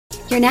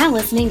You're now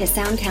listening to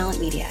Sound Talent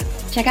Media.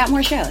 Check out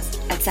more shows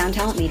at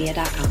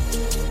soundtalentmedia.com.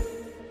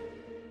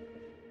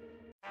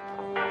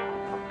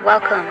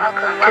 Welcome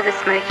to the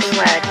Smoking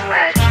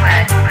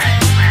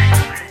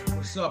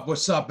Word.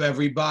 What's up,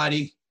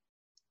 everybody?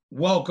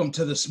 Welcome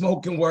to the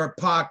Smoking Word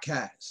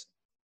podcast.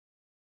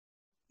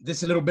 This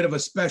is a little bit of a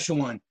special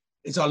one.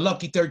 It's our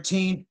Lucky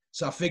 13,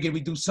 so I figured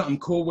we'd do something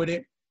cool with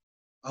it.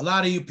 A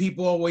lot of you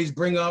people always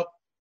bring up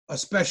a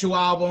special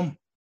album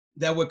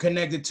that we're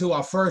connected to,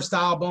 our first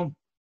album.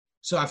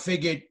 So I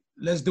figured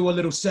let's do a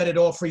little Set It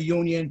Off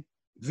reunion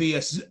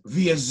via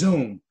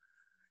Zoom.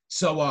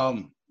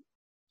 So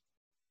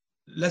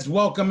let's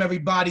welcome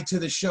everybody to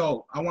the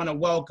show. I want to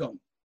welcome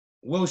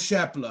Will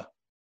Shepler,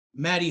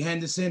 Matty,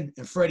 Henderson,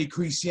 and Freddy,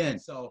 Cricien.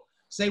 So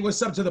say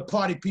what's up to the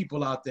party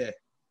people out there.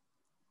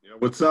 Yeah,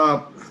 what's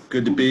up?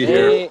 Good to be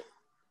here.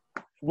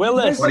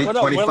 Willis,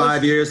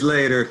 25 years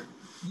later.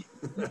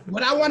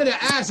 What I wanted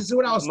to ask, this is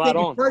what I was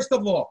thinking. First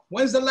of all,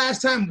 when's the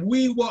last time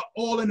we were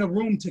all in a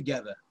room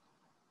together?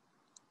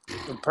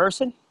 In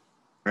person?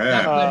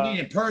 That's what I mean,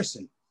 in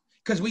person.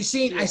 Because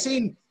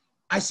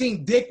I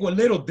seen Dick with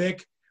Little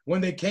Dick when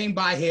they came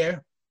by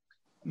here.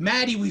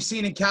 Matty we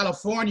seen in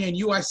California, and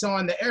you I saw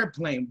on the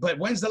airplane. But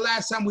when's the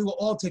last time we were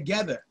all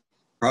together?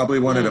 Probably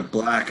one of the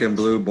Black and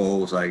Blue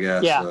Bowls, I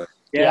guess. Yeah.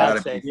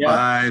 Gotta be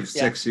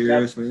 5-6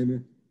 years,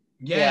 maybe.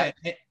 Yeah.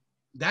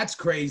 That's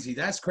crazy.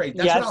 That's crazy.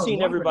 That's I've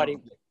seen everybody.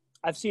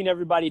 I've seen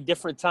everybody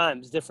different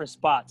times, different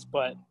spots.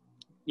 But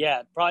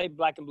yeah, probably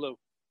Black and Blue,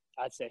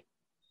 I'd say.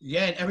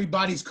 Yeah, and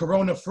everybody's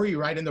corona-free,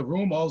 right? In the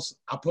room, also,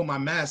 I'll put my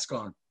mask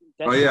on.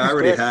 I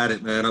already had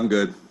it, man. I'm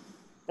good.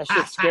 That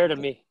shit scared of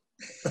me.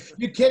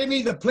 You kidding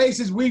me? The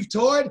places we've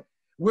toured,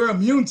 we're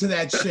immune to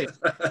that shit.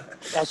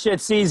 That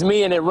shit sees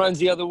me and it runs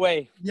the other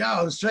way.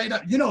 Yo, straight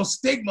up. You know,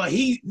 Stigma,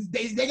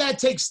 they got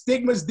to take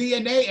Stigma's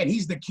DNA, and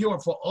he's the cure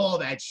for all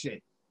that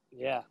shit.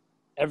 Yeah,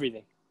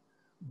 everything.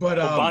 But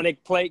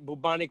bubonic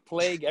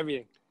plague,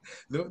 everything.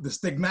 The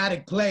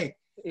stigmatic plague.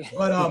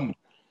 But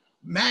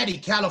Matty,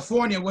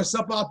 California, what's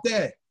up out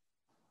there?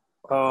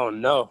 Oh,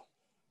 no.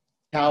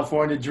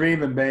 California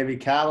dreaming, baby.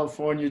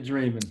 California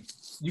dreaming.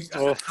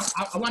 I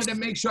wanted to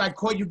make sure I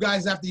caught you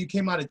guys after you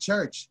came out of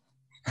church.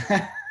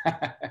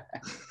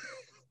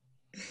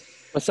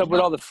 What's up with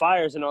all the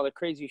fires and all the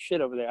crazy shit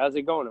over there? How's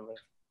it going over there?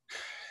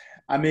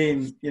 I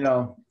mean,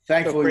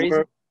 thankfully,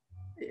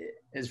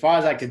 as far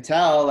as I can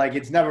tell,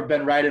 it's never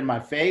been right in my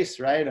face,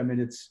 right? I mean,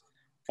 it's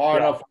far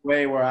enough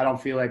away where I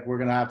don't feel like we're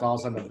going to have to all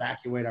of a sudden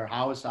evacuate our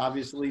house,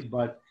 obviously,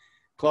 but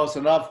close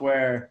enough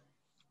where,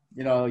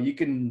 you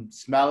can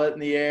smell it in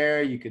the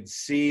air. You could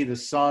see the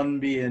sun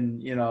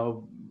being,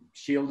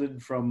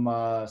 shielded from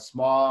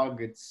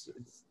smog. It's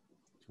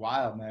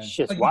wild, man.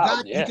 Shit's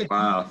wild,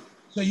 Wow.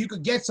 So you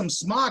could get some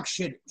smog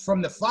shit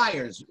from the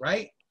fires,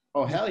 right?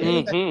 Oh, hell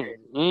yeah.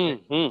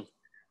 Mm-hmm.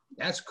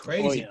 That's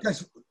crazy.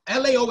 Because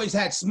LA always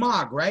had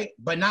smog, right?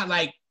 But not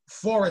like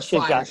forest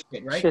fire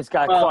shit, right? Shit's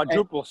got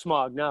quadruple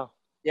smog now.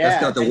 Yeah.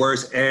 That's got the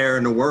worst air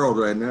in the world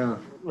right now.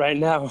 Right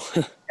now.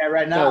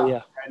 Right now.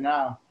 Yeah. Right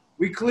now.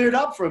 We cleared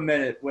up for a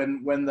minute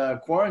when the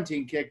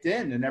quarantine kicked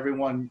in and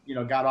everyone,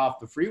 got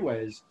off the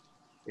freeways.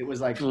 It was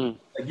like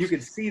you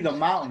could see the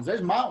mountains.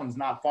 There's mountains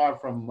not far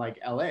from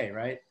LA,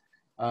 right?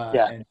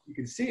 And you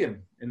could see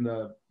them in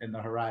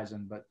the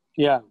horizon, but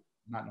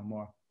not no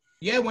more.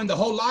 Yeah, when the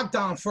whole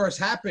lockdown first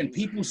happened,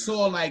 people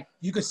saw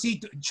you could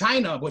see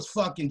China was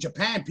fucking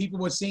Japan. People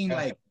were seeing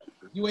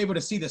you were able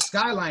to see the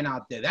skyline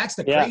out there. That's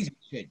the crazy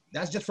shit.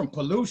 That's just from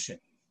pollution.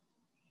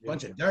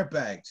 Bunch of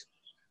dirtbags.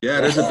 Yeah,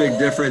 there's a big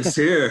difference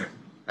here.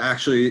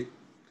 Actually,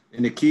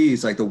 in the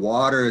Keys, the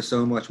water is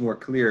so much more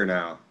clear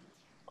now.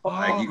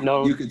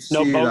 You could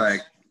see I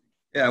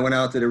went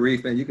out to the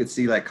reef, and you could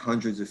see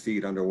hundreds of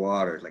feet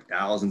underwater,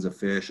 thousands of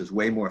fish. There's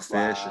way more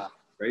fish. Wow.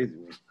 It's crazy.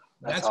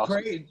 That's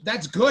awesome. Crazy.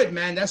 That's good,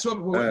 man. That's what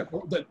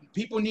the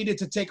people needed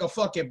to take a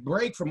fucking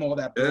break from all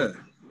that.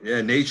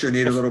 Yeah. Nature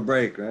needed a little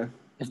break, man.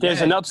 If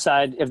there's an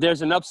upside,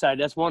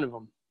 that's one of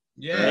them.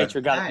 Yeah.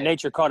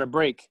 Nature caught a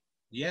break.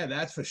 Yeah,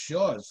 that's for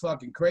sure. It's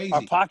fucking crazy.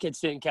 Our pockets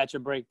didn't catch a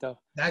break though.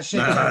 That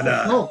shit.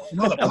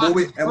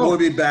 We'll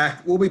be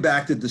back. We'll be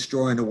back to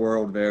destroying the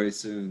world very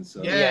soon.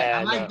 So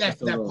I like that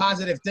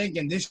positive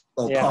thinking. This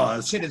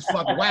shit is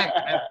fucking whack.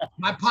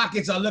 My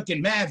pockets are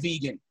looking mad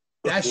vegan.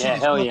 That shit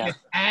is fucking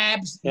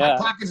abs. My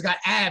pockets got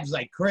abs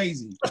like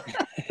crazy.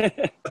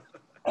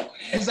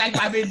 It's like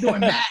I've been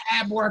doing mad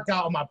ab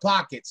workout on my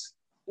pockets.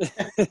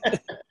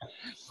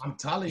 I'm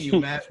telling you,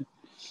 man.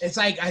 It's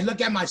like I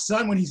look at my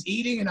son when he's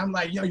eating, and I'm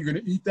like, "Yo, you're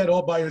gonna eat that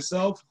all by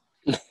yourself?"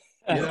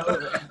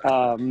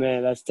 Oh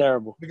man, that's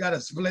terrible. We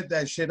gotta split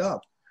that shit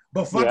up.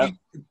 But fucking,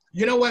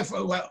 you know what?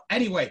 Well,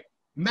 anyway,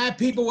 mad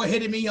people were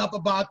hitting me up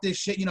about this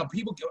shit.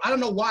 People. I don't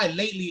know why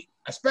lately,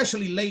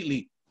 especially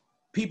lately,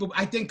 people.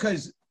 I think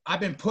because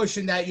I've been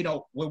pushing that.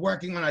 We're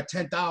working on our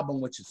 10th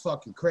album, which is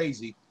fucking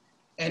crazy,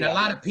 and a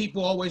lot of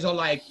people always are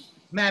like,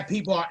 mad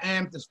people are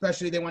amped,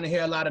 especially they want to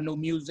hear a lot of new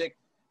music.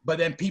 But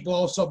then people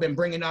also been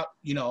bringing up,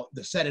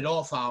 the Set It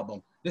Off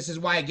album. This is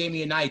why it gave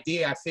me an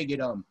idea. I figured,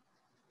 and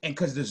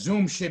because the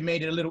Zoom shit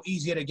made it a little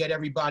easier to get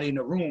everybody in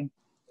the room.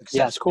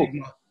 Yeah, it's cool.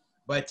 Stigma.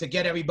 But to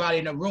get everybody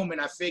in the room,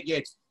 and I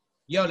figured,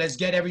 yo, let's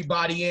get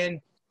everybody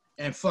in.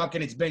 And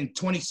fucking, it's been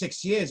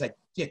 26 years.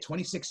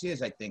 26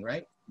 years, I think,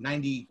 right?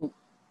 90.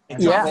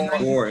 Yeah.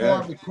 94,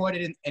 yeah.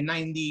 Recorded in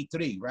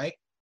 93, right?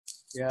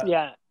 Yeah.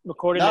 Yeah.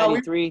 Recorded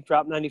 93,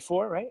 dropped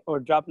 94, right? Or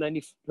dropped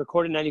 90,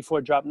 recorded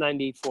 94, dropped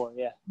 94,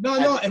 yeah.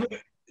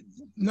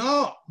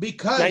 No,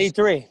 because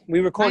 93. We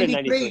recorded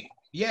 93.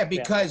 Yeah,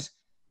 because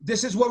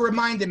this is what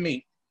reminded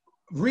me.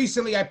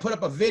 Recently, I put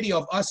up a video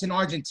of us in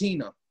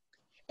Argentina,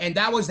 and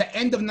that was the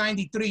end of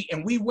 93,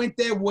 and we went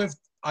there with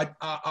a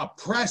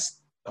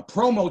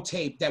promo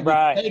tape that we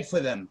played for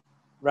them.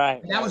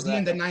 Right. And that was the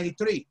end of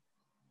 93.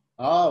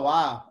 Oh,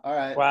 wow. All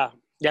right. Wow.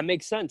 That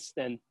makes sense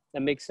then.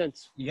 That makes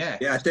sense. Yeah.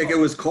 Yeah, I think it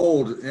was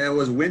cold. Yeah, it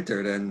was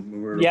winter then. We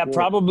were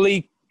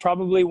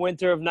probably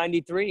winter of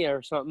 93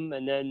 or something,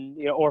 and then,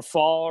 you know, or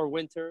fall or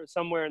winter,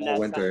 somewhere in that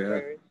winter,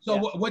 time period. So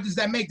what does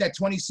that make, that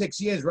 26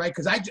 years, right?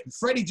 Because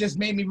Freddy just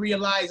made me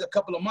realize a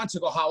couple of months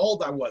ago how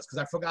old I was, because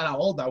I forgot how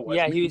old I was.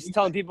 Yeah, he was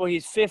telling people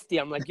he's 50.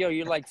 I'm like, yo,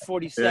 you're like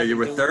 47. Yeah, you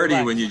were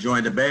 30 when you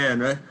joined the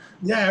band, right?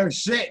 Yeah,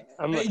 shit.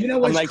 You know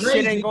what's crazy?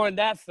 Shit ain't going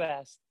that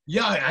fast.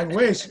 Yeah, I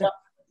wish.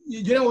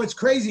 You know what's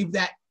crazy?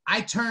 That I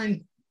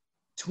turned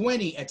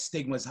 20 at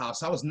Stigma's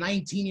house. I was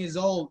 19 years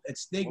old at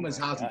Stigma's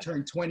house and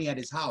turned 20 at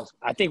his house.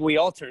 I think we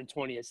all turned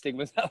 20 at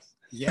Stigma's house.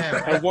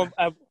 Yeah.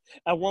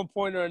 At one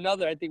point or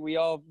another, I think we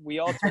all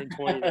turned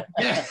 20 there.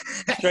 Yeah.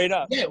 Straight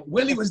up. Yeah,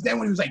 Willie was there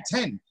when he was like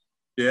 10.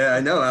 Yeah, I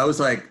know. I was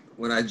like,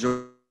 when I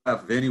joined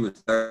up, Vinny was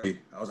 30.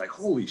 I was like,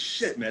 holy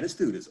shit, man, this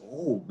dude is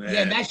old, man.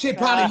 Yeah, that shit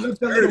probably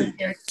looked a little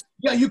weird.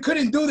 Yeah, you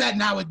couldn't do that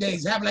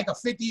nowadays. Have like a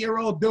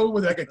 50-year-old dude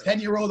with like a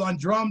 10-year-old on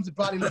drums, it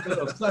probably looked a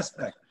little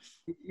suspect.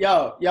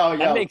 Yo.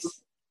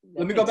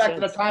 Let me go back to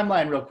the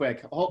timeline real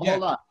quick. Hold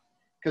on.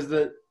 Because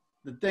the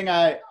thing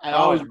I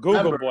always Google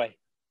remember, boy.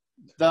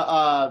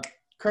 The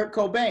Kurt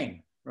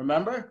Cobain,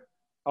 remember?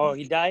 Oh,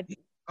 he died?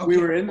 Okay. We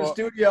were in the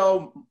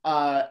studio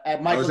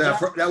at Michael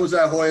Jackson. That was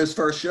at Hoya's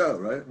first show,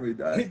 right? Where he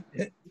died.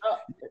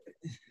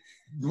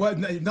 What?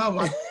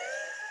 No.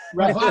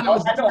 Right.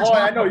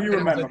 I know you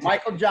remember.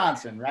 Michael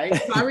Johnson, right?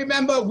 I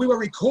remember we were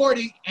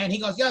recording, and he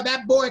goes, yo,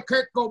 that boy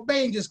Kurt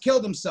Cobain just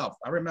killed himself.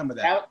 I remember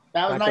that.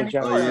 That was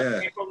 94. Oh,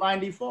 yeah. April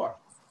 94.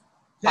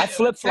 I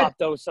flip-flop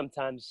those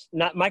sometimes.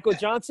 Not Michael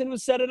Johnson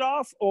would set it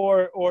off,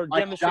 or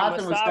Michael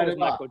Johnson would set it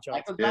off. Michael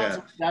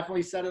Johnson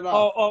definitely set it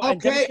off. And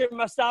Demonstrate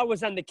My Style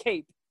was on the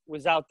Cape.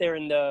 Was out there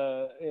in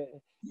the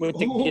with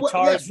the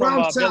guitars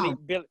from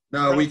Billy.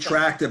 No, we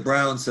tracked at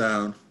Brown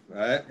Sound,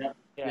 right?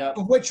 Yeah.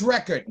 Which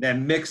record? And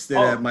then mixed it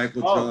at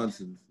Michael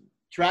Johnson.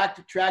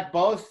 Tracked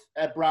both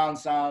at Brown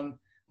Sound.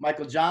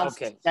 Michael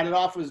Johnson set it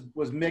off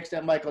was mixed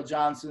at Michael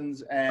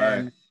Johnson's,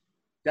 and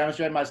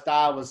Demonstrate My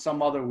Style was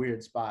some other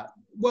weird spot.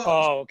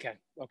 Well, okay.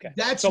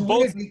 That's so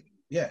both.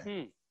 Yeah.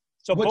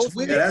 So both.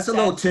 Yeah, that's a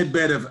little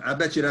tidbit of. I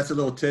bet you that's a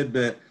little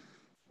tidbit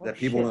that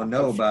people don't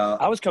know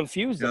about. I was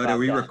confused about that.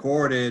 We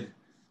recorded,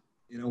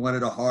 one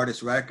of the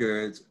hardest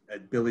records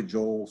at Billy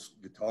Joel's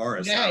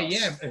guitarist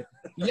house.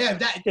 Yeah.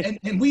 That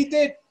and we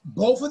did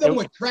both of them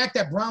were tracked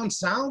at Brown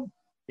Sound.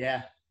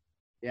 Yeah.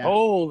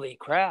 Holy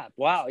crap!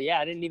 Wow. Yeah,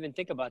 I didn't even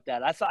think about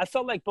that. I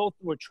felt like both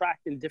were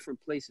tracked in different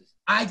places.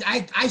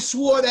 I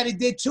swore that it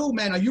did too,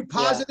 man. Are you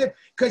positive?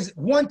 Because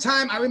one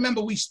time I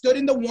remember we stood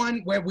in the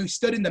one where we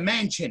stood in the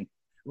mansion,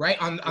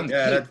 right on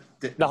the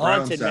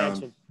haunted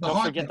mansion.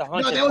 Don't forget the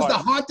haunted. No, there was the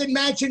haunted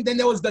mansion. Then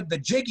there was the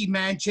jiggy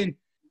mansion,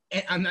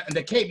 and on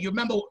the Cape. You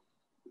remember?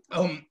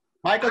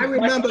 Michael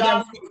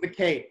Johnson was the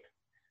Cape.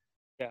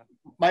 Yeah.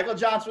 Michael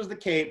Johnson was the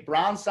Cape.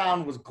 Brown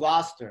Sound was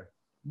Gloucester.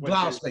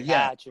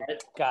 Gotcha.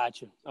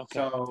 Okay.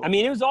 So, I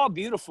mean, it was all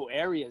beautiful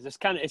areas.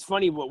 It's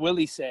funny what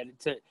Willie said.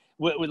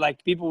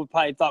 Like people would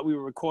probably thought we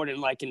were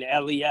recording like in the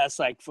LES,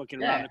 like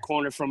fucking around the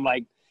corner from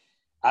like,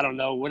 I don't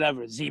know,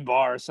 whatever,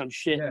 Z-Bar or some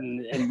shit. Yeah.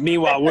 And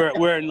meanwhile,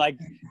 we're in like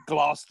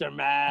Gloucester,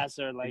 Mass,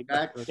 or like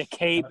the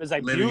Cape. Is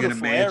like living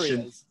beautiful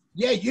areas.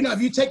 Yeah,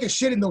 if you take a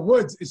shit in the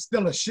woods, it's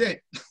still a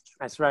shit.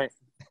 That's right.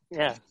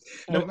 Yeah.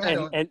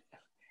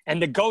 And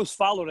the ghost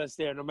followed us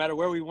there, no matter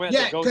where we went.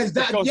 Yeah, because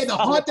the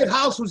haunted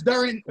house was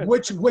during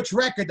which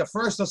record, the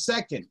first or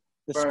second?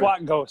 The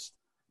Squat Ghost.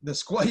 The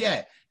Squat,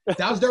 yeah.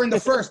 That was during the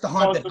first, the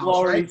haunted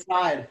house, right?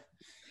 Inside.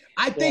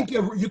 I think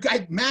you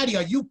guys, Matty,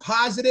 are you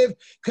positive?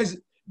 Because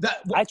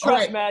I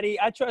trust Matty.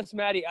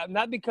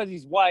 Not because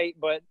he's white,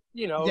 but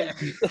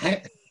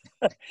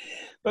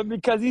but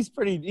because he's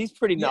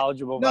pretty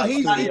knowledgeable. No,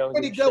 he's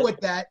pretty good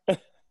with that.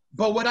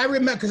 But what I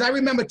remember, because I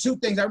remember two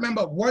things. I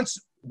remember once.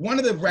 One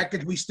of the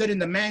records, we stood in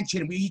the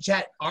mansion. We each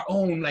had our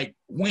own like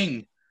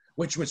wing,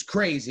 which was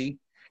crazy.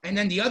 And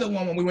then the other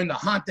one, when we were in the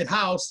haunted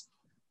house,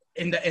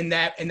 in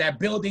that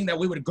building that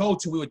we would go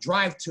to, we would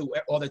drive to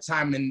all the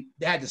time, and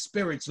they had the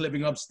spirits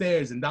living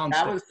upstairs and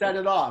downstairs. That was Set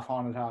It Off,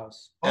 haunted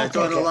house. That's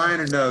on the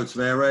liner notes,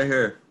 man, right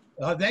here.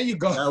 Oh, there you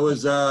go. That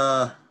was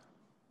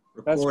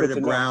recorded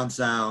at Brown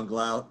Sound,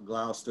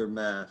 Gloucester,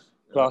 Mass.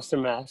 Gloucester,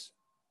 Mass.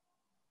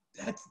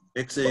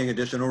 Mixing,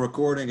 additional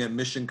recording, and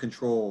Mission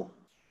Control.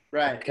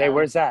 Right. Okay,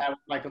 where's that?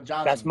 Michael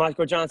Johnson. That's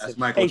Michael Johnson. That's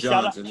Michael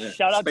Johnson.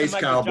 Shout out Space to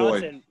Michael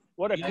Cowboy. Johnson.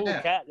 What a cool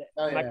cat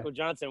Michael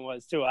Johnson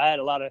was too.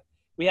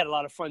 We had a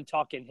lot of fun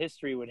talking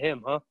history with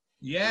him, huh?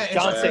 Yeah,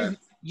 Johnson.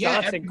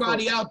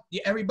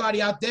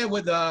 Everybody out there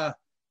with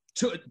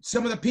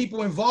some of the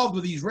people involved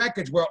with these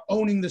records were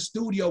owning the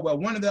studio. Well,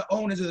 one of the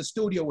owners of the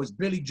studio was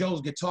Billy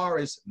Joel's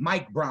guitarist,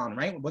 Mike Brown,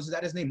 right? Wasn't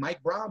that his name,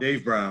 Mike Brown?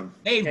 Dave Brown.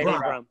 Dave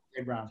Brown.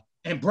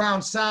 And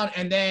Brown Sound.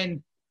 And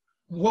then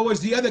what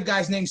was the other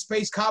guy's name?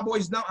 Space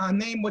Cowboy's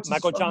name? What's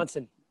Michael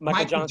Johnson.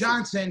 Michael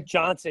Johnson.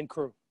 Johnson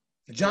crew.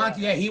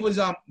 Johnson, yeah, he was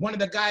one of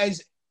the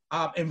guys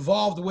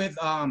involved with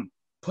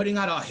putting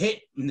out a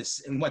hit in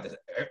the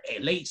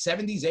late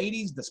 70s,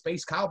 80s, the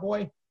Space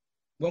Cowboy.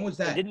 When was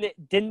that?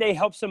 Didn't they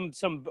help some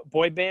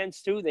boy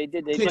bands too? They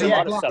did a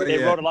lot of stuff.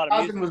 They wrote a lot of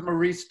music. Was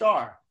Maurice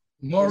Starr.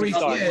 Maurice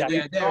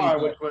Starr,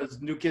 which was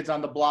New Kids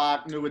on the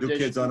Block, New Edition. New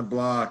Kids on the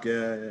Block,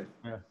 yeah.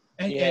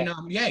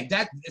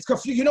 It's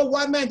confusing. You know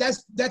what, man?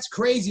 That's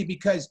crazy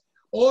because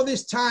all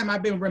this time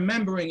I've been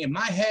remembering in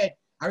my head.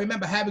 I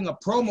remember having a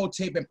promo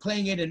tape and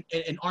playing it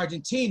in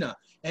Argentina,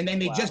 and then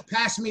they just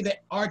passed me the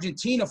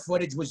Argentina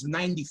footage was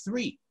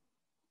 '93.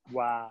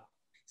 Wow.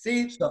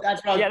 See,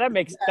 that's right. Yeah,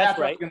 that's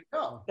right.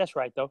 That's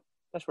right, though.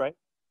 That's right.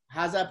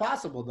 How's that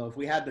possible, though? If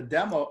we had the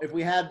demo, if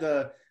we had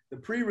the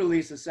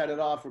pre-release to set it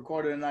off,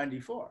 recorded in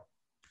 '94.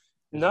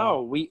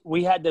 No, we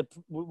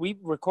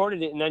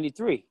recorded it in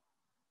 '93,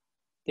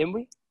 didn't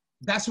we?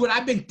 That's what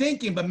I've been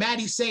thinking, but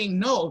Matty's saying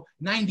no,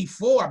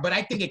 94, but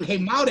I think it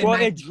came out in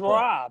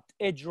 94.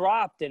 It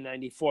dropped in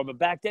 94, but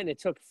back then it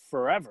took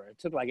forever. It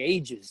took like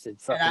ages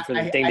for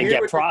the thing to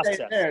get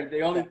processed.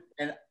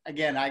 And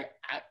again, I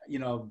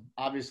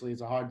obviously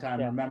it's a hard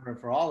time remembering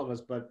for all of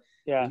us, but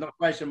there's no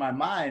question in my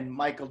mind,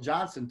 Michael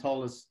Johnson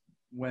told us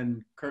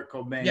when Kurt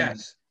Cobain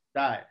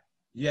died.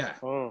 Yeah.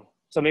 Oh,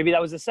 so maybe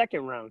that was the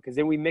second round, because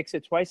then we mix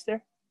it twice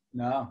there?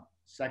 No.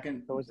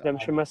 Second. So was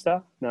Redemption messed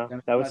up? No,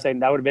 that would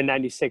have been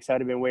 96. That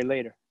would have been way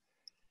later.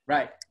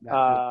 Right.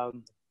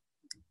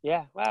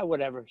 Yeah. Well,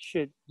 whatever.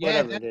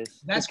 Whatever it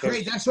is. That's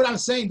crazy. That's what I'm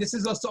saying. This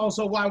is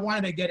also why I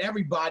wanted to get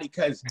everybody,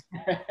 because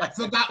I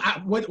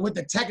forgot what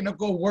the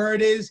technical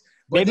word is.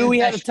 Maybe we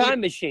had a time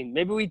machine.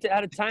 Maybe we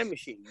had a time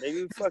machine.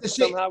 Maybe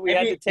somehow we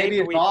had the tape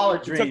and we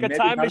took a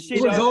time machine.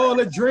 It was all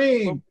a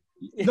dream.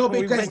 No,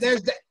 because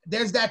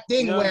there's that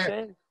thing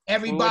where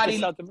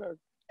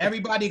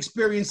everybody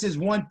experiences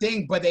one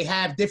thing, but they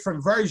have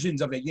different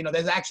versions of it. You know,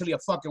 there's actually a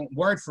fucking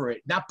word for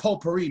it. Not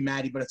potpourri,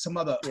 Matty, but it's some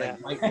other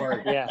white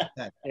word. Yeah.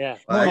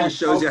 Well, it just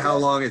shows you how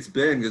long it's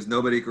been, because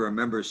nobody can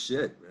remember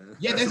shit, man.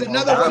 Yeah, there's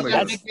another one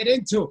that we get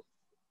into.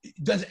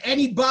 Does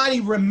anybody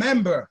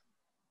remember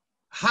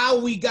how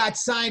we got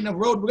signed the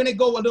road? We're going to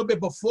go a little bit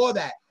before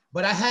that,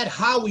 but I had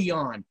Howie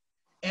on.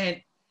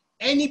 And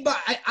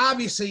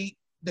obviously,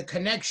 the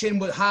connection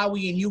with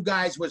Howie and you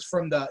guys was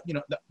from the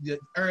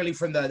early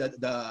from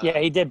the yeah,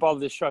 he did Ball of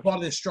Destruction. Ball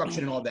of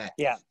Destruction and all that.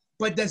 Yeah.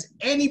 But does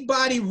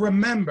anybody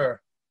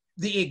remember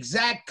the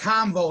exact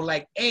convo,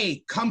 like,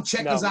 hey, come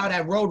check us out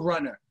at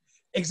Roadrunner?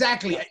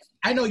 Exactly.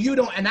 I know you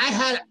don't, and I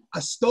had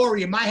a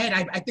story in my head.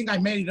 I think I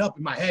made it up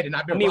in my head, and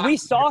I've been. We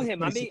saw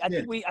him. I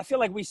feel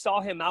like we saw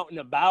him out and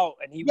about,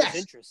 and he was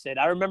interested.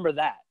 I remember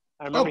that.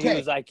 I remember he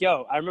was like,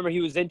 yo, I remember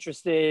he was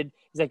interested.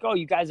 He's like, oh,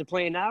 you guys are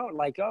playing out?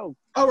 Like, oh,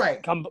 all right.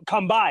 Come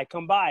by.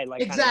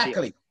 Like,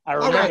 exactly. I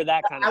remember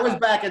that kind of I was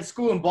back at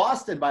school in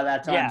Boston by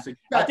that time. Yeah. So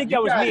I think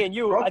that was me and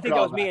you. I think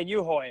that was me and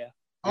you, Hoya.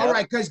 All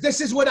right, because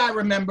this is what I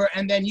remember,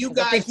 and then you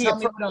guys tell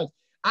me what else.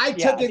 I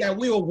took it that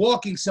we were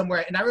walking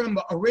somewhere, and I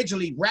remember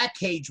originally Rat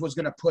Cage was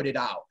going to put it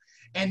out.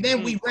 And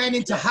then we ran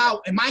into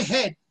how, in my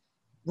head,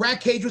 Rat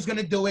Cage was going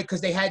to do it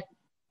because they had,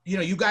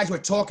 you guys were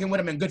talking with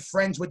him and good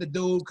friends with the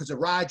dude because of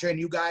Roger, and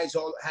you guys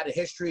all had a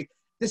history.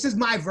 This is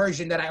my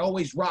version that I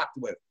always rocked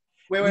with.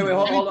 Wait,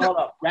 hold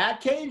up.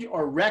 Rat Cage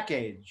or Wreck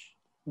Cage?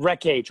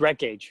 Wreck Cage.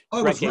 Oh,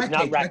 it was Wreck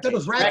Cage. I thought it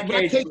was Rat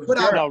Cage put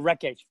out. No,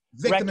 Wreck Cage.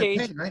 Victim Wreck Cage,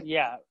 Pain, right?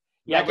 Yeah.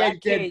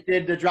 Wreck Cage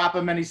did the Drop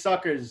of Many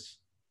Suckers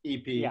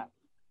EP. Yeah.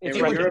 It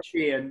was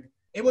European.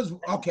 It was,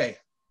 okay.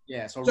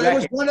 Yeah, so it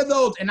was one of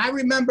those, and I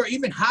remember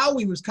even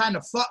Howie was kind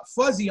of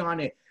fuzzy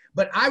on it,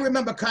 but I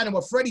remember kind of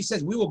what Freddy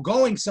says. We were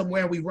going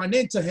somewhere, we run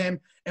into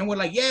him, and we're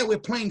like, yeah, we're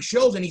playing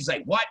shows, and he's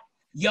like, what?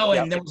 Yo,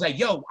 and then was like,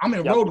 yo, I'm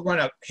in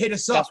Roadrunner, hit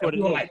us up. And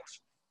we were like,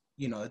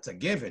 it's a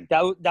given.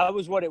 That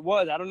was what it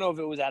was. I don't know if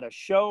it was at a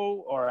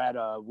show or at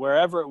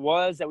wherever it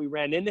was that we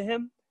ran into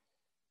him,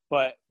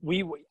 but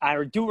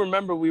I do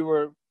remember we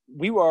were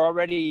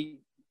already.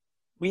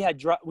 We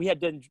had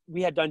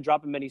done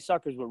Dropping Many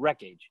Suckers with Wreck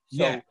Cage.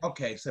 So yeah.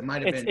 Okay. So it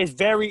might have been. It's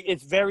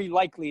very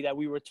likely that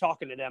we were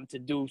talking to them to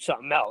do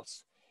something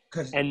else.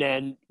 And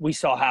then we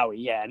saw Howie.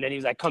 Yeah. And then he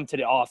was like, "Come to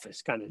the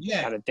office," kind of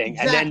thing. Exactly.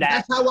 And then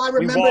that's how I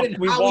remember it.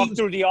 We walked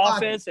through the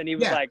office, and he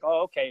was like,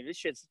 "Oh, okay, this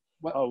shit's.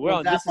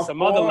 This is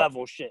some other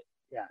level shit."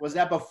 Yeah. Was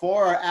that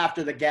before or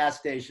after the gas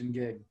station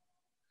gig?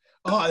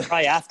 Oh,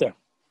 probably after.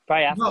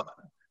 No.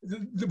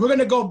 We're going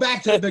to go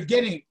back to the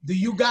beginning. Do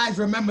you guys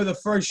remember the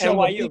first show?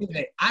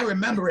 NYU. I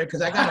remember it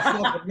because I got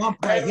a fucking lump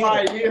right here.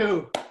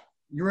 NYU.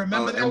 You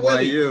remember that,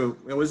 NYU.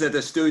 It was at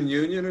the Student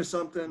Union or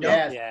something?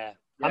 Yes. Yeah.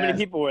 How many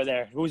people were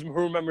there? Who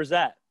remembers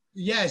that?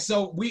 Yeah,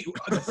 so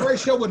the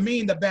first show with me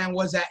and the band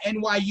was at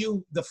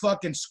NYU, the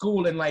fucking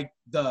school, in like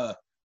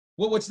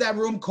what's that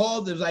room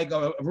called? There's like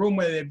a room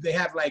where they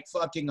have like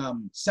fucking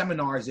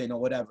seminars in or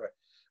whatever.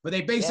 But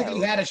they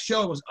basically had a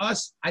show. It was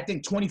us, I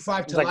think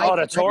 25 to like life.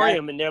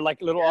 Auditorium, and they're like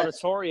little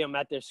auditorium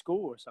at their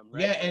school or something,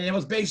 right? Yeah, and it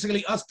was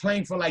basically us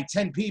playing for like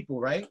 10 people,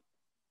 right?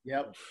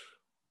 Yep.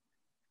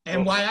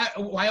 And why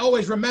I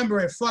always remember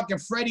it, fucking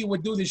Freddy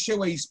would do this shit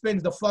where he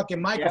spins the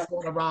fucking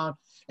microphone around.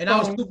 And I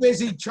was too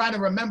busy trying to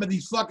remember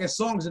these fucking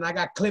songs, and I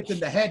got clipped in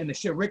the head, and the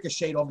shit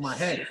ricocheted off my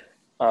head.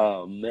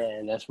 Oh,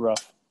 man, that's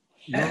rough.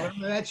 You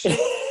remember that shit?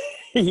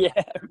 Yeah,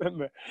 I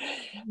remember.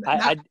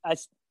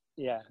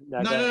 Yeah. No.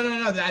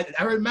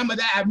 I remember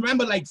that. I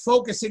remember like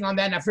focusing on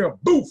that, and I feel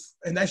boof,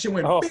 and that shit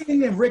went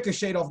bing and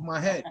ricocheted off my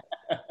head.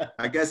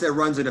 I guess it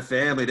runs in the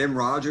family. Didn't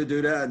Roger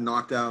do that and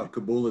knocked out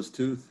Kabula's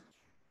tooth?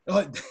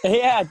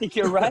 Yeah, I think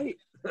you're right.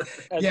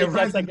 Yeah,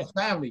 runs in the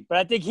family. But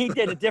I think he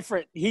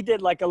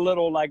did like a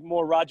little like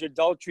more Roger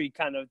Daltrey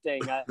kind of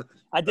thing.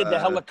 I did the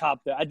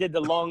helicopter. I did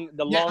the long,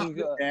 the long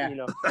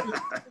Roger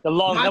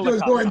helicopter.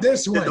 was doing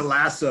this one. Did the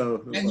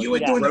lasso. And you were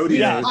doing the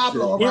Peter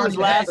Pablo. He was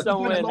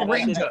lassoing. Lone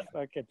Ranger.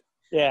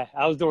 Yeah,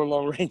 I was doing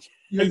Lone Ranger.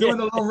 You were doing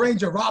the Lone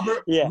Ranger.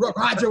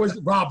 Roger was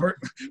Robert.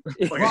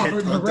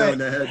 Robert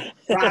Moret.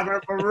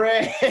 Robert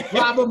Moret.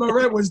 Robert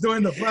Moret was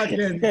doing the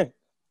fucking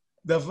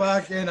the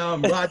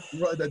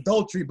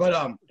Daltrey. But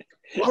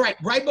all right,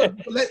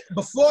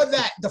 before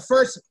that,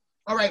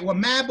 with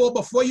Madball,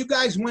 before you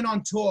guys went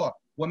on tour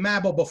with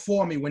Madball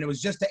before me, when it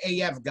was just the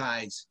AF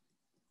guys,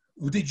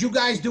 did you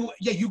guys do?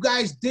 Yeah, you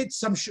guys did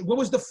some. What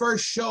was the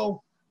first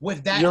show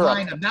with that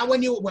lineup? Not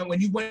when you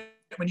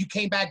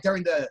came back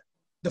during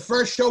the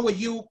first show with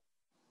you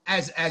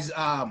as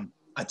a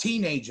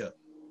teenager,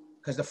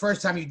 because the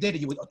first time you did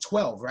it, you were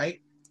 12,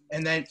 right?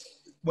 And then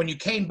when you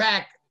came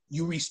back,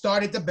 you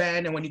restarted the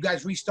band, and when you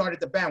guys restarted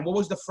the band, what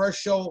was the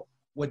first show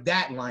with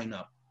that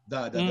lineup?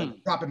 The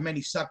Dropping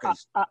Many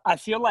Suckers. I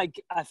feel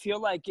like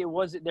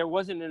there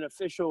wasn't an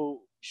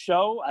official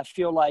show. I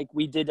feel like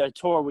we did a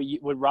tour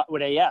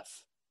with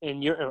AF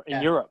in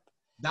Europe.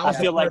 I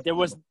feel like there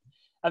was.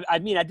 I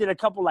mean, I did a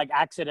couple like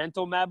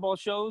accidental Madball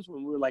shows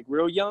when we were like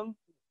real young,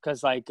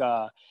 because like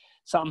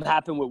something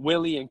happened with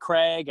Willie and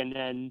Craig, and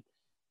then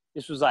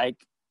this was like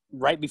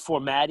right before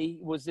Matty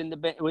was in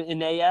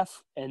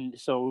AF, and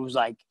so it was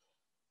like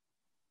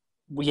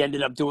we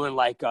ended up doing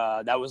like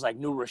that was like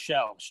New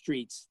Rochelle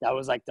Streets. That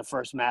was like the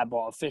first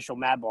official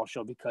Madball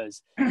show,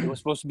 because it was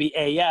supposed to be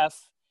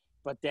AF,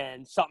 but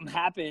then something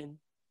happened.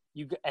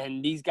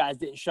 And these guys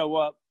didn't show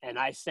up, and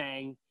I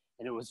sang,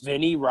 and it was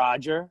Vinny,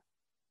 Roger.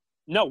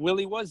 No,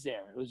 Willie was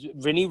there. It was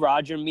Vinny,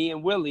 Roger, me,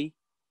 and Willie.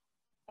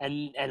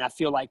 And I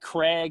feel like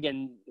Craig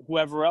and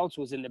whoever else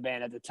was in the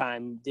band at the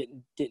time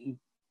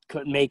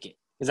couldn't make it.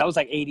 Because that was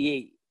like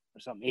 88 or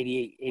something,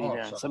 88,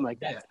 89, something like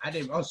that. Yeah, I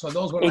didn't. So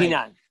those were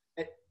 89.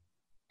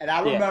 And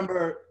I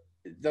remember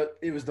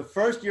it was the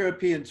first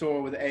European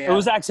tour with AF. It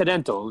was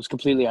accidental. It was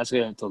completely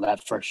accidental,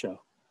 that first show.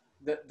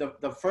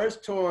 The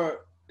first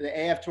tour,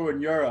 the AF tour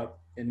in Europe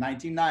in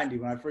 1990,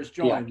 when I first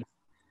joined,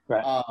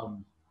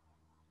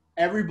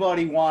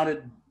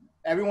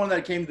 everyone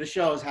that came to the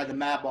shows had the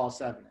Madball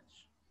 7-inch.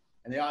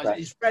 And they always said,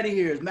 is Freddy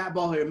here? Is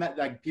Madball here?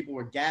 Like, people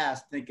were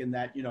gassed thinking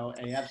that,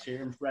 AF's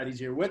here and Freddy's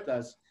here with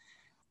us.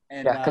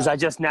 And because I'm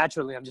just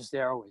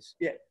there always.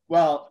 Yeah,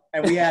 well,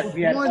 and we had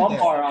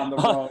Umbar on the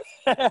road.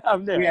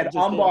 I'm there. We had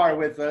Umbar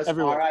with us,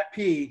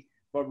 R.I.P.,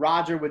 but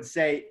Roger would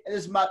say,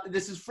 this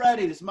is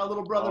Freddy. This is my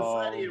little brother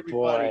Freddy,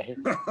 everybody.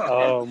 Boy.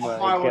 Oh, my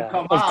God. Would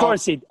come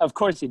Of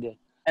course he did.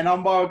 And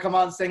Umbar would come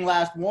out and sing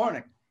Last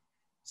Warning.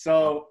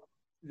 So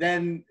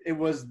then it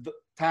was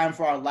time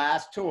for our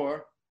last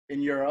tour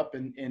in Europe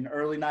in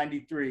early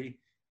 93.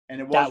 And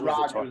it was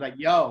Roger. It was like,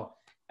 yo,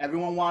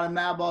 everyone wanted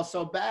Madball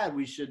so bad,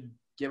 we should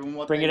give them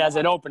what bring they it want. As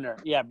an opener.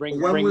 Yeah, bring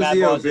When was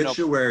Madball the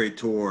Obituary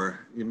tour?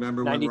 You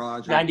remember when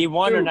Roger?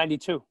 91 or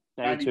 92?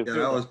 92. Yeah,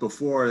 that was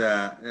before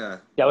that. Yeah.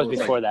 That was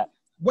before that.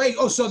 Wait,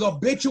 so the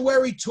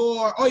Obituary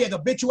tour. Oh yeah, the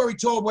Obituary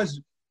tour was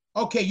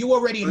okay. You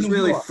already. It was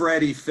really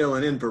Freddy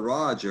filling in for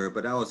Roger,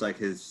 but that was like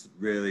his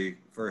really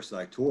first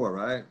like tour,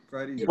 right?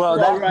 Freddy. Well,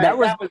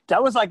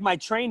 that was like my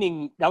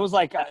training. That was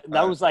like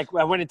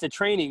I went into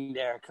training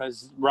there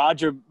because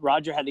Roger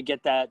had to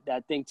get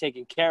that thing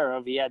taken care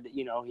of. He had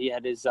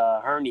his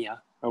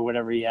hernia or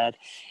whatever he had,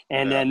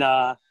 and then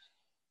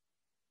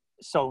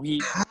so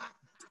he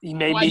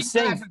made me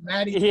sing.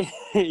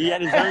 He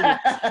had his hernia.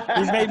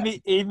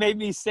 He made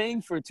me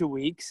sing for 2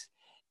 weeks,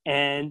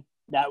 and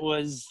that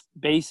was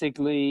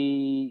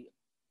basically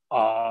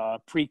a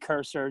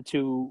precursor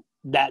to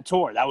that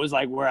tour. That was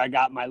like where I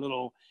got my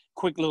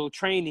quick little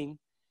training,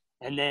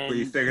 and then where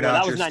you figured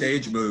out your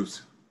stage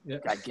moves. Yeah.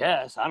 I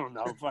guess I don't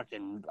know,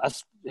 fucking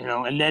us,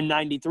 And then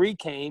 93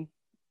 came,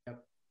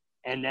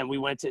 and then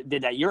we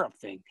did that Europe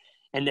thing,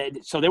 and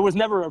then so there was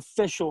never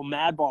official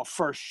Madball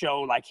first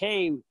show. Like,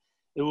 hey.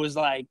 It was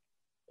like,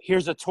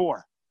 here's a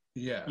tour.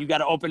 Yeah. You got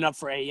to open up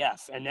for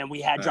AF. And then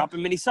we had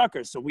Dropping Many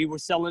Suckers. So we were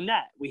selling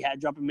that. We had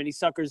Dropping Many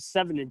Suckers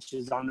 7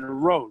 inches on the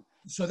road.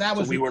 So that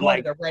was we were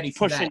recorded already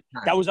for pushing.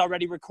 That was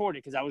already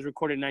recorded because I was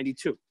recorded in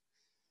 92.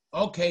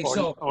 Okay,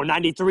 or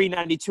 93,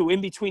 92, in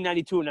between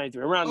 92 and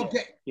 93, around there.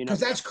 Okay, because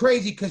that's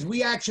crazy. Because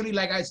we actually,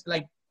 like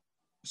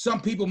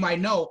some people might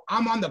know,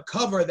 I'm on the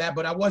cover of that,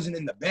 but I wasn't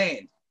in the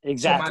band.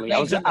 Exactly.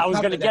 So I was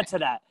going to get to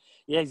that.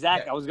 Yeah,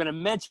 exactly. Yeah. I was going to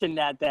mention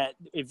that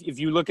if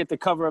you look at the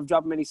cover of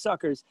Drop Many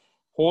Suckers,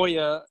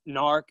 Hoya,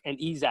 Narc, and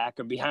Isaac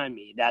are behind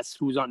me. That's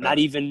who's on. Not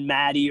even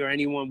Matty or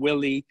anyone,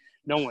 Willie,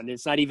 no one.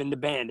 It's not even the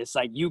band. It's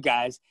like you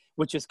guys,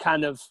 which is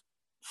kind of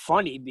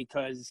funny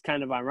because it's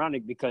kind of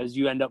ironic because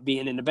you end up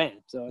being in the band.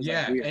 So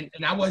yeah, like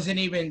and I wasn't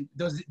even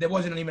there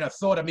wasn't even a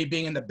thought of me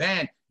being in the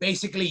band.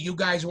 Basically, you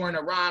guys weren't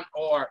around,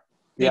 or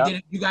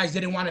you guys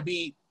didn't want to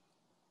be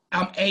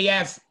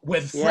AF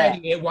with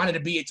Freddy. It wanted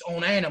to be its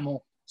own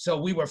animal. So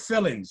we were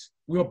fill-ins.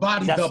 We were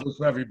body doubles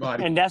for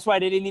everybody. And that's why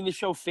they didn't even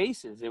show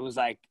faces. It was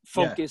like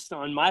focused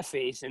on my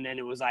face, and then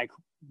it was like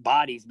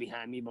bodies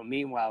behind me. But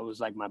meanwhile, it was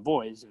like my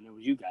boys, and it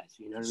was you guys.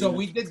 You know. So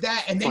we did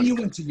that, and then you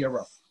went to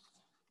Europe.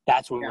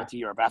 That's when we went to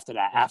Europe. After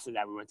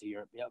that, we went to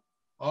Europe. Yep.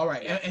 All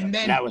right, and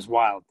then that was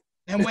wild.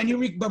 And when you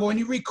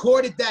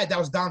recorded that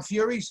was Don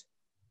Fury's.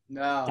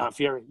 No. Don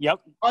Fury.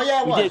 Yep. Oh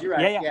yeah, it was. You're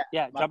right.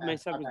 Yeah. Drop Many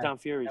Suckers was Don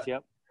Fury's.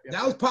 Yep.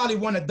 That was probably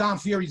one of Don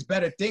Fury's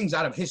better things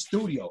out of his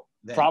studio.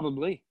 Then.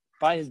 Probably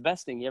his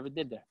best thing he ever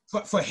did there.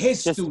 For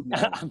his studio.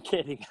 I'm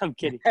kidding.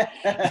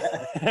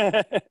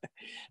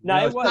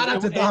 No, it was. Shout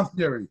out to Don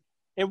Fury.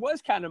 It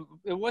was kind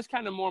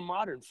of more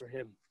modern for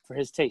him, for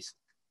his taste.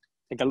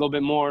 Like a little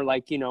bit more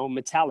like,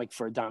 metallic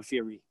for a Don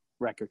Fury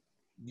record.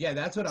 Yeah,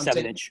 that's what I'm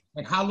saying. 7-inch.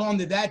 And how long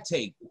did that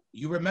take?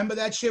 You remember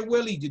that shit,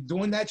 Willie? You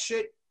doing that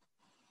shit?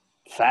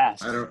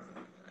 Fast. I don't.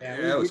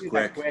 Yeah, it was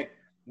quick.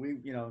 We,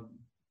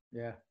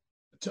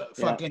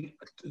 fucking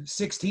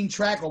 16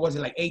 track, or was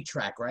it like 8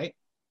 track, right?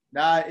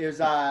 Nah, it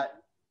was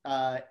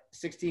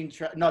 16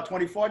 track. No,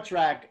 24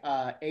 track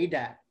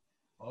ADAT.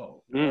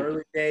 Oh.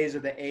 Early days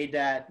of the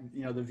ADAT,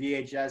 the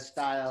VHS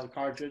style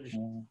cartridge.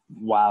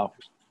 Wow.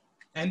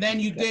 And then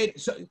you did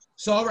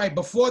so all right,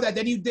 before that,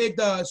 then you did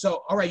all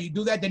right, you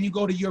do that, then you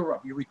go to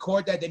Europe. You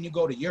record that, then you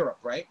go to Europe,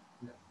 right?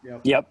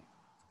 Yep.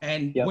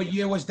 And what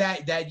year was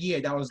that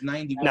year? That was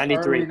 91.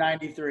 93. Early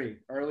 93.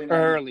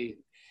 Early.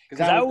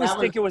 Because I always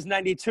think it was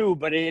 92,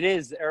 but it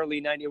is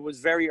early 90. It was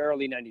very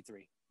early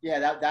 93.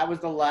 Yeah, that was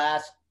the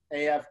last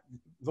AF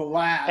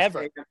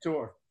ever AF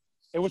tour.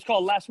 It was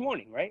called Last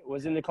Warning, right?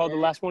 Wasn't it called the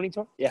Last Warning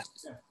tour? Yeah.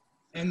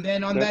 And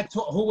then on that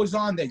tour, who was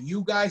on there?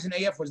 You guys and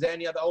AF. Was there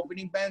any other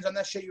opening bands on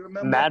that shit you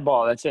remember?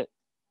 Madball, that's it.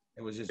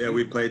 It was just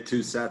we played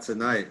 2 sets a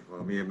night.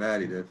 Well, me and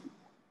Matty did.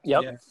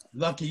 Yep. Yeah.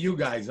 Lucky you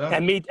guys, huh?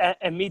 And me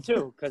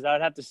too, because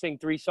I'd have to sing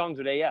 3 songs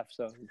with AF.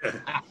 So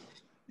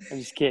I'm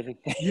just kidding.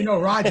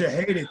 Roger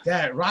hated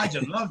that.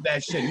 Roger loved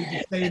that shit. He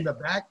just stayed in the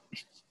back.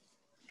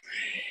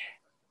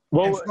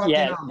 Well,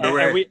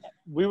 and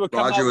we would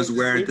come Roger was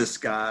wearing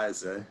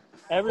disguise.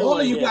 All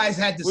of you guys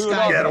had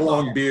disguise. He had a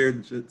long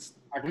beard.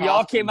 We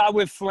all came out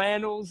with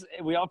flannels.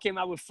 And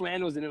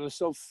it was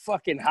so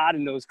fucking hot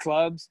in those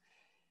clubs.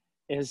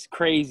 It was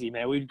crazy,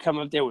 man. We'd come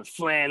up there with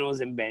flannels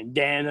and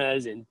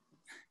bandanas and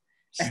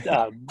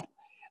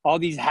all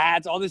these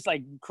hats, all this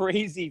like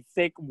crazy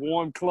thick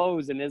warm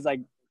clothes, and there's like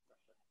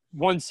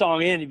one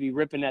song in, you'd be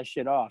ripping that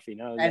shit off,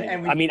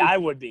 I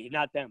would be,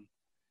 not them.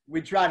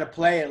 We try to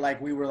play it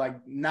like we were like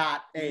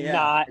not AF.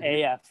 Not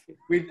AF.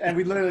 We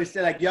literally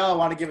said like, yo, I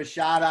want to give a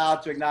shout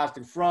out to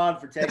Agnostic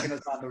Front for taking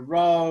us on the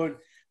road.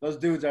 Those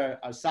dudes are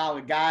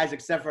solid guys,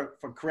 except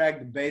for Craig,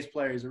 the bass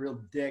player. He's a real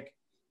dick.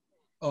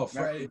 Oh,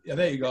 Freddy. Yeah,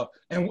 there you go.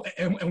 And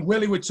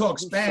Willie would talk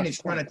Spanish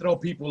trying to throw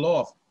people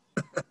off.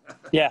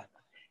 Yeah.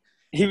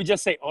 He would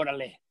just say,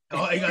 orale.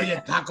 Oh, he got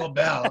your Taco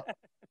Bell.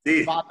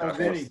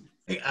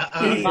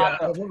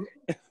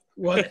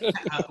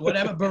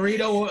 Whatever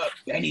burrito,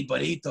 Benny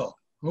Burrito.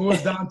 Who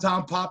was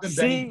downtown popping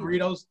Benny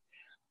Burritos?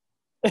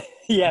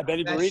 Yeah,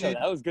 Benny Burrito.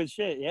 That was good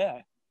shit.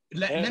 Yeah.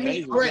 Let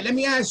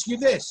me ask you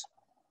this.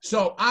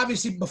 So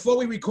obviously, before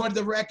we recorded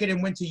the record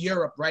and went to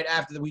Europe, right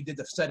after we did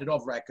the Set It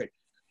Off record,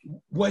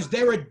 was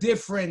there a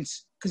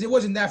difference? Because it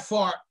wasn't that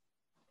far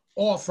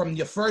off from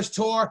your first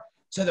tour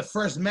to the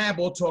first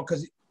Madball tour.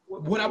 Because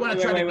what I want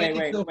to try to get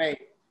into.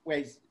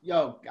 Wait.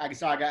 Yo, I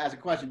got to ask a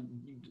question.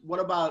 What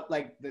about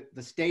like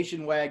the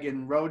station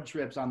wagon road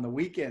trips on the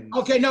weekends?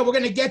 Okay, no, we're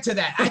gonna get to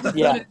that. I just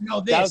wanted to know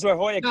this. That was where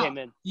Hoya came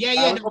in.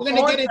 Yeah, we're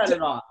gonna get into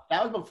it.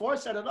 That was before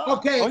Set It Off.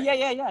 Okay. Oh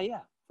yeah.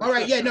 All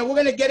right, yeah, no, we're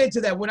gonna get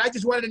into that. What I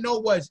just wanted to know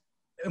was,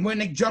 when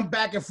they jumped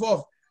back and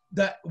forth,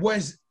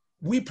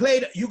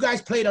 you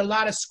guys played a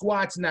lot of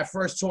squats in that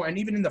first tour, and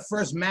even in the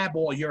first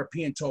Madball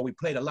European tour, we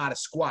played a lot of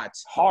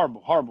squats.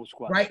 Horrible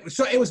squats. Right,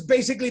 so it was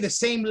basically the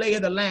same lay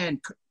of the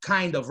land,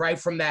 kind of, right,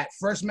 from that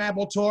first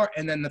Madball tour,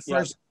 and then the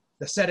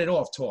Set It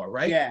Off tour,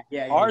 right?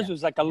 Yeah. Ours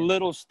was like a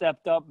little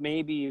stepped up,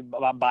 maybe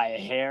by a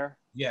hair.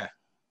 Yeah.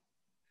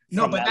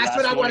 No, but that's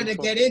what I wanted to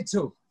get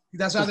into.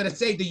 That's what I was gonna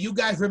say. Do you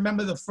guys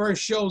remember the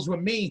first shows with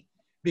me?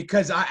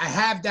 Because I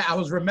have that. I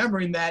was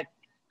remembering that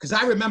because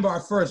I remember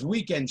our first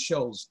weekend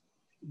shows,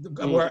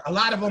 where a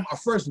lot of them, our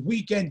first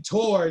weekend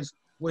tours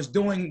was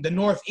doing the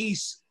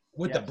Northeast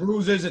with the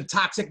Bruisers and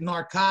Toxic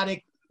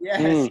Narcotic.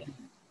 Yes.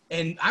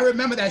 And I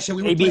remember that shit.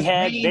 We would Baby play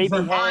Head, Maine, Baby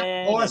Vermont,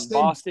 Head, Boston.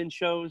 and Boston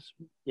shows.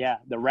 Yeah,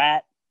 the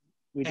Rat.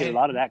 We did a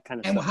lot of that kind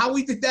of stuff. And how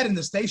we did that in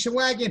the station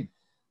wagon?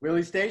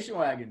 Willie's station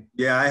wagon.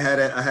 Yeah, I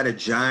had a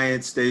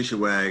giant station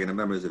wagon. I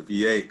remember it was a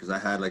V8 because I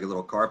had like a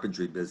little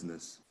carpentry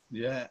business.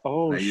 Yeah.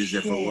 Oh, I used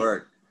it for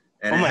work.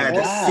 And it had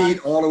the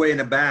seat all the way in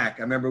the back.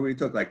 I remember we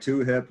took like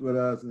 2 hips with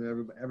us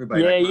and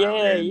everybody.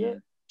 Yeah.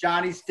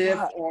 Johnny Stiff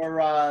or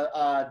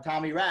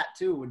Tommy Rat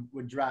too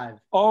would drive.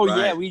 Oh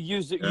yeah, we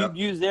used you'd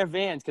use their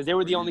vans because they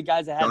were the only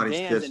guys that had Johnny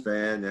vans. Stiff's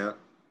van, yeah.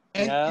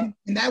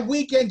 And that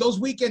weekend, those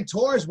weekend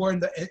tours were in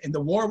the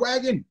war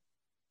wagon.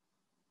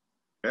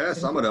 Yeah,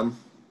 some of them.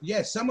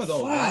 Yeah, some of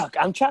those. Fuck,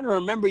 I'm trying to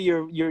remember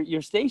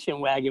your station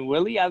wagon,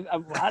 Willie. What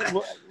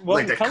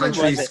like the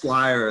Country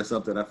Squire or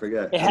something, I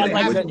forget. It had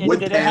like the wood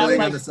paneling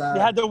on the side. It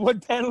had the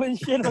wood paneling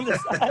shit on the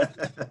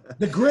side.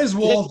 The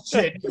Griswold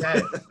shit.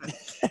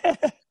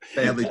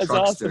 Family That's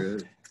truckster.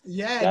 Awesome.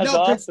 Yeah, that's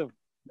awesome.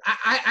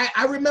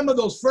 I remember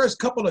those first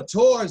couple of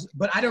tours,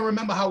 but I don't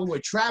remember how we were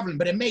traveling.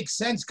 But it makes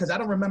sense because I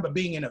don't remember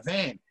being in a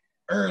van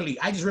early.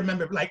 I just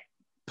remember like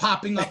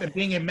popping up and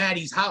being in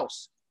Matty's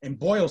house in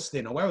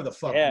Boylston or wherever the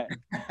fuck. Yeah.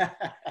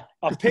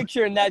 A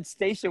picture in that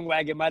station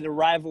wagon might have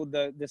rivaled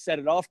the Set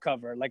It Off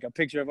cover, like a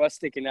picture of us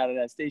sticking out of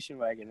that station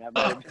wagon.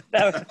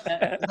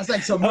 That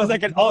was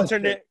like an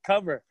alternate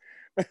cover.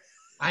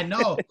 I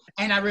know.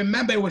 And I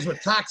remember it was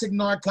with Toxic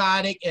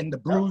Narcotic and the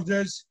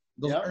Bruisers,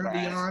 those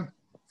early on.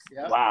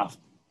 Yep. Wow.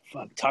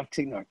 Fuck,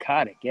 Toxic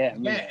Narcotic, yeah.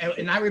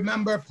 And I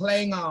remember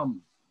playing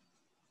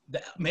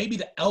maybe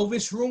the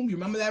Elvis room. You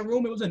remember that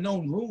room? It was a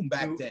known room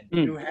back then.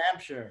 New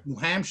Hampshire. New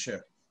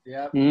Hampshire.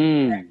 Yep.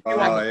 Mm.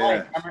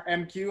 Remember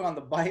MQ on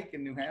the bike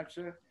in New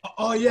Hampshire?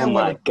 Oh yeah. Oh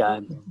my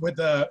God. With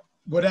the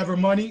whatever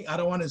money. I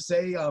don't want to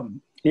say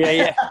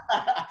Yeah.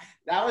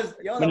 That was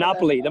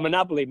Monopoly, the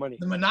Monopoly money.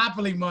 The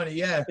Monopoly money,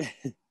 yeah.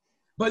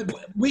 But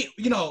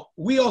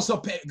we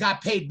also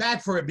got paid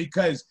back for it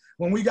because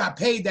when we got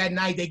paid that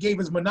night, they gave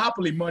us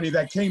Monopoly money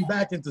that came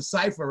back into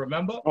Cypher,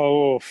 remember?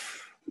 Oh,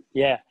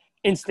 yeah.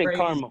 Instant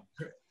karma.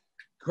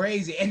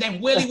 Crazy. And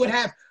then Willie would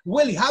have,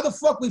 how the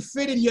fuck we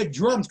fit in your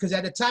drums? Because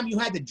at the time you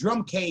had the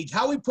drum cage.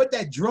 How we put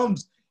that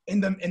drums in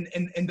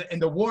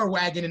the war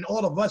wagon and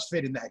all of us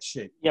fit in that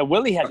shit? Yeah,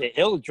 Willie had the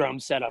ill drum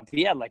setup.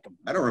 He had like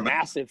I don't remember.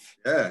 Massive.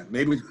 Yeah,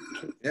 maybe.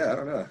 I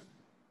don't know.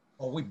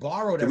 Oh, we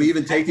borrowed it. Did we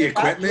even take the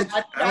equipment?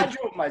 I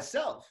drew it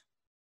myself.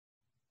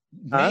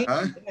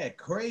 Huh? Yeah,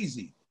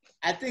 crazy.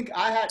 I think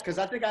I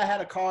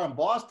had a car in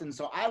Boston,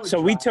 so I was. So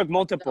we took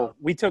multiple.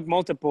 We took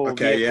multiple.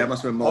 Okay, vehicles. yeah, it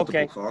must have been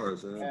multiple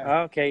cars.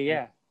 Okay,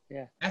 yeah.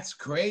 That's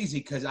crazy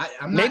because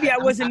I'm maybe I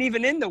wasn't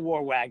even in the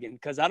war wagon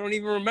because I don't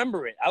even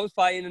remember it. I was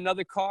probably in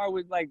another car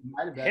with like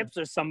Hips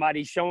or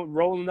somebody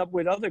rolling up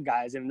with other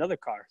guys in another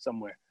car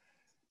somewhere.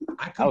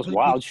 That was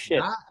wild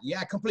shit. Yeah,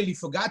 I completely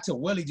forgot till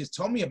Willie just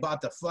told me about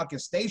the fucking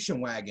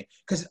station wagon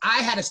because I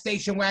had a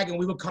station wagon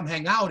we would come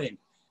hang out in,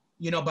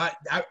 but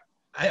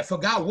I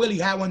forgot Willie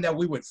had one that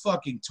we would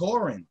fucking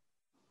tour in.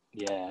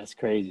 Yeah, that's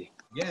crazy.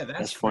 Yeah,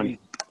 that's funny.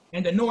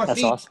 And the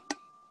Northeast, that's awesome.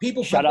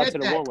 People shout forget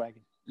out to the war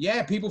wagon.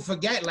 Yeah, people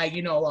forget,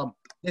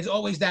 there's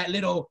always that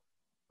little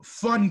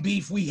fun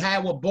beef we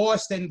had with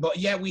Boston, but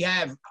yeah, we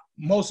have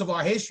most of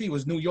our history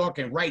was New York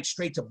and right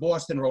straight to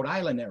Boston, Rhode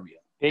Island area.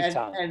 Big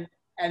time.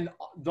 And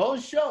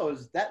those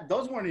shows, that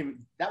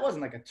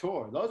wasn't like a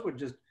tour. Those were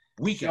just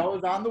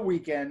shows on the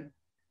weekend.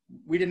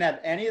 We didn't have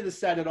any of the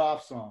Set It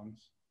Off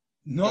songs.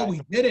 No,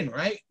 we didn't,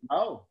 right?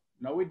 No,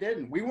 we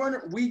didn't. We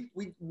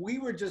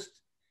were just,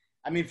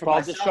 for Ball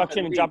myself,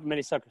 destruction and dropping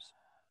many suckers.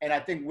 And I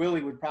think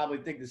Willie would probably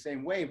think the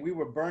same way. We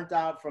were burnt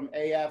out from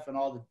AF and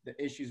all the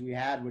issues we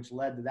had, which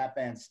led to that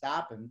band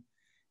stopping.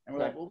 And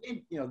we're like, well,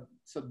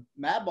 so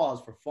Madball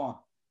is for fun.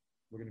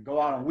 We're going to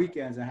go out on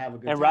weekends and have a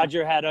good time. And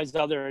Roger had his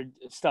other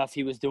stuff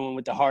he was doing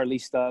with the Harley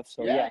stuff.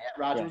 So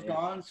Roger was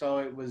gone.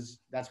 So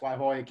that's why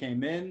Hoya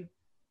came in.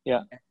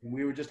 Yeah. And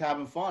we were just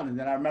having fun. And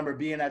then I remember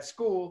being at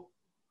school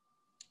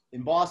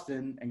in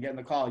Boston and getting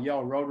the call,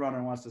 yo,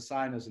 Roadrunner wants to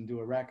sign us and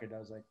do a record. I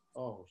was like,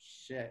 oh,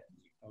 shit.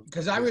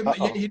 Because I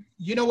remember,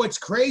 what's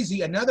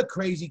crazy? Another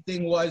crazy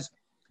thing was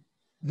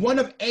one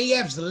of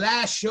AF's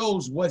last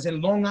shows was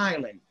in Long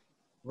Island,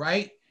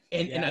 right?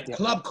 In a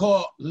club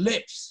called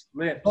Lips.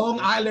 Long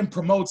Island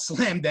promotes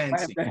slam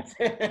dancing,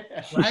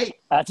 right?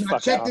 Now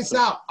check this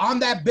out. On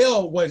that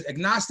bill was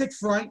Agnostic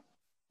Front,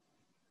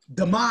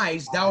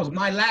 Demise. That was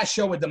my last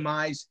show with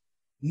Demise.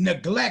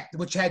 Neglect,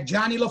 which had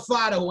Johnny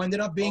LaFata, who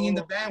ended up being in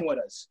the band with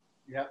us.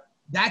 Yep.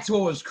 That's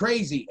what was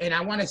crazy. And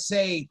I want to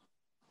say,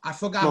 I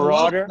forgot.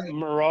 Marauder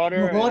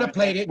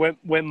played it.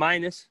 With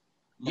Minus.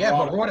 Yeah,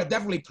 Marauder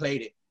definitely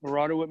played it.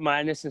 Marauder with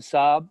Minus and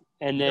Saab.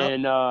 And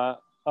then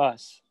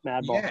us,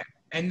 Madball. Yeah.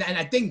 And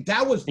I think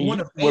that was one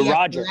of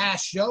AF's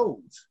last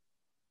shows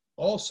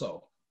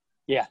also.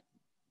 Yeah,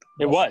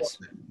 it was.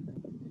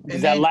 It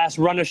was that last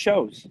run of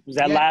shows. It was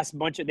that last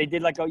bunch of, AF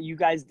did like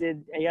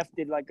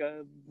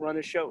a run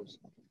of shows.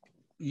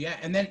 Yeah,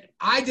 and then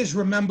I just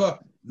remember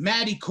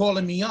Matty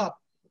calling me up.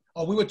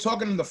 Oh, we were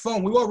talking on the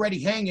phone. We were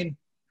already hanging.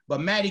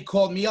 But Matty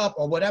called me up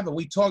or whatever.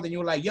 We talked and you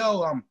were like,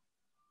 yo,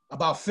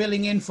 about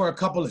filling in for a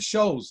couple of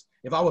shows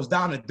if I was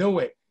down to do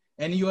it.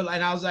 And you were like,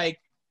 and I was like,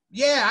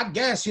 yeah, I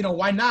guess, you know,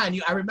 why not?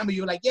 And I remember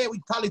you were like, yeah,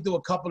 we'd probably do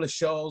a couple of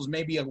shows,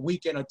 maybe a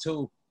weekend or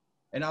two.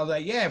 And I was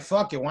like, yeah,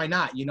 fuck it, why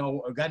not? You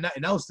know, I got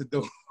nothing else to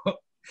do.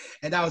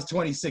 And that was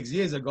 26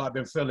 years ago I've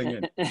been filling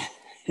in.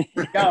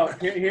 Yo,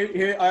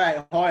 here, all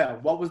right, Hoya,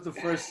 what was the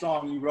first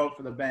song you wrote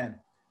for the band?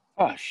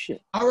 Oh,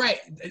 shit. All right.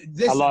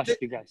 I lost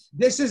you guys.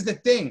 This is the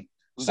thing.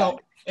 So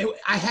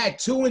I had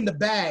two in the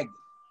bag,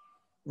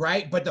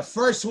 right? But the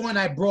first one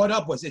I brought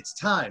up was It's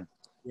Time.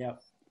 Yeah.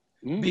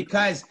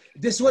 Because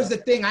this was the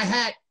thing. I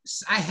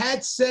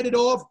had Set It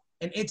Off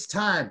and It's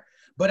Time.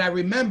 But I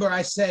remember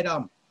I said,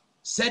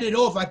 Set It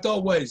Off I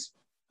thought was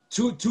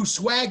too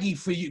swaggy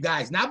for you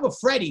guys. Not for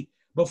Freddy,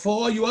 but for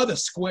all you other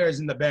squares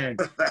in the band.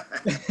 But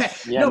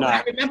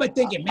I remember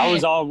thinking,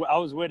 man. I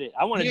was with it.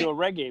 I wanted to do a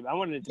reggae. I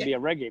wanted it to be a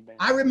reggae band.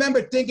 I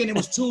remember thinking it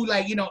was too,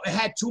 like, you know, it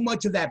had too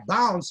much of that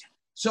bounce.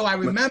 So I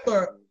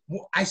remember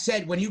I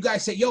said, when you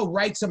guys said, yo,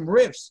 write some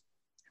riffs,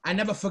 I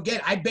never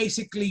forget, I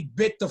basically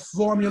bit the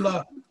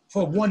formula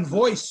for one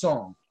voice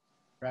song.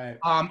 Right.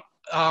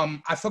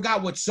 I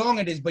forgot what song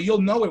it is, but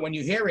you'll know it when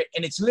you hear it.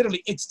 And it's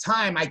literally, It's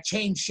Time. I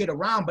changed shit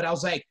around, but I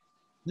was like,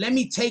 let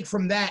me take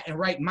from that and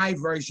write my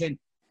version.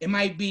 It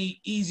might be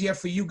easier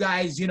for you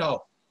guys, you know,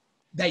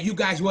 that you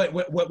guys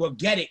will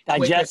get it.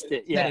 Digest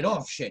it, Set it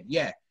off shit,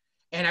 yeah.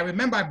 And I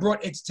remember I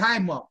brought It's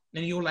Time up,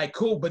 and you were like,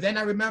 cool. But then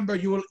I remember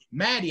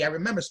Matty, I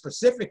remember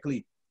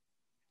specifically,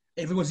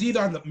 if it was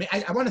either on the,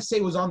 I want to say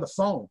it was on the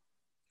phone,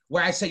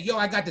 where I said, yo,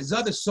 I got this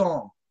other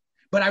song.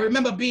 But I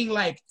remember being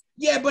like,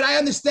 yeah, but I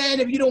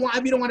understand if you don't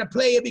want to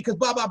play it because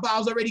blah, blah, blah. I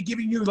was already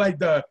giving you like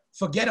the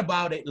forget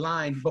about it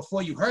line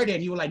before you heard it.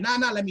 And you were like, nah,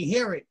 let me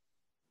hear it.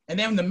 And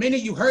then the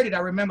minute you heard it, I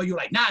remember you were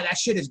like, nah, that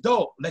shit is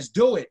dope. Let's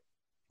do it.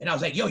 And I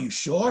was like, yo, you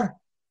sure?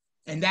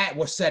 And that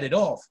was Set It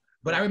Off.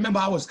 But I remember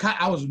I was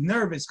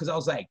nervous because I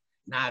was like,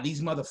 nah,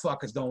 these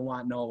motherfuckers don't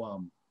want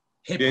no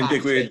hip hop. Didn't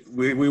think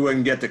we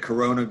wouldn't get the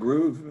Corona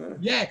groove?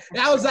 Yeah,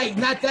 I was like,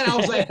 not that. I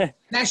was like,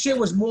 that shit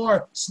was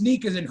more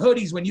sneakers and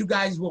hoodies when you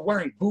guys were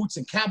wearing boots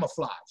and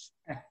camouflage.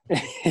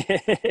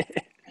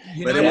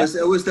 But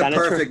it was the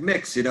perfect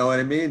mix, you know what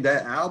I mean?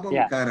 That album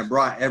kind of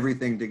brought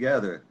everything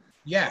together.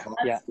 Yeah.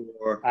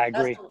 I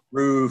agree.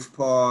 Groove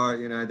part,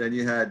 you know, then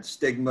you had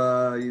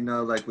Stigma, you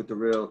know, like with the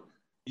real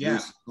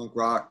punk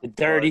rock. The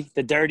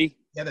dirty.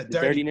 Yeah, the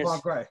dirtiness.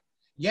 Punk rock.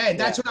 Yeah, and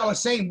that's what I was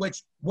saying,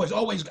 which was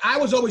always, I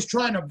was always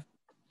trying to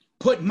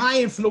put my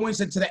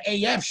influence into the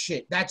AF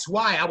shit. That's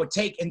why I would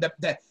take in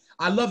the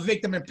I love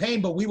Victim in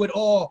Pain, but we would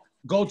all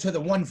go to the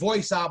One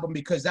Voice album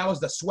because that was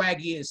the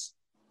swaggiest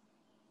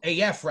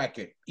AF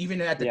record.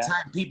 Even at the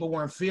time, people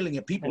weren't feeling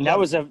it. People, and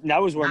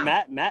that was where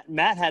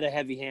Matt had a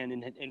heavy hand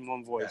in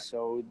One Voice,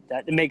 so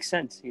that it makes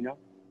sense, you know.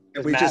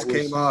 And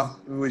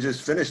we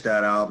just finished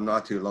that album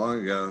not too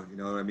long ago. You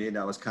know what I mean?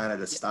 That was kind of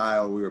the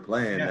style we were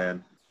playing,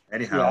 and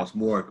anyhow, it's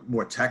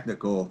more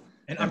technical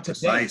and up to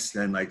precise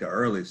than like the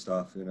early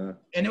stuff, you know.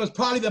 And it was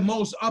probably the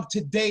most up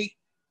to date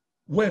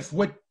with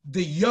what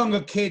the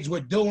younger kids were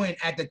doing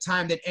at the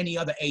time than any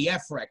other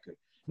AF record.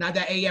 Not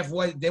that AF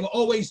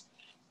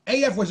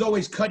was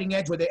always cutting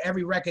edge with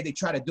every record. They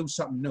try to do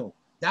something new.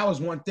 That was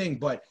one thing,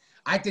 but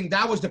I think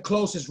that was the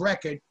closest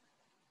record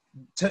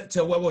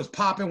to what was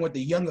popping with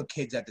the younger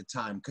kids at the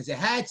time, because it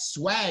had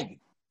swag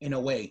in a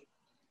way.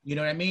 You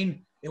know what I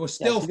mean? It was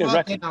still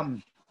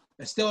fucking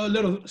still a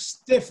little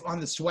stiff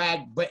on the swag,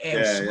 but it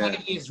was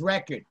swaggiest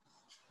record.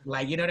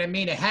 Like, you know what I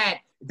mean? It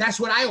had, that's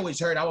what I always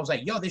heard. I was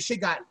like, yo, this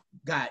shit got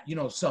you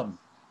know, some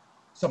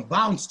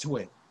bounce to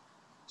it.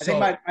 I think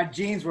my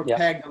jeans were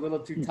pegged a little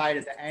too tight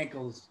at the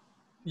ankles.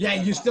 Yeah,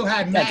 you still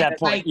had mad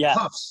tight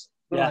cuffs.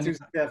 Too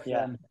stiff.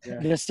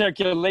 The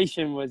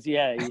circulation was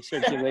your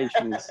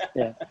circulation was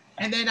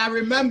And then I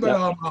remember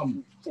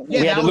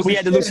we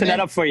had to loosen that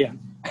up for you.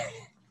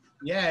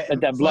 Yeah,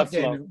 let that blood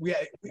flow.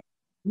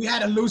 We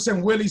had to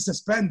loosen Willie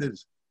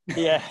suspenders.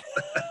 Yeah.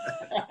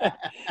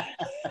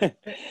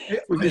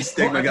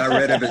 Stigma got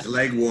rid of his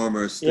leg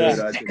warmers.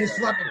 It's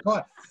fucking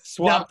fun.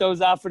 Swap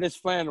those out for this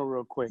flannel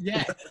real quick.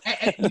 Yeah,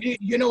 and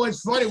you know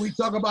what's funny? We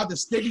talk about the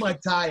Stigma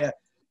attire.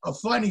 A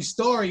funny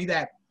story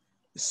that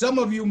some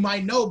of you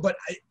might know, but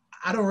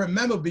I don't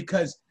remember,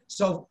 because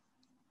so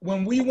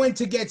when we went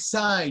to get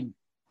signed,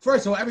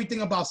 first of all,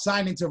 everything about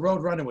signing to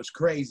Roadrunner was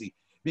crazy,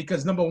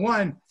 because number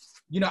one,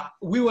 you know,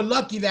 we were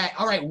lucky that,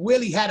 all right,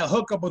 Willie had a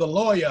hookup with a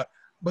lawyer,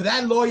 but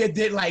that lawyer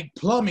did like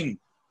plumbing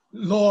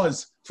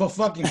laws for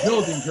fucking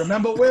buildings.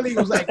 Remember, Willie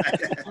was like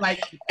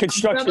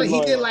construction lawyer.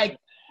 He did like,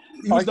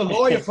 he was the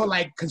lawyer for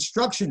like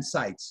construction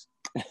sites.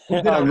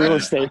 Real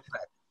estate.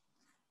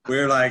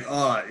 We're like,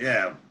 oh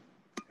yeah,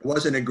 it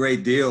wasn't a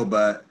great deal,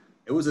 but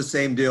it was the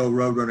same deal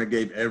Roadrunner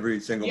gave every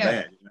single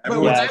band.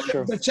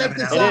 But check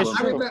this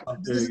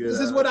out. This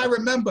is what I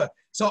remember.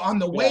 So on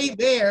the way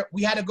there,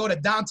 we had to go to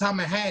downtown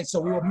Manhattan. So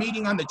we were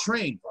meeting on the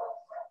train.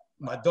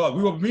 My dog.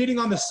 We were meeting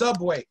on the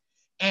subway.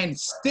 And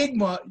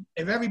Stigma,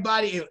 if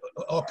everybody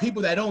or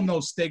people that don't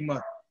know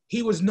Stigma,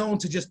 he was known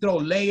to just throw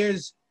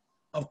layers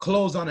of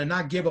clothes on and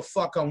not give a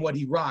fuck on what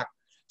he rocked.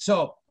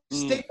 So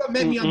Stigma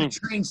met me on the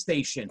train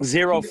station.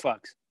 Zero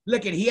fucks.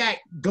 Look at, he had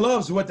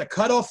gloves with the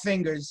cut off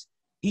fingers.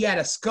 He had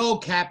a skull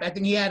cap. I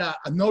think he had a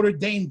Notre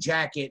Dame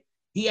jacket.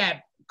 He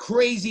had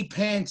crazy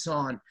pants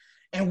on.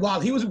 And while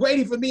he was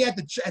waiting for me at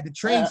the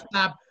train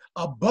stop,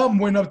 a bum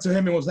went up to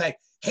him and was like,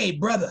 "Hey,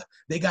 brother,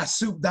 they got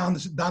soup down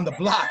the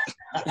block."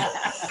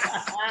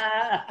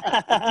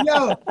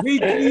 Yo,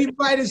 we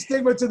invited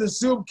Stigma to the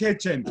soup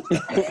kitchen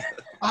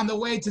on the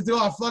way to do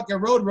our fucking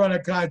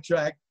Roadrunner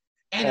contract.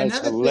 And that's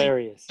another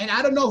hilarious. thing, and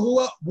I don't know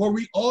who else, were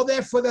we all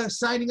there for the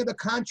signing of the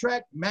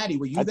contract? Matty,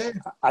 were you there?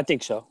 I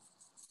think so.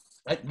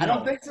 I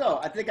don't think so.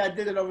 I think I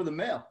did it over the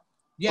mail.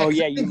 Yeah. Oh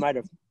yeah, you might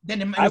have.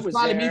 Then it was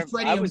probably me,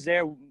 Freddy. I was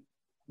there.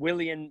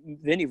 Willie and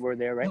Vinny were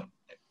there, right?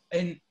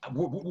 And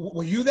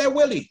were you there,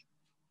 Willie?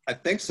 I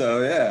think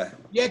so, yeah.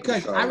 Yeah,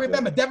 because I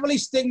remember definitely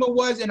Stigma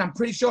was, and I'm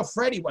pretty sure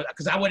Freddy was,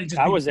 because I wouldn't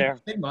just. I was there.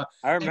 Stigma.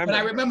 I remember. But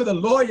I remember the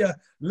lawyer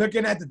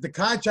looking at the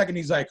contract, and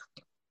he's like,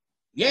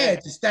 "Yeah,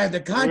 it's a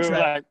standard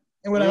contract."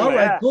 And we're like, "All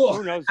right, cool."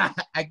 Who knows?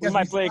 I guess we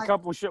might play a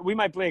couple shows. We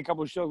might play a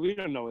couple shows. We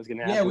don't know what's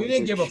gonna happen. Yeah, we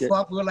didn't give a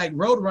fuck. We were like,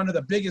 Roadrunner,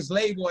 the biggest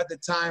label at the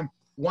time,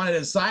 wanted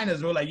to sign us.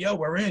 We were like, "Yo,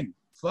 we're in.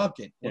 Fuck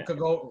it. What could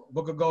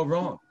go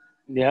wrong?"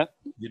 Yeah.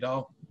 You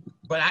know.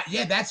 But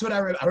that's what I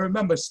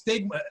remember.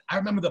 Stigma. I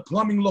remember the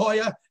plumbing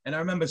lawyer, and I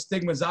remember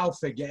Stigma's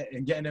outfit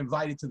getting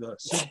invited to the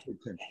soup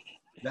kitchen.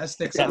 That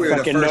sticks out. We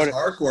were the first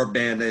hardcore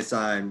band they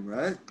signed,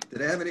 right? Did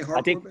they have any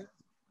hardcore bands?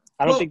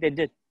 I don't think they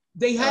did.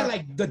 They had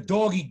like the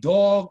Doggy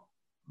Dog,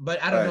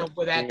 but I don't know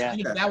where that.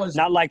 That was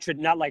not like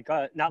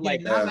us.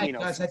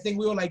 I think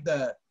we were like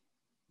the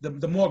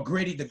more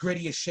gritty, the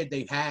grittiest shit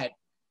they had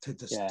to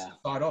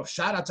start off.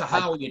 Shout out to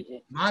Howie and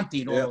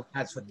Monty and all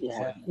that's for.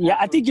 Yeah,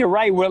 I think you're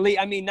right, Willie.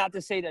 I mean, not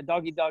to say that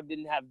Doggy Dog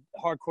didn't have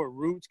hardcore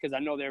roots, because I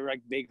know they're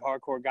like big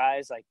hardcore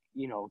guys, like,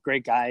 you know,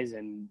 great guys,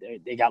 and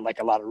they got like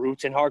a lot of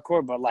roots in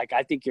hardcore. But like,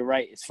 I think you're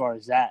right as far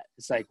as that.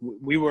 It's like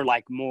we were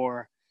like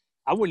more,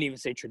 I wouldn't even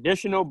say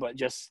traditional, but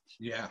just,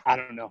 I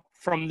don't know,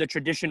 from the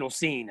traditional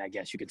scene, I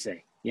guess you could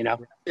say, you know?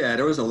 Yeah,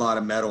 there was a lot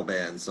of metal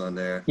bands on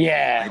there.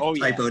 Yeah. Like,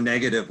 Typo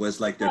Negative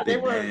was like their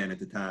big band at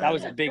the time. That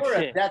was a big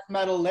shit. A death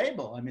metal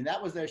label. I mean,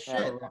 that was their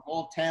shit. The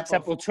whole Tampa.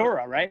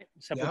 Sepultura, right?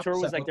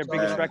 Sepultura was like their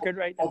biggest record,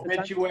 right?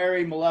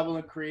 Obituary,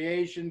 Malevolent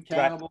Creation,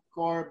 Cannibal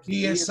Corpse.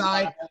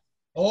 Deicide.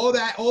 All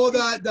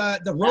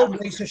the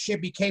road racer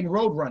shit became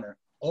Roadrunner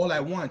all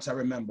at once, I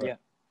remember. Yeah.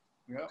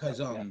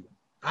 Because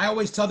I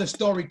always tell the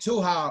story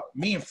too, how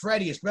me and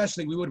Freddy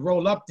especially, we would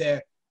roll up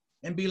there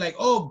and be like,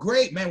 "Oh,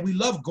 great, man, we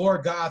love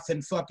Gorgoth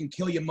and fucking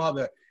Kill Your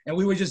Mother." And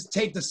we would just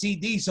take the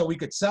CDs so we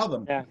could sell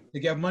them to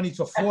get money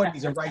for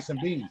 40s and rice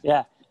and beans.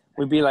 Yeah.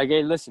 We'd be like,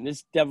 "Hey, listen,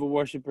 this devil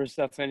worshiper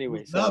stuff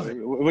anyway. So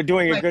we're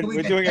doing a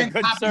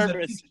good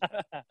service."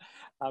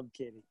 I'm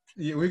kidding.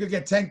 Yeah, we could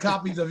get 10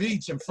 copies of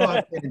each and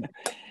fucking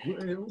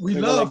we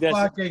love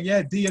fucking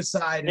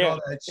Deicide and all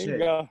that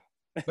shit.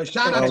 But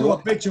shout out to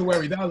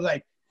Obituary. That was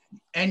like,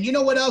 and you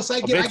know what else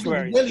I give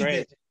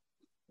Willie?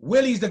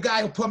 Willie's the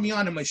guy who put me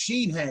on a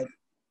Machine Head,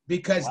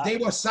 because they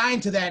were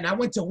signed to that, and I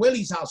went to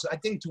Willie's house, I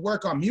think, to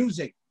work on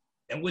music,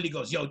 and Willie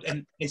goes, "Yo,"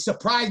 and it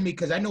surprised me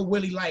because I know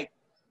Willie liked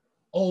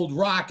old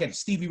rock and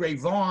Stevie Ray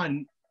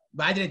Vaughan,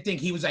 but I didn't think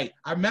he was like,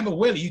 I remember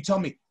Willie, you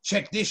told me,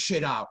 "Check this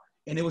shit out,"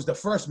 and it was the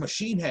first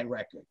Machine Head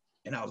record,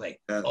 and I was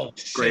like, "Oh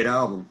shit." Great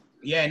album.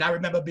 Yeah, and I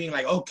remember being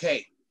like,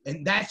 okay,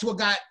 and that's what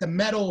got the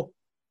metal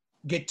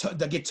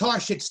the guitar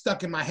shit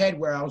stuck in my head,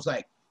 where I was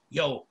like,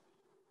 yo,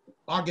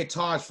 our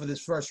guitars for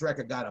this first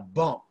record got a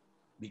bump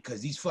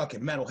because these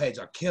fucking metalheads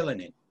are killing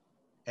it.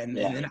 And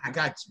then I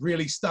got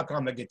really stuck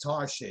on the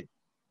guitar shit.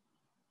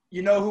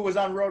 You know who was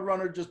on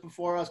Roadrunner just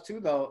before us too,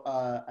 though?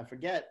 I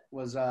forget,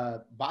 was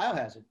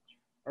Biohazard.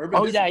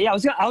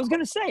 I was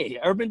gonna say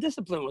Urban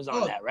Discipline was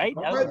on that, right?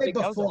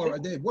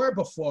 That they were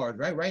before,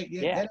 right?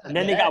 Yeah. And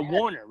then they got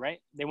Warner, right?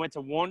 They went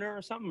to Warner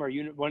or something, or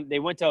they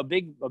went to a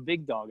big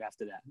dog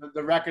after that.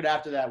 The record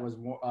after that was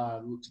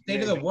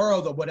State of the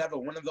World or whatever.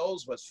 One of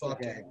those was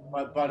fucking. Okay.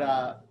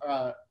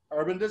 But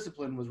Urban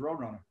Discipline was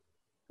Roadrunner.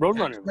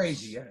 Roadrunner was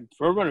crazy,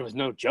 Roadrunner was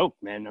no joke,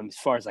 man. As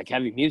far as like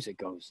heavy music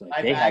goes,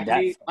 like they had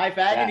that. Life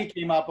Agony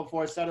came out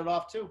before Set It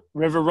Off too.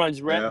 River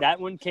Runs Red, that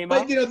one came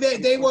out. But you know,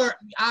 they were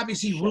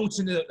obviously roots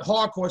in the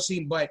hardcore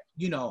scene, but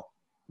you know,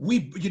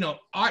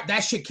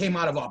 that shit came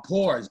out of our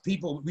pores.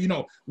 People, you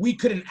know, we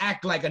couldn't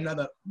act like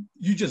another.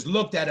 You just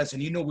looked at us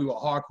and you knew we were a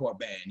hardcore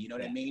band. You know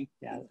what I mean?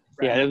 Yeah,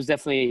 yeah. There was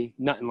definitely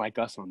nothing like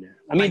us on there.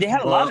 I mean, they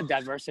had a lot of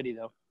diversity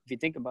though. If you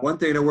think about one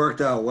thing that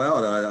worked out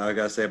well, I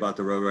gotta say about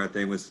the Roadrunner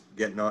thing was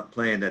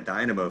playing at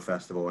Dynamo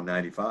Festival in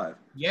 '95.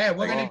 Yeah,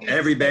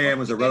 every band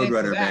was a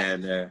Roadrunner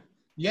band there.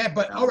 Yeah,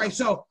 but all right,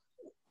 so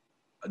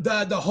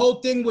the whole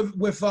thing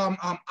with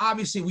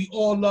obviously we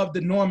all love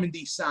the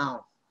Normandy sound.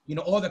 You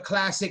know, all the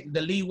classic,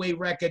 the Leeway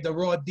record, the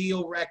Raw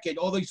Deal record,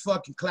 all these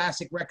fucking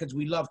classic records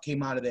we love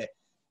came out of there.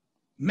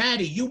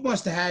 Matty, you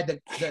must have had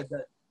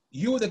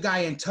you were the guy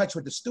in touch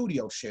with the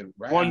studio shit,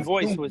 right? One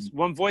Voice is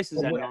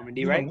at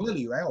Normandy, right?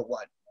 Willie, right, or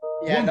what?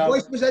 Yeah, One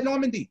Voice was at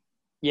Normandy.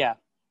 Yeah.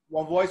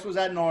 One Voice was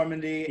at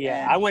Normandy.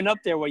 Yeah, I went up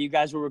there while you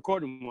guys were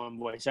recording One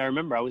Voice. I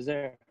remember I was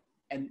there.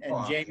 And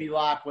Jamie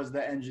Locke was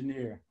the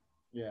engineer.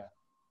 Yeah.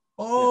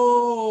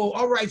 Oh,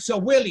 all right. So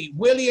Willie,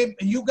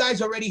 you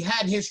guys already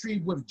had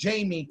history with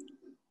Jamie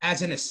as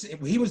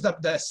he was the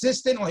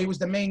assistant, or he was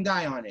the main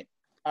guy on it?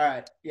 All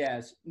right.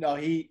 Yes. No,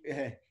 he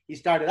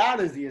started out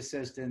as the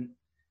assistant,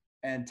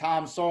 and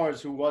Tom Soares,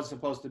 who was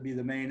supposed to be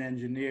the main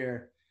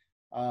engineer,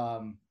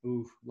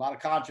 who a lot of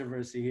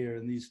controversy here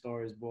in these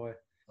stories, boy.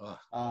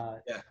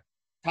 Yeah.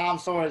 Tom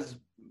Soares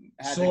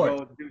had to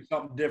go do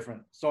something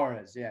different.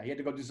 Soares, yeah, he had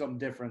to go do something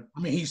different. I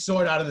mean, he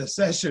soared out of the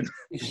session.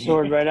 He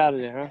soared right out of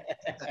there,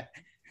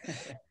 huh?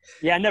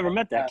 Yeah, I never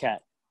met that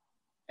cat.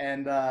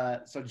 And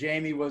so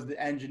Jamie was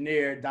the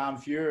engineer. Don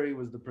Fury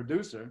was the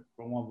producer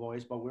for One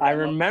Voice. But I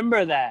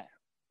remember that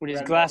with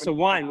his glass of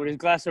wine, with his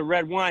glass of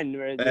red wine.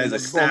 As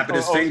he's snapping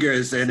his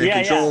fingers in the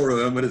control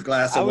room with his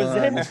glass of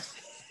wine.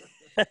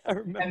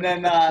 And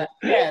then,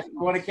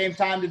 when it came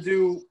time to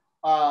do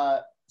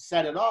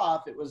Set It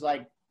Off, it was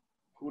like,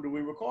 who do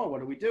we record?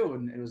 What do we do?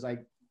 And it was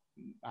like,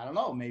 I don't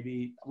know,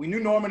 maybe we knew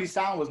Normandy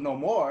Sound was no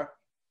more.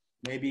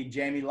 Maybe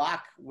Jamie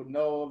Locke would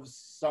know of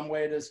some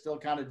way to still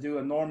kind of do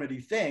a Normandy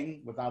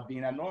thing without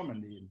being at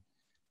Normandy. And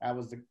that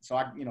was you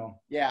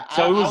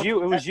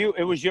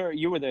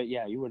were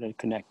the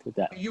connect with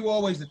that. You were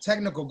always the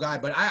technical guy,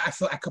 but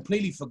I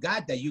completely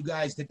forgot that you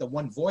guys did the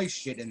One Voice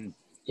shit and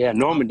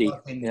Normandy.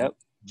 And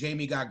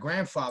Jamie got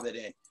grandfathered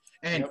in.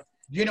 And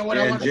you know what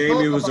I want to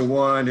Jamie was the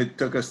one that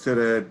took us to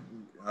the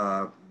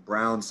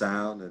Brown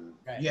Sound, and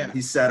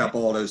he set up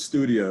all those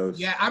studios.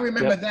 Yeah, I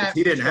remember that.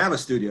 He didn't have a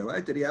studio,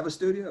 right? Did he have a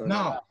studio?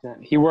 No.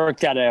 He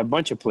worked at a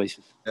bunch of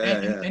places.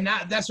 And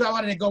that's what I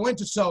wanted to go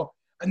into. So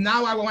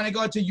now I want to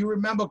go into, you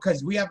remember,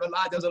 because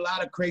there's a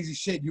lot of crazy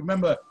shit. You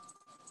remember,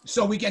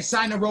 so we get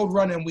signed to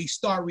Roadrunner and we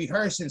start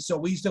rehearsing. So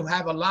we used to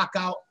have a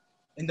lockout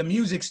in the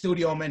music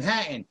studio in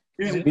Manhattan.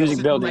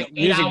 Music building. Like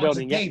 8 hours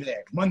a day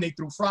there, Monday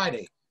through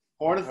Friday.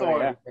 Port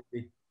Authority.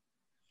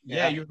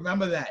 Yeah, you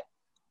remember that.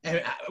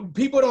 And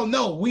people don't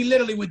know, we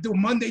literally would do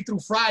Monday through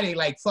Friday,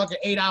 like fucking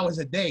 8 hours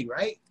a day,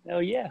 right?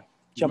 Hell yeah.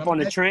 Jump on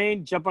the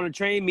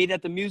train, meet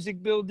at the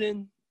music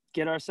building,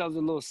 get ourselves a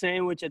little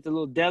sandwich at the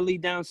little deli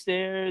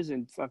downstairs,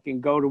 and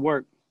fucking go to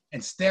work.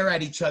 And stare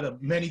at each other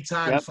many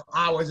times for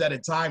hours at a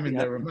time in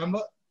there,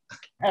 remember?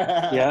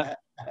 Yeah.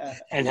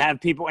 And have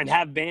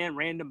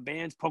random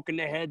bands poking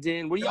their heads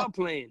in. What are y'all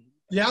playing?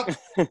 Yep.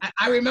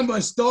 I remember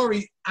a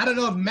story. I don't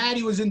know if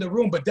Matty was in the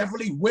room, but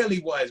definitely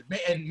Willie was.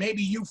 And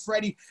maybe you,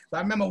 Freddy. But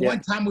I remember one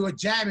time we were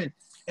jamming,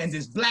 and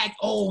this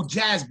old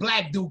jazz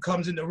black dude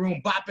comes in the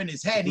room, bopping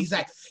his head. He's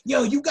like,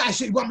 yo, you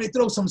guys want me to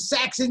throw some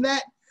sax in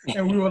that?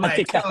 And we were like, I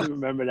think I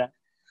remember that.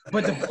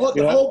 But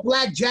the old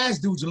black jazz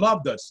dudes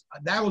loved us.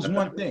 That was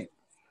one thing.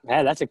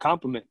 Yeah, that's a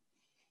compliment.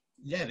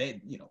 Yeah,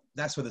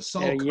 that's where the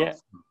soul comes from.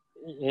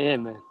 Yeah,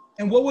 man.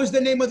 And what was the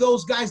name of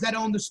those guys that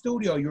owned the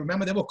studio? You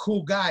remember? They were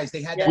cool guys.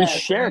 They had. We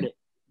shared it.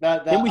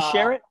 Didn't we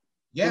share it?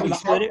 Yeah, we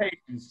shared it.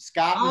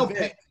 Scott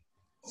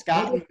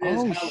and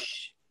Viz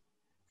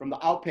from the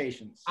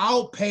Outpatients.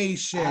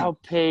 Outpatient.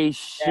 Yeah,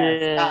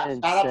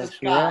 shout out to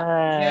Scott.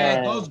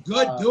 Yeah, those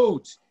good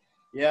dudes.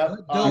 Yeah,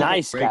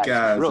 nice guys.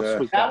 That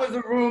was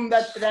the room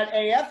that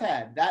AF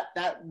had.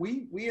 That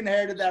we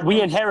inherited that room.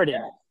 We inherited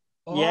it.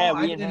 Yeah,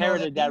 we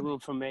inherited that room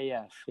from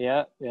AF.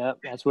 Yeah,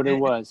 that's what it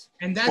was.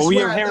 And that's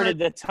we inherited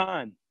the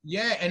time.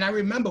 Yeah, and I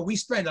remember we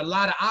spent a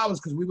lot of hours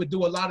because we would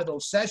do a lot of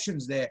those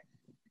sessions there.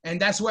 And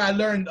that's where I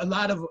learned a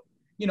lot of,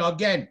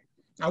 again,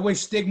 I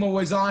wish Stigma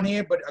was on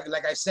here, but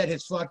like I said,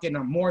 his fucking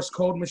Morse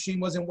code machine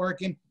wasn't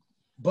working.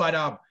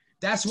 But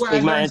that's where I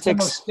learned some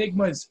of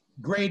Stigma's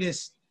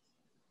greatest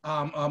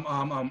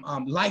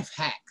life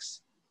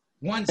hacks.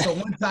 One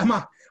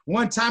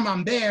time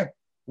I'm there,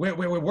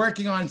 we're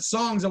working on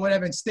songs or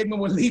whatever, and Stigma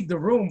would leave the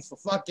room for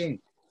fucking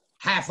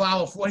half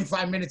hour,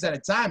 45 minutes at a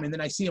time, and then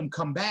I see him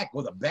come back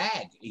with a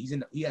bag. He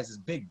has this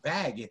big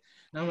bag,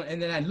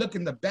 and then I look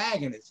in the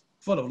bag, and it's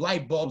full of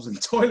light bulbs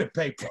and toilet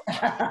paper.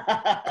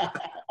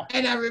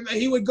 And I remember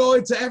he would go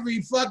into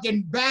every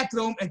fucking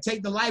bathroom and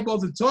take the light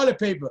bulbs and toilet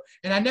paper.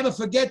 And I never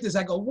forget this.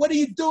 I go, "What are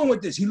you doing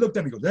with this?" He looked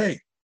at me and goes, "Hey,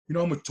 you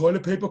know how much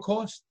toilet paper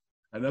costs?"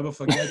 I never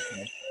forget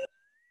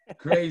that.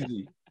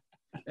 Crazy.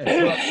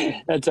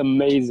 That's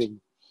amazing.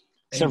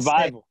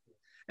 Survival.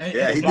 He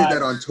did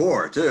that on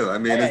tour too. I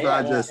mean, it's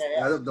not just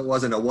that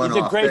wasn't a one-off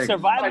thing. He's a great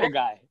survival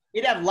guy.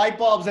 He'd have light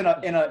bulbs in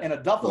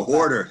a duffel bag.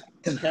 Hoarder.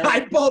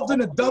 Light bulbs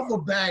in a duffel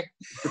bag.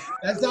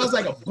 That sounds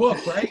like a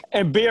book, right?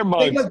 And beer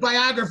mugs. Stigma's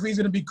biography is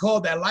going to be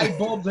called "That Light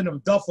Bulbs in a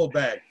Duffel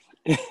Bag."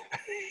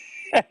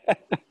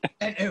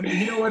 and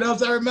you know what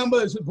else I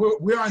remember?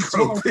 We're on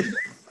tour.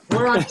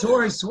 We're on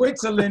tour in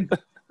Switzerland,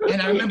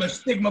 and I remember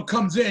Stigma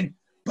comes in.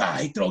 Bah,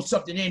 he throws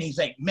something in. He's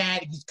like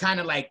mad. He's kind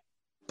of like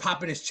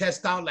popping his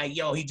chest out, like,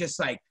 yo, he just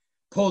like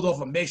pulled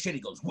off a mission. He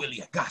goes,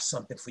 "Willie, I got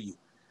something for you."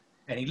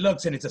 And he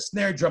looks, and it's a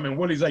snare drum, and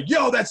Willie's like,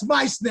 "Yo, that's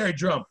my snare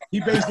drum."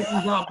 He basically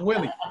robbed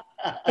Willie.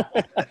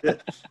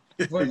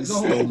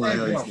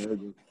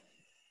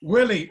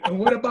 Willie, and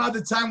what about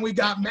the time we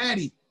got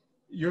Matty?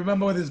 You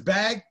remember with his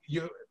bag?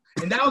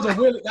 And that was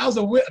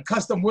a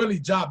custom Willie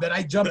job that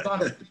I jumped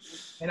on,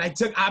 and I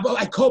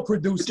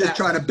co-produced. Just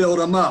trying to build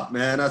them up,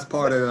 man. That's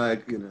part of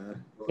like, you know.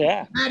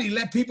 Yeah. Matty,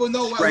 let people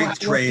know what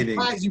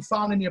surprise you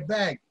found in your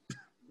bag.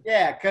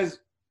 Yeah,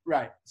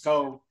 right.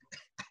 So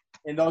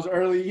in those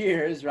early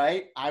years,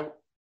 right,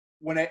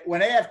 when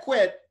AF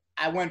quit,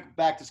 I went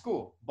back to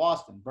school,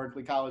 Boston,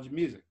 Berklee College of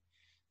Music.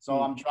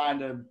 So I'm trying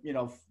to,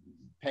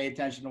 pay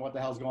attention to what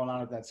the hell's going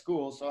on at that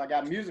school. So I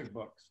got music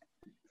books.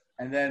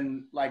 And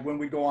then, like, when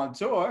we go on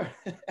tour,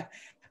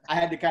 I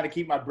had to kind of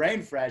keep my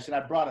brain fresh, and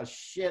I brought a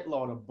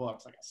shitload of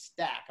books, like a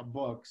stack of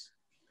books.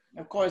 And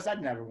of course,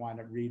 I'd never wind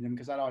up reading them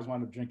because I'd always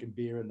wind up drinking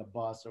beer in the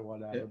bus or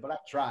whatever. Yeah. But I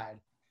tried.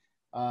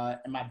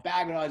 And my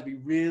bag would always be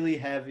really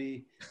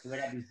heavy because I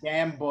got these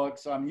damn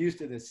books. So I'm used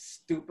to this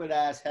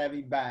stupid-ass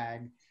heavy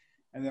bag.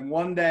 And then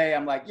one day,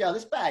 I'm like, yo,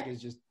 this bag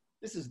is just,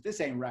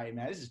 this ain't right,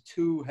 man. This is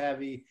too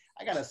heavy.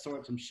 I got to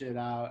sort some shit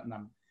out. And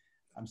I'm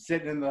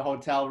sitting in the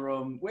hotel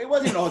room. Well, it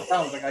wasn't even a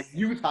hotel. It was like a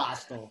youth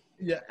hostel.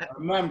 Yeah. I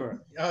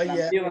remember. Oh, yeah.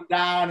 I'm feeling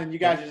down, and you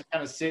guys are just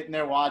kind of sitting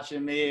there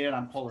watching me, and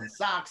I'm pulling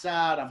socks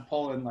out. I'm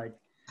pulling, like,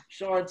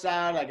 shorts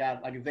out. I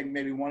got, like, I think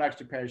maybe one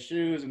extra pair of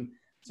shoes and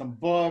some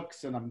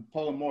books, and I'm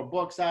pulling more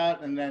books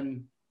out, and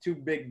then 2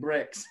 big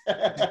bricks. 2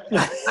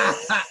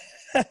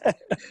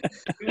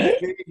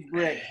 big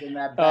bricks in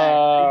that bag.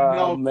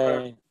 Oh,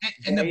 man.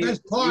 And the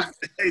best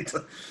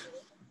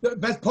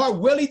part,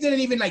 Willie didn't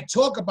even like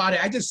talk about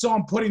it. I just saw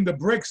him putting the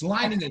bricks,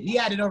 lining it. He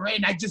had it already,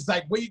 and I just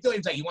like, what are you doing?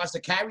 He's like, he wants to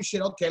carry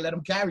shit. Okay, let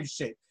him carry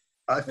shit.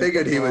 I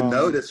figured he would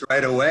notice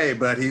right away,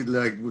 but he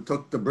like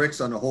took the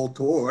bricks on the whole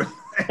tour.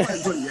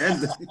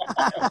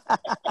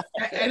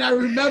 And I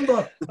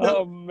remember,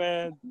 oh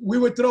man, we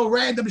would throw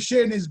random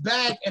shit in his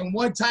bag, and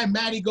one time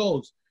Matty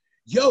goes,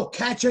 "Yo,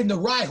 Catcher in the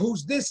Rye,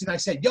 who's this?" And I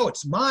said, "Yo,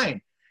 it's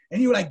mine."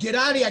 And you were like, "Get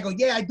out of here." I go,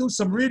 "Yeah, I do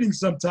some reading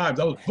sometimes."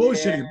 I was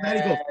bullshitting. Yeah,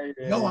 Matty goes,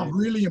 "Yo, I'm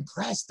really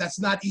impressed. That's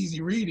not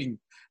easy reading."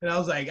 And I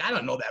was like, "I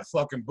don't know that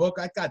fucking book.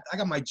 I got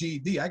my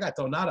GED. I got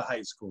thrown out of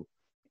high school."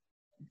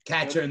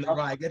 Catcher in the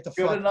Rye. Get the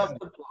fuck out.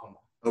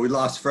 Oh, we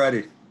lost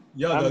Freddy.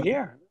 Yo, I'm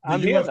here.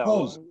 I'm here,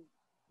 though.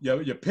 Yo,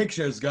 your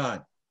picture is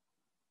gone.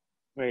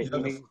 Wait,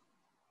 let me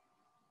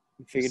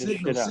figure this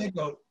shit out.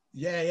 Signal.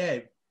 Yeah.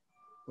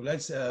 Well,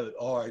 let's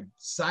or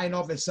sign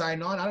off and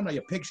sign on. I don't know.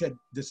 Your picture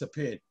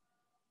disappeared.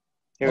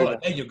 There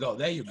you go.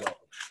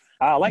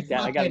 I like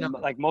that. I got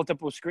like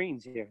multiple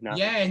screens here now.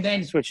 Yeah, and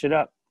then switch it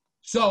up.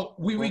 So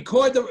we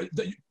record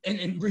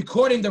and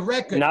recording the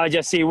record. Now I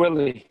just see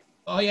Willie.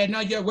 Oh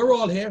yeah, we're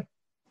all here.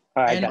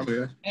 All right,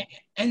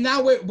 and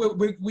now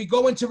we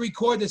go into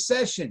record the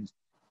sessions.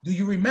 Do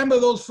you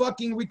remember those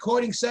fucking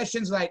recording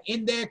sessions like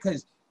in there?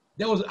 Because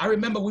I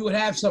remember we would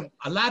have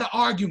a lot of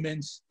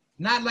arguments,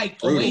 not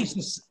like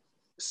Oasis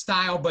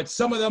style, but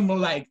some of them were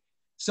like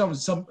some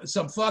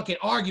fucking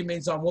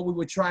arguments on what we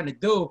were trying to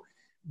do.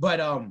 But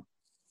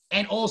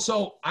and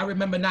also I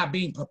remember not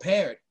being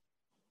prepared,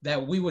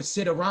 that we would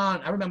sit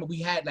around. I remember we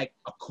had like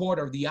a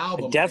quarter of the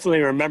album. I definitely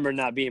remember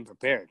not being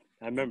prepared.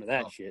 I remember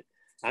that shit.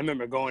 I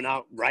remember going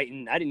out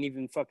writing. I didn't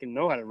even fucking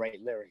know how to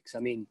write lyrics. I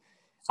mean,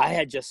 I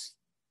had just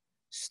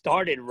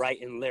started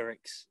writing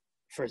lyrics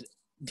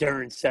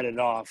during Set It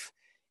Off.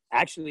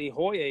 Actually,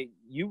 Hoya,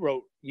 you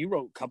wrote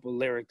a couple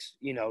lyrics.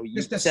 You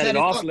set it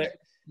off.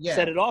 Yeah.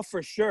 Set It Off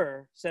for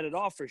sure. Set It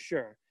Off for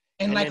sure.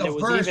 And like there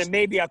was even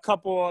maybe a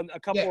couple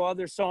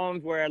other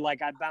songs where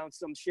like I bounced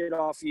some shit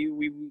off you.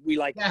 We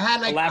like had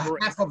like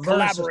half a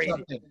verse or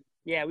something.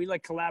 Yeah, we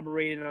like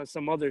collaborated on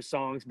some other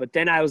songs, but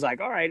then I was like,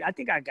 all right, I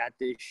think I got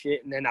this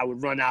shit. And then I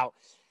would run out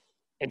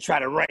and try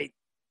to write,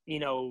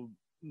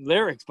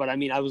 lyrics. But I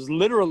mean, I was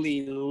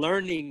literally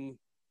learning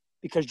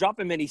because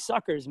Dropping Many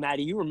Suckers,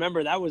 Matty, you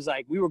remember that was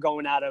like, we were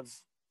going out of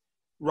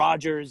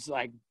Roger's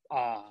like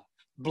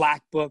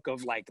black book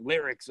of like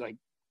lyrics, like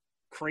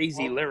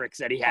crazy lyrics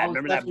that he had.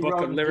 Remember that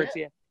book of lyrics?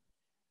 Yeah.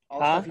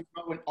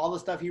 All the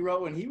stuff he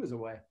wrote when he was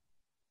away.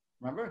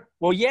 Remember?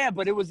 Well, yeah,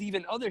 but it was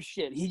even other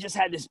shit. He just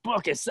had this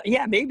book.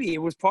 Yeah, maybe it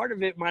was part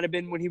of it. Might have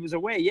been when he was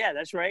away. Yeah,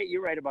 that's right.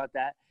 You're right about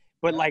that.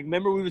 But like,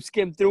 remember we would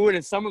skim through it,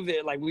 and some of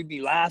it, like, we'd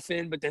be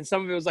laughing, but then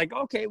some of it was like,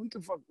 okay, we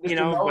can fuck, Mr.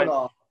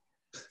 Know-It-All.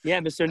 Yeah,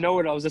 Mr.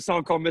 Know-It-All. It was a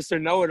song called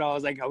Mr. Know-It-All. I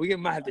was like, oh, we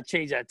might have to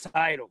change that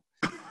title.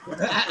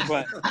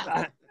 But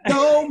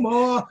no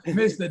more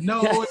Mr.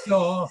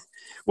 Know-It-All.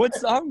 What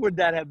song would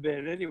that have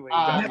been anyway?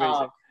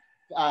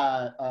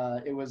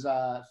 It was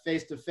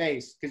Face to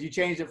Face, because you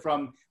changed it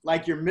from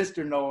like you're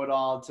Mr.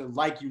 Know-It-All to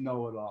like you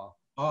know it all.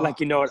 Like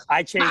you know it.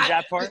 I changed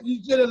that part.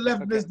 You should have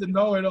left Mr.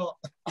 Know-It-All.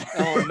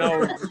 Oh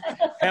no,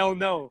 hell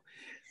no.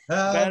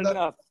 Bad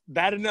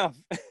enough.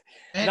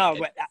 No,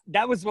 but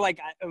that was like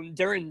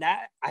during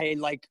that I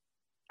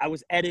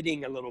was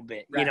editing a little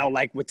bit, right.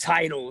 Like with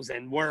titles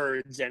and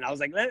words, and I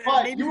was like,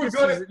 maybe you were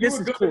good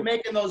at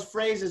making those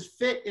phrases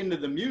fit into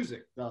the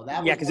music, though.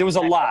 Because it was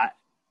a lot.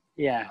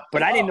 Yeah,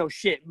 but I didn't know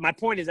shit. My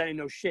point is I didn't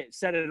know shit.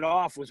 Set It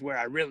Off was where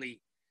I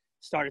really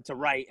started to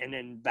write, and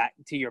then back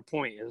to your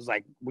point, it was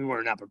like we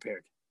were not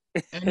prepared.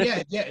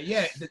 And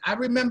yeah. I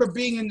remember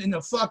being in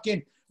the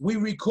fucking, we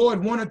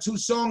record 1 or 2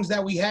 songs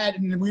that we had,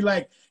 and we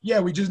like,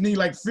 we just need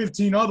like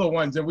 15 other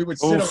ones, and we would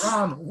sit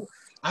around.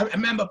 I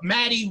remember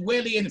Matty,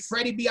 Willie, and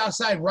Freddy be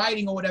outside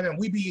writing or whatever, and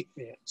we be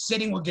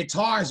sitting with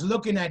guitars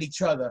looking at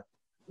each other,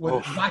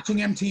 watching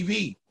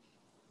MTV,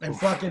 and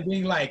fucking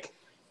being like,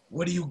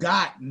 what do you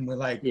got? And we're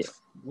like,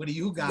 what do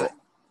you got?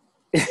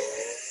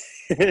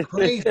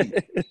 Crazy.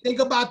 Think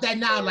about that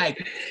now,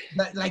 like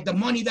the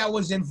money that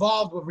was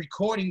involved with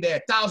recording there,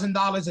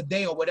 $1,000 a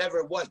day or whatever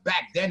it was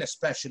back then,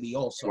 especially.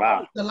 Also,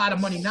 wow, it's a lot of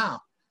money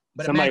now.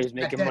 But somebody was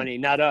making money,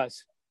 not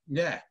us.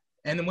 Yeah,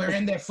 and then we're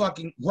in there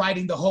fucking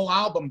writing the whole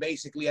album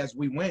basically as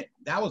we went.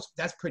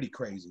 That's pretty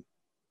crazy.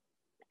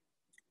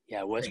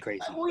 Yeah, it was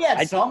crazy. We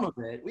had some of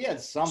it. We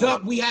had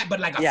some. We had, but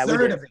like a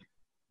third of it.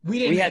 We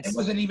didn't. It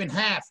wasn't even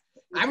half.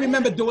 I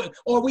remember doing,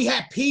 or we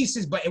had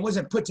pieces, but it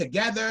wasn't put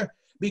together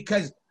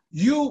because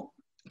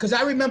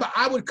I remember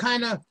I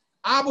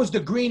was the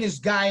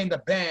greenest guy in the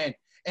band,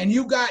 and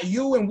you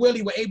and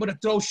Willie were able to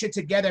throw shit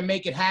together and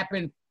make it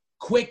happen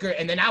quicker,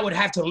 and then I would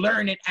have to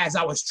learn it as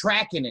I was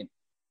tracking it.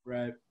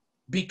 Right.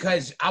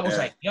 Because I was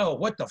like, yo,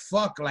 what the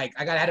fuck? Like,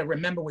 I had to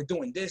remember we're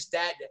doing this,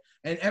 that,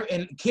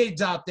 and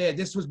kids out there,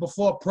 this was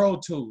before Pro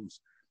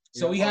Tools.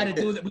 So we had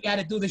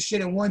to do this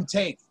shit in one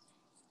take.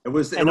 It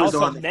was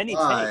on many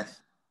takes.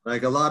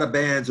 Like a lot of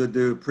bands would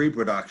do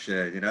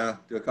pre-production,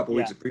 do a couple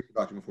weeks of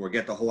pre-production before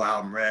get the whole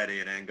album ready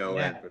and then go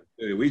in. But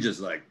dude, we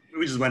just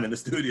went in the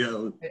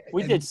studio.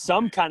 We did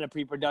some kind of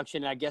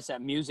pre-production, I guess,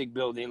 at Music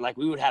Building. Like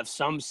we would have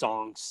some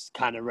songs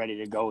kind of ready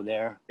to go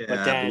there. Yeah,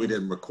 but then we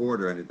didn't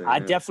record or anything. I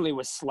definitely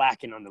was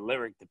slacking on the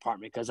lyric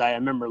department because I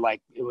remember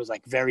like it was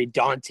like very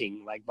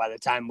daunting. Like by the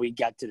time we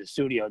got to the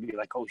studio, it'd be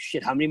like, oh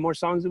shit, how many more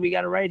songs do we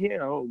got to write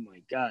here? Oh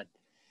my God.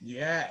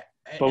 Yeah.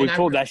 But we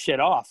pulled that shit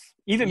off.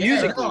 Even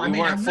musically, we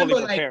weren't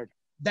fully prepared.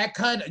 That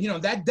kind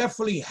of, that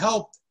definitely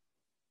helped.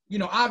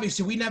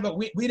 Obviously we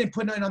didn't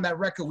put nothing on that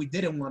record we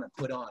didn't want to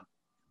put on.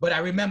 But I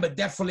remember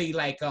definitely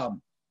like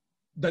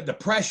the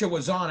pressure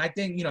was on. I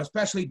think,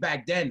 especially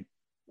back then,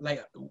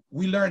 like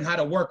we learned how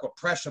to work with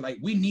pressure. Like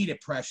we needed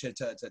pressure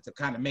to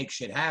kind of make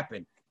shit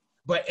happen.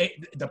 But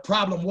the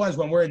problem was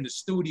when we're in the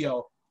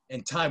studio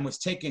and time was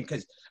ticking,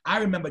 because I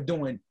remember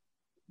doing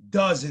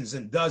dozens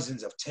and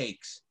dozens of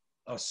takes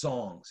of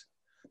songs.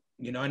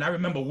 And I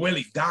remember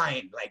Willie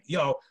dying, like,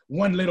 yo,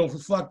 one little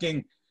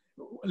fucking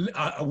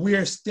a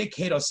weird stick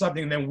hit or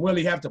something, and then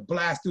Willie have to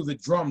blast through the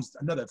drums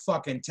another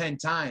fucking 10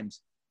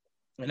 times.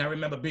 And I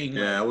remember being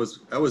that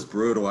was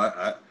brutal.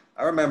 I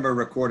remember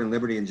recording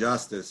Liberty and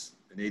Justice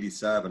in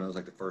 '87. It was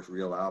like the first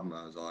real album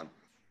I was on,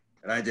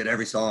 and I did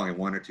every song in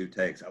 1 or 2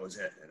 takes. That was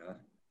it,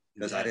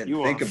 because I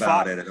didn't think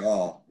about it at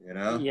all,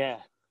 Yeah.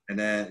 And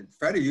then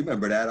Freddy, you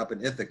remember that up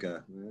in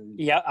Ithaca?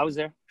 Yeah, I was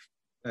there.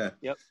 Yeah.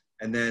 Yep.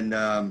 And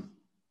then.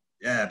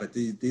 But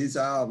these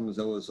albums,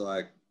 it was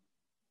like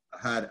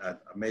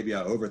maybe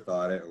I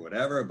overthought it or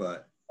whatever,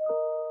 but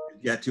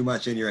you get too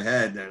much in your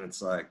head, then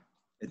it's like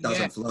it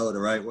doesn't flow the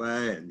right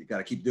way, and you got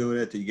to keep doing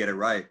it till you get it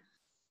right.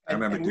 I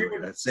remember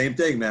doing that same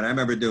thing, man. I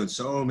remember doing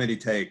so many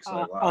takes.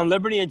 On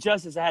Liberty and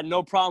Justice, I had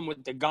no problem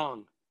with the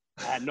gong.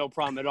 I had no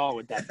problem at all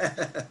with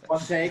that. One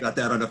take. Got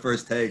that on the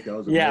first take. That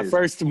was amazing.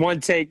 First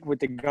one take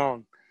with the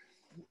gong.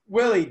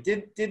 Willie,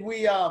 didn't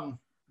we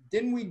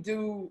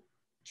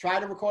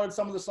try to record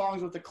some of the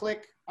songs with the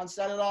click on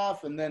Set It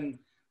Off, and then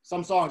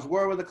some songs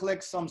were with the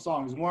click, some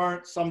songs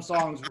weren't, some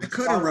songs I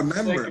couldn't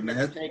remember,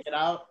 man. Take it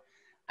out.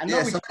 I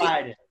know we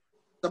tried it.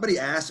 Somebody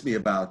asked me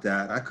about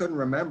that. I couldn't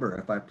remember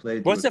if I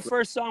played. What's the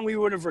first song we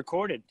would have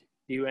recorded?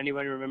 Do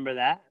anybody remember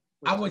that?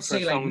 I would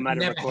say like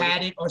Never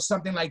Had It or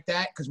something like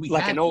that, because we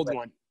like had an old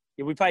one.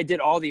 Yeah, we probably did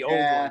all the old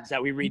ones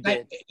that we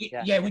redid.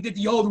 We did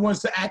the old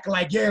ones to act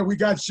like we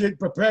got shit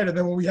prepared, and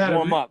then when we had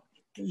warm up.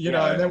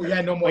 And then we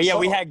had no more. But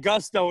we had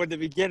gusto at the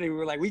beginning. We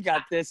were like, we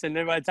got this, and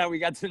then by the time we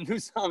got to the new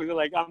song, we were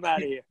like, I'm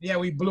out of here. Yeah,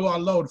 we blew our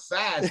load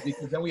fast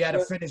because then we had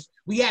to finish.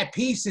 We had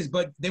pieces,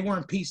 but they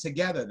weren't pieced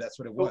together. That's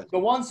what it was. The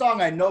one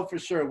song I know for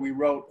sure we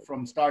wrote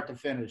from start to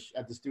finish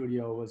at the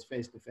studio was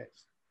Face to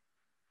Face.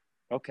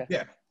 Okay.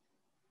 Yeah.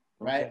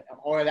 Right?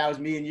 Okay. Or that was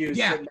me and you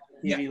sitting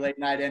on TV, late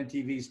night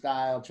MTV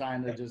style,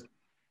 trying to just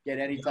get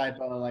any type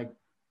of like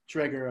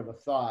trigger of a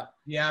thought.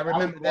 Yeah, I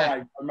remember that.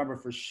 I remember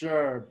for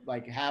sure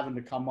like having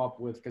to come up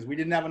with, because we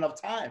didn't have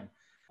enough time.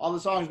 All the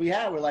songs we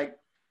had were like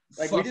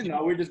we didn't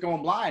know, we were just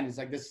going blind. It's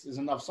like, this is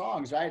enough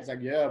songs, right? It's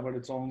like, yeah, but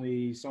it's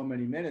only so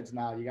many minutes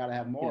now. You got to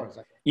have more. It's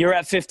like, you're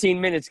at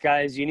 15 minutes,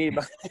 guys. You need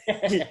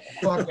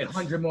fucking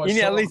 100 more. You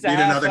need at least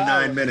another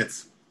 9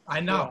 minutes. I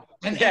know.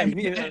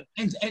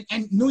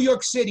 And New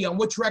York City, on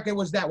which record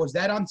was that? Was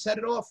that on Set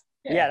It Off?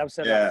 Yeah, that was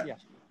Set It Off. Yeah.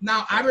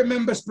 Now I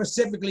remember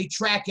specifically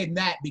tracking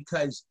that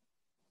because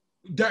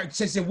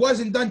since it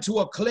wasn't done to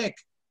a click,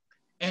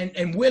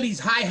 and Willie's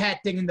hi-hat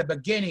thing in the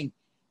beginning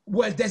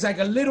there's like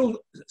a little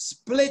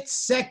split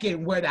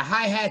second where the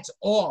hi-hat's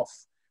off,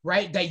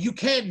 right? That you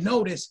can't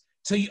notice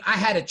till I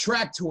had a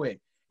track to it.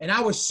 And I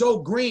was so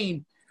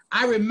green,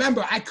 I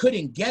remember I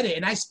couldn't get it,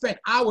 and I spent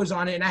hours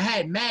on it, and I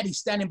had Matty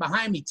standing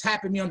behind me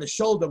tapping me on the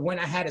shoulder when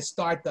I had to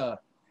start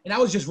And I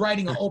was just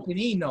writing an open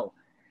E note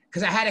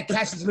because I had to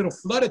catch this little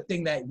flutter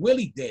thing that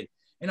Willie did.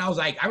 And I was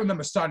like, I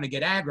remember starting to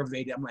get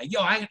aggravated. I'm like,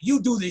 yo,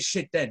 you do this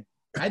shit then.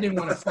 I didn't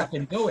want to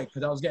fucking do it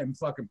because I was getting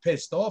fucking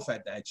pissed off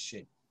at that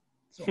shit.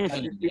 So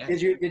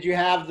did you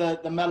have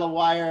the metal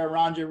wire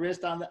around your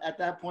wrist at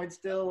that point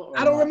still?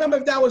 I don't remember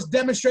if that was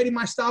demonstrating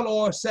my style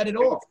or set it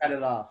off. Set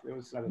it off.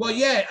 Well,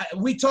 yeah,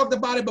 we talked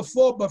about it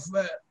before, but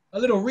for a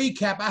little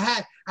recap, I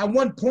had at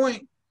one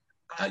point,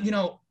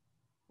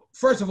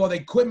 first of all, the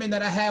equipment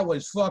that I had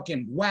was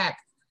fucking whack,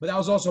 but that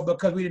was also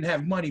because we didn't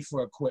have money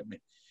for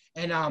equipment.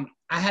 And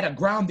I had a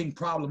grounding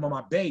problem on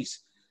my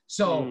bass.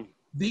 So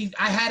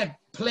I had to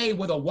play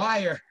with a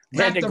wire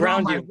wrapped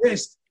around my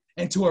wrist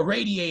into a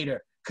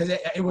radiator because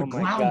it would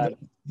ground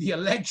the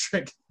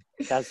electric.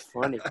 That's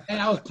funny. And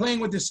I was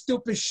playing with this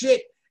stupid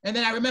shit. And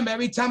then I remember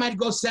every time I'd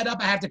go set up,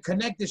 I had to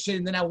connect the shit.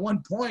 And then at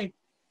one point,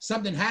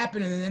 something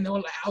happened. And then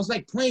I was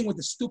like playing with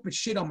the stupid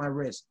shit on my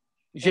wrist.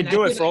 You should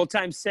do it for old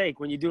time's sake.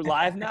 When you do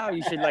live now,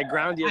 you should like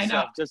ground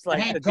yourself, just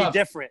like to be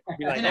different.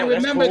 Be like, and I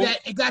remember that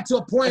it got to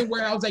a point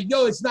where I was like,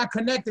 yo, it's not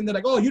connecting. They're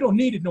like, oh, you don't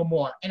need it no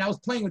more. And I was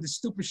playing with the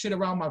stupid shit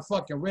around my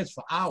fucking wrist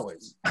for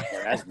hours. Yeah,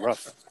 that's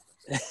rough.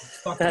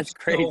 That's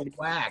crazy.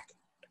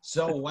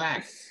 So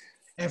whack.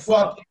 And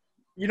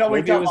when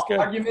we talk about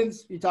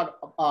arguments, you talk,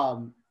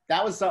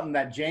 that was something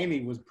that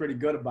Jamie was pretty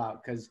good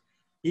about because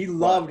he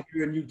loved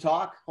hearing you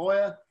talk,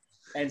 Hoya.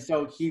 And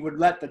so he would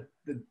let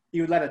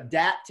a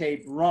DAT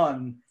tape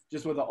run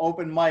just with an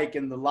open mic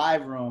in the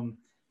live room,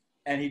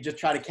 and he'd just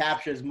try to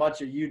capture as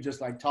much of you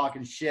just like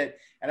talking shit.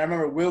 And I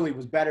remember Willie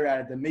was better at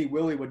it than me.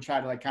 Willie would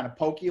try to like kind of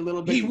poke you a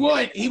little bit. He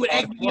would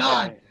egg me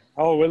on.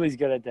 Oh, Willie's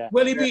good at that.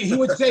 He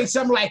would say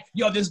something like,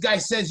 yo, this guy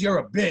says you're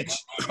a bitch.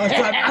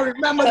 I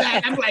remember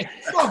that. I'm like,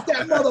 fuck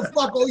that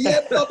motherfucker. Yeah,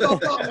 blah, blah,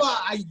 blah,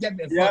 blah. I get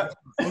me. Yeah.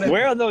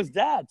 Where are those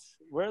DATs?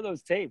 Where are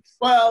those tapes?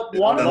 Well,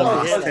 one of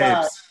those was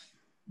tapes.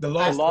 The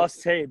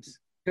lost tapes.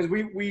 Because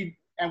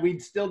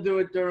we'd still do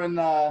it during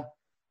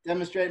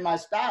Demonstrate My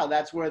Style.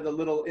 That's where the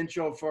little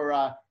intro for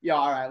all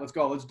right, let's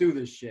go, let's do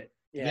this shit.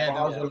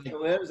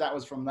 That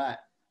was from that.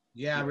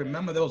 Yeah, I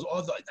remember those.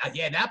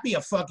 That'd be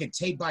a fucking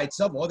tape by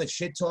itself. All the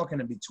shit talking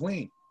in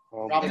between.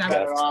 Probably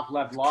better off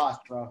left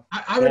lost, bro.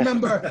 I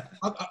remember.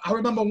 I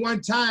remember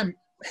one time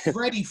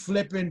Freddy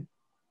flipping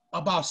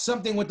about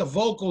something with the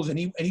vocals, and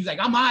he's like,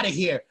 "I'm out of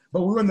here."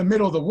 But we were in the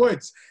middle of the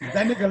woods.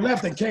 That nigga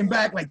left and came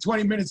back like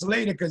 20 minutes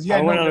later because I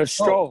went on a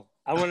stroll.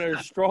 I went on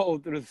a stroll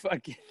through the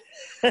fucking.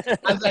 I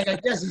was like, I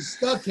guess he's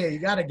stuck here. You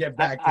got to get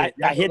back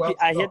here.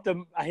 I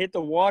hit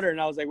the water, and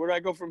I was like, where do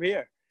I go from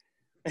here?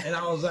 And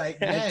I was like,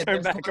 yeah.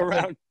 Turn back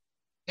around.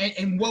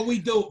 And what we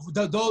do,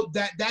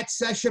 that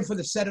session for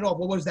the Set It Off,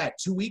 what was that,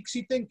 2 weeks,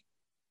 you think?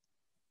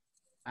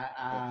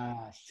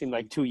 Seemed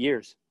like 2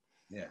 years.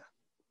 Yeah.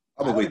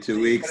 Probably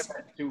 2 weeks.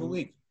 2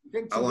 weeks.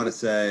 I want to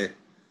say,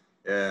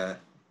 yeah.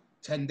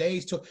 10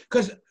 days.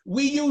 Because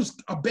we use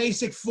a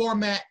basic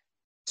format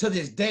to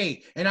this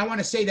day. And I want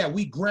to say that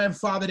we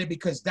grandfathered it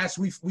because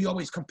we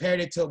always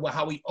compared it to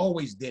how we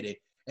always did it.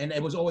 And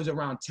it was always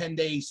around 10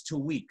 days, 2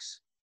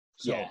 weeks.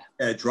 So,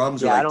 yeah,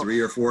 drums are like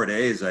 3 or 4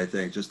 days, I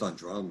think, just on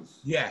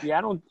drums. Yeah. Yeah,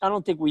 I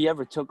don't think we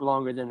ever took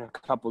longer than a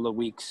couple of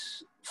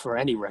weeks for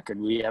any record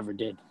we ever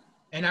did.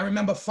 And I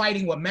remember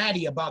fighting with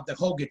Matty about the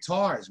whole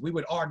guitars. We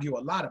would argue a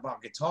lot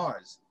about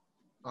guitars.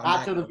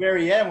 Not to the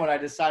very end when I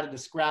decided to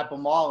scrap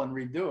them all and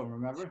redo them,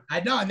 remember? I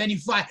know, and then you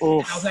fight. I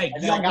was like,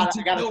 yo, I got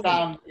to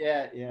sound,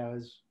 it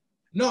was.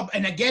 No,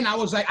 and again, I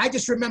was like, I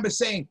just remember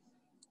saying,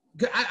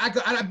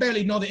 I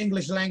barely know the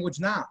English language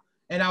now.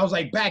 And I was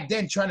like, back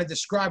then, trying to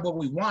describe what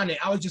we wanted.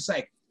 I was just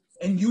like,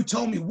 and you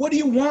told me, what do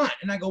you want?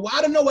 And I go, well,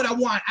 I don't know what I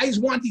want. I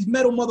just want these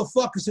metal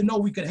motherfuckers to know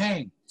we could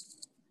hang.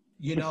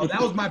 You know,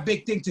 that was my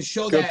big thing, to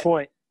show that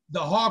the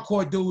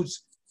hardcore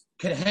dudes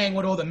could hang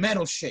with all the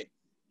metal shit.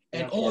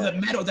 And the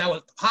metal that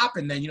was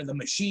popping then, the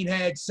Machine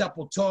Head,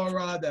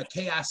 Sepultura, the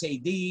Chaos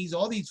ADs,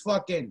 all these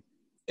fucking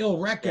ill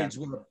records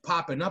were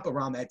popping up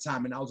around that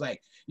time. And I was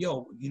like,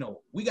 yo,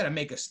 we got to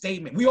make a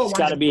statement. We all It's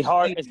got to be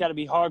hard. It's got to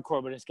be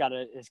hardcore, but it's got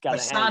to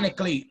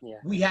sonically,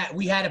 we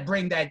had to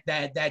bring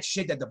that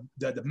shit that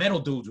the metal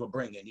dudes were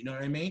bringing. You know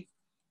what I mean?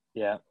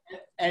 Yeah.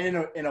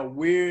 And in a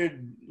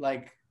weird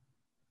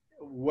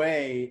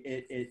way,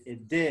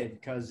 it did,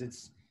 because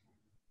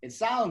it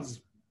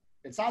sounds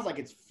like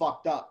it's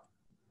fucked up.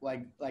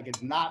 Like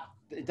it's not.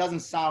 It doesn't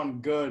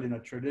sound good in a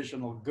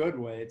traditional good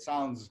way. It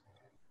sounds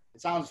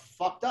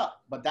fucked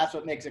up, but that's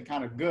what makes it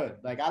kind of good.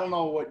 Like, I don't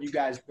know what you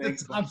guys think. It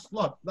sounds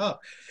fucked up.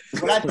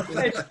 But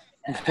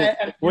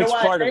Which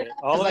part of it?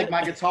 All like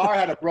my guitar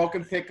had a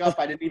broken pickup.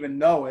 I didn't even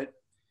know it.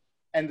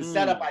 And the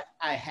setup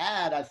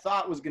I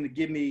thought was going to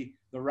give me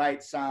the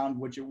right sound,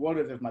 which it would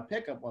have if my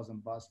pickup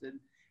wasn't busted.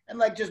 And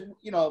like, just,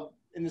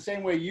 in the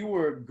same way you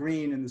were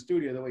green in the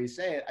studio, the way you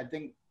say it, I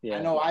think, I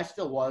know I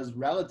still was,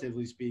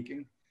 relatively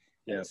speaking.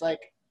 Yeah. It's like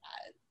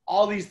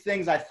all these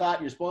things I thought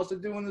you're supposed to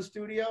do in the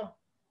studio.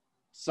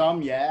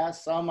 Some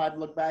I'd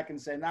look back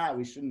and say, nah,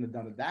 we shouldn't have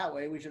done it that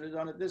way. We should have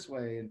done it this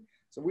way. And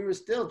so we were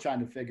still trying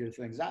to figure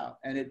things out.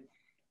 And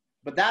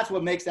But that's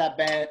what makes that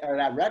band or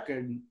that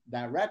record.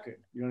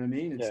 You know what I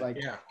mean? It's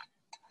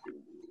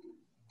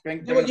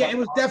bring it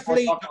was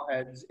definitely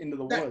heads into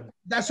the woods.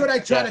 That's what I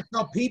try to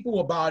tell people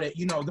about it.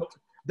 You know,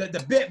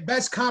 the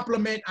best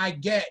compliment I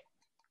get,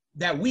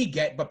 that we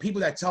get, but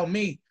people that tell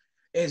me,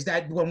 is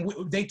that when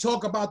they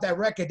talk about that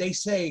record, they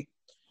say,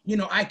 you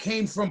know, I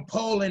came from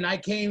Poland, I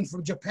came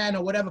from Japan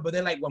or whatever, but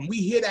they're like, when we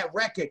hear that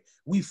record,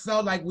 we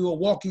felt like we were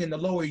walking in the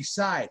Lower East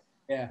Side.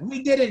 Yeah.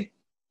 We didn't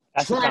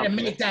try to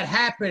make that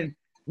happen.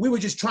 We were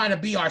just trying to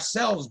be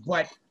ourselves,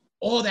 but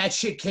all that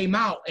shit came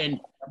out, and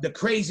the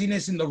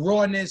craziness and the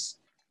rawness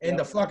and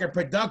the fucking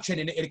production,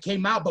 and it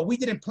came out, but we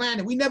didn't plan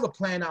it. We never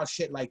plan out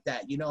shit like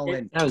that, you know?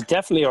 And that was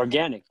definitely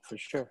organic, for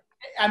sure.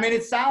 I mean,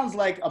 it sounds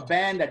like a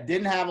band that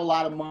didn't have a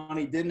lot of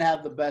money, didn't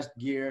have the best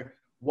gear,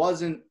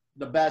 wasn't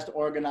the best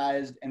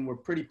organized, and were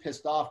pretty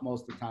pissed off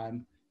most of the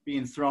time,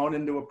 being thrown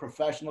into a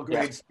professional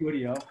grade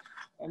studio.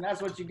 And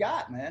that's what you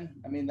got, man.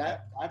 I mean,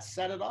 that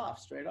set it off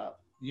straight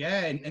up.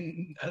 Yeah,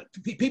 and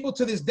people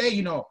to this day,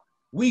 you know,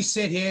 we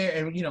sit here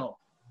and I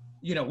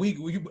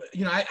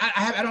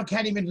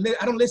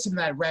don't listen to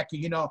that record,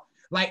 you know,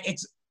 like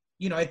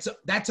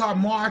that's our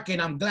mark,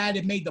 and I'm glad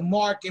it made the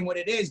mark and what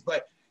it is,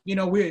 but you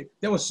know,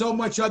 there was so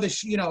much other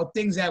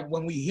things that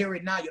when we hear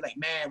it now, you're like,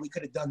 man, we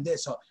could have done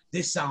this, or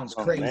this sounds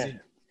crazy. Man.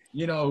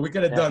 You know, we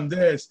could have done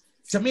this.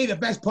 To me, the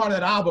best part of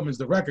that album is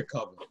the record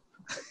cover.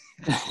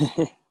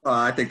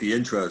 I think the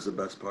intro is the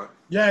best part.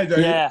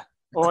 Yeah,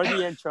 or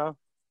the intro.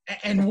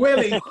 And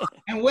Willie,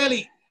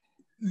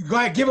 go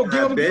ahead, give him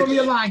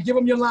your line. Give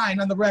him your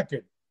line on the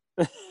record.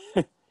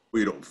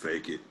 We don't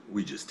fake it.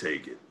 We just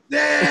take it.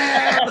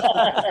 Yeah.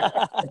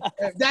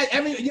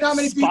 You know how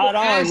many people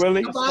ask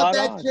about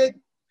that shit?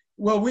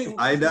 Well,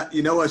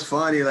 you know what's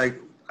funny? Like,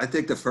 I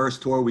think the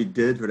first tour we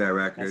did for that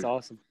record. That's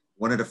awesome.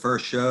 One of the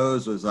first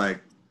shows was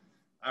like,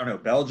 I don't know,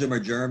 Belgium or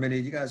Germany.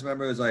 You guys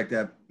remember? It was like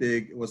that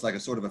big. It was like a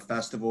sort of a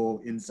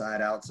festival,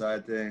 inside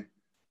outside thing.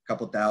 A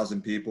couple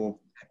thousand people.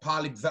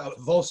 Probably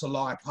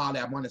Vosalar.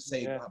 I want to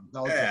say.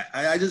 Belgium. Yeah,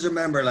 I just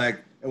remember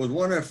like it was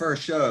one of the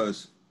first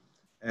shows,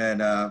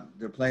 and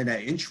they're playing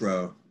that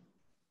intro,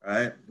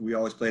 right? We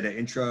always play that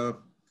intro.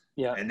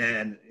 Yeah. And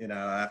then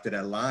after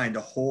that line,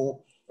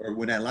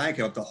 when that line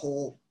came up, the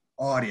whole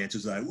audience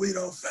was like, "We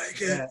don't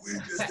fake it, we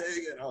just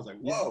take it." I was like,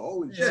 "Whoa,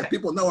 holy shit!"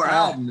 People know our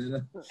album. You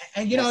know?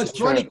 And it's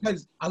funny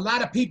because a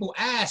lot of people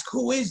ask,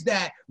 "Who is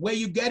that? Where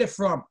you get it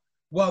from?"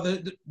 Well,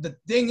 the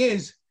thing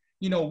is,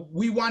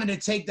 we wanted to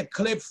take the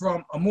clip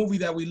from a movie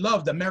that we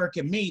loved,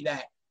 American Me.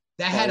 That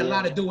had a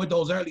lot to do with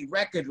those early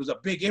records. Was a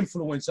big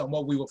influence on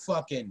what we were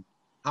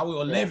how we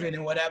were living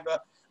and whatever.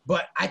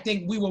 But I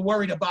think we were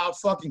worried about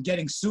fucking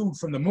getting sued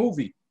from the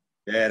movie.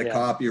 Yeah, the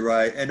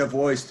copyright and the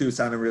voice too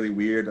sounded really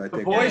weird. I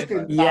think. The voice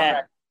didn't We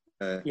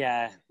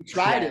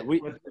tried it.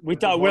 We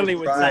thought Willie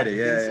would sound.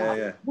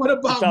 Yeah. What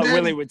about? We thought Matty?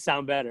 Willie would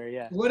sound better.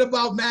 Yeah. What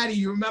about Matty?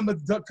 You remember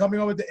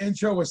coming up with the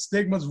intro with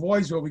Stigma's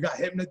voice where we got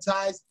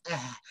hypnotized?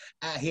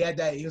 He had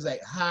that. He was like,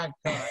 "Hi."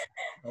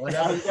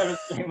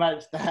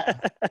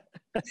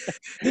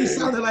 He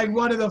sounded like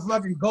one of the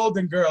fucking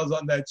Golden Girls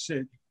on that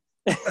shit.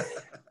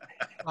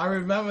 I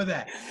remember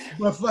that.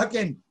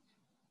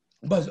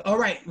 But all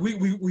right,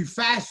 we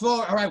fast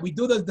forward. All right, we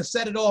do the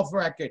Set It Off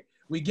record.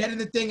 We get in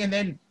the thing, and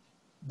then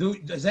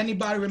does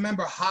anybody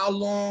remember how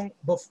long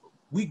before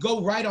we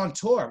go right on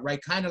tour?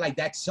 Right, kind of like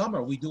that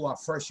summer we do our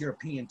first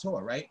European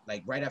tour, right?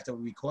 Like right after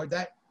we record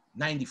that,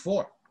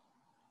 94.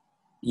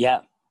 Yeah,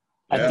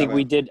 I think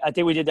we did. I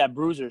think we did that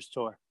Bruisers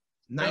tour.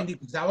 90.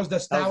 That was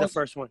the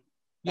first one.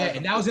 Yeah,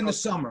 and that was in the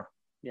summer.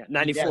 Yeah,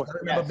 94. I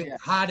remember being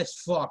hot as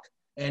fuck,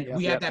 and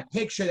we had that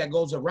picture that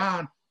goes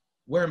around.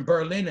 We're in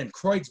Berlin and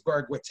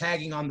Kreuzberg. We're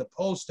tagging on the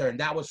poster, and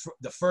that was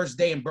the first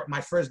day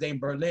my first day in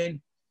Berlin.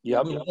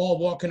 Yep. We were all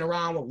walking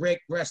around with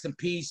Rick, rest in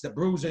peace, the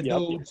Bruiser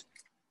dudes,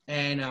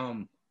 and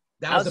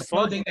that was the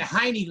building that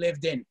Heine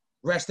lived in.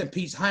 Rest in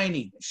peace,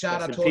 Heine.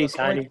 Shout out to the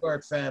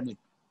Kreuzberg family.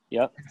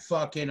 Yep.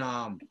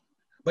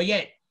 But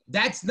yeah,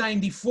 that's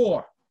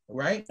 94,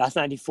 right? That's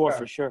 94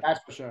 for sure.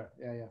 That's for sure.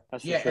 Yeah.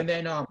 That's for sure. And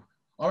then all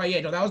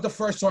right, that was the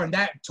first tour, and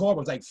that tour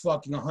was like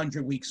fucking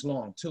 100 weeks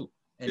long too.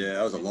 And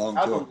that was a long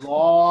tour. That was a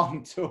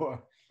long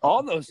tour.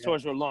 All those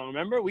tours were long.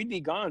 Remember, we'd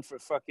be gone for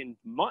fucking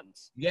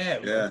months.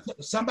 Yeah.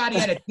 Somebody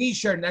had a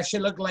T-shirt, and that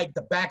shit looked like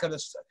the back of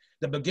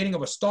the beginning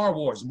of a Star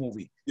Wars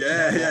movie.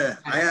 Yeah.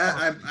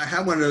 I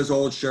had one of those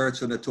old shirts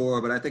from the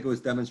tour, but I think it was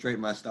demonstrating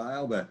my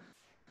style. But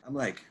I'm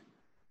like,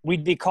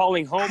 we'd be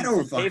calling home. I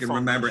don't fucking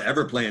remember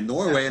ever playing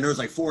Norway, and there was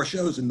like 4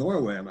 shows in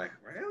Norway. I'm like,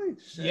 really?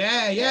 Shit.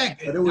 Yeah.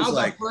 But it was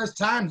like our first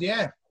times.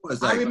 Yeah. It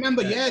was like, I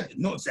remember.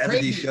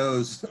 70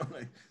 shows.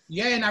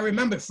 Yeah, and I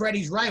remember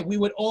Freddy's right. We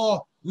would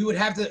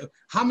have to.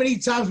 How many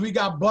times we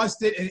got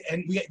busted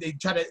and they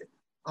try to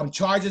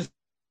charge us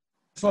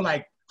for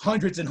like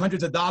hundreds and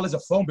hundreds of dollars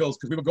of phone bills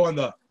because we were going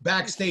the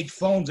backstage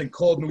phones and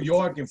called New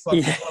York and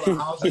fucking all the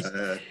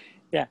houses.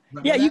 Yeah,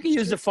 you can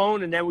use the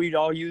phone and then we'd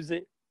all use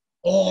it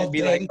all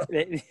day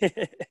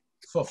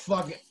for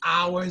fucking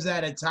hours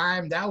at a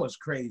time. That was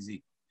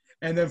crazy.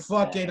 And then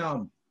fucking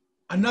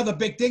another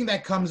big thing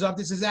that comes up.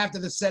 This is after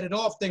the set it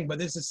off thing, but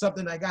this is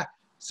something I got.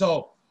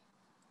 So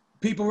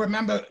people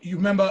remember, you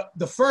remember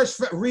the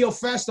first real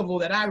festival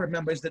that I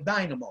remember is the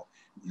Dynamo.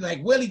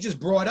 Like Willie just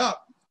brought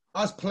up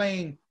us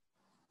playing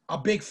a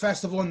big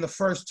festival in the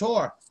first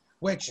tour,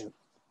 which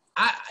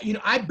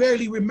I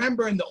barely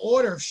remember in the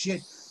order of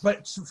shit.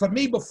 But for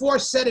me, before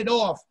Set It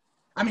Off,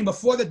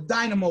 before the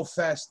Dynamo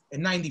Fest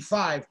in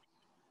 '95,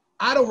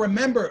 I don't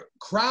remember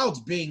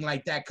crowds being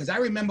like that, because I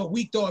remember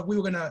we thought we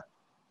were gonna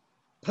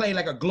play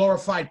like a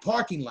glorified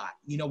parking lot.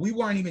 We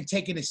weren't even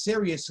taking it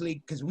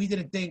seriously because we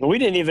didn't think. We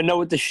didn't even know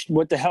what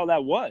the hell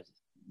that was.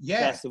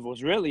 Yeah,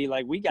 festivals really.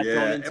 Like we got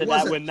thrown into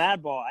that with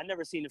Madball. I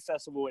never seen a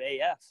festival with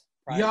AF.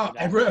 It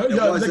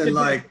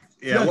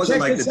wasn't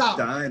like the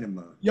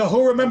Dynamo. Yo,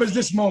 who remembers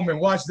this moment?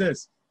 Watch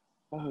this.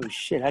 Oh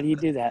shit! How do you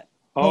do that?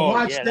 Oh,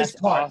 watch this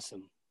part.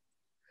 Awesome.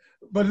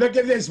 But look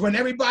at this. When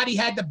everybody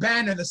had the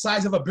banner the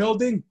size of a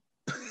building.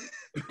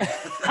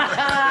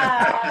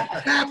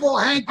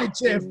 Madball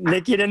handkerchief.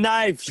 Nicky the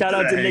Knife. Shout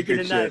out to Nicky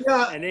the Knife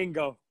and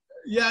Ingo.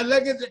 Yeah,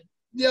 look at it.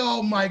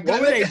 Yo, my God.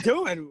 What were they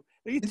doing?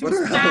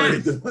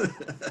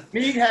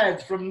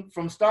 Meatheads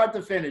from start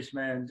to finish,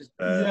 man. Just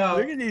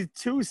look at these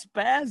two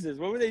spazzes.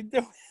 What were they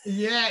doing?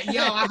 Yeah,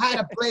 I had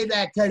to play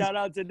that. Shout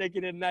out to Nicky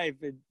the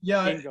Knife and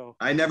Ingo.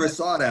 I never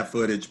saw that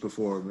footage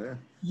before, man.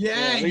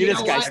 Yeah, look at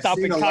this guy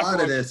stopping. I've seen a lot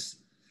of this,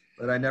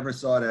 but I never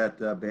saw that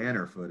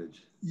banner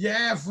footage.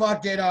 Yeah,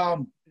 fuck it.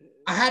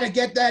 I had to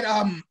get that.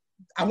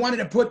 I wanted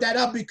to put that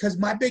up because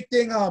my big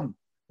thing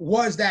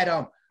was that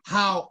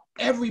how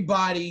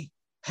everybody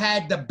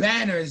had the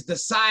banners the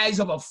size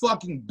of a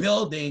fucking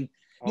building.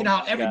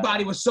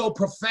 Everybody was so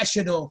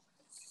professional,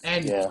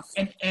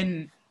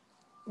 and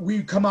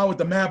we come out with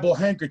the Madball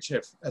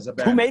handkerchief as a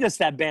banner. Who made us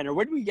that banner?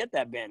 Where did we get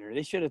that banner?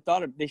 They should have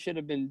they should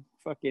have been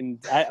fucking.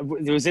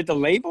 Was it the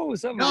label or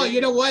something? No,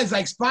 you know what? It's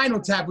like Spinal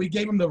Tap. We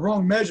gave them the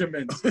wrong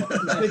measurements.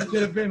 It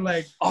should have been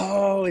like.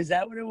 Oh, is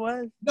that what it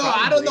was? No,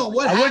 probably. I don't know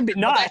what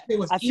happened.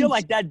 I feel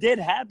like that did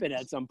happen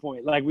at some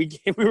point. Like we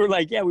were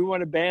like, yeah, we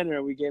want a banner,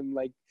 and we gave them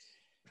like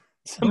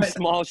some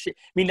small shit.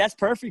 That's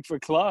perfect for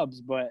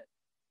clubs, but.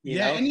 You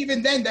know? And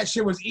even then, that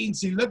shit was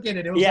easy. Look at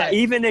it. It was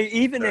even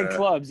in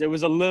clubs, it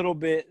was a little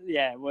bit.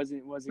 Yeah, it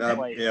wasn't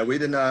quite. Yeah, we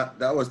did not.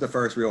 That was the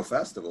first real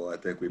festival I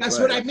think we. That's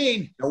played. what I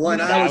mean. The one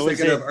I was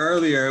thinking of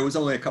earlier, it was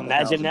only a couple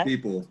thousand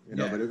people.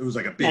 But it was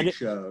like a big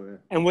show.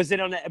 And was it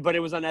on that? But it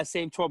was on that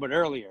same tour, but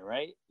earlier,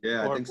 right?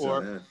 Yeah, I think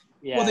so.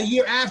 Yeah. Well, the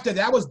year after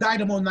that was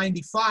Dynamo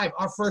 '95.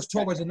 Our first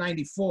tour was in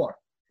 '94.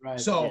 Right.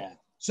 So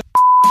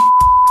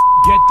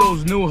get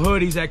those new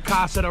hoodies at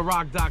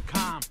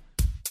CasaDeRock.com.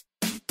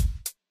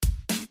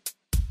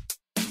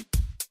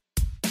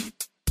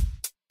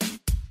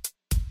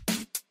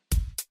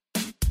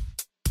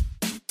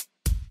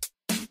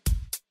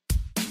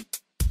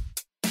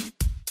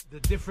 The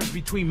difference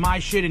between my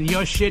shit and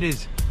your shit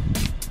is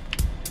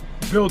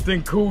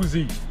built-in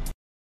koozie.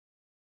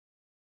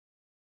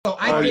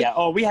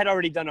 So we had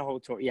already done a whole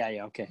tour. Yeah,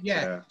 okay.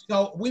 Yeah.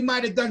 So we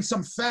might have done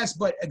some fest,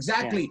 but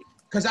exactly,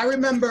 because I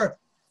remember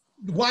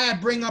why I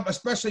bring up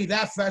especially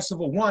that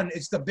festival. One,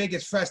 it's the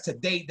biggest fest to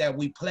date that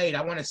we played.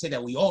 I want to say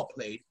that we all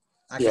played.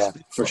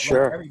 For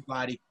sure.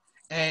 Everybody.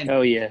 And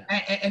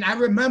and I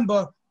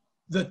remember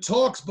the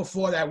talks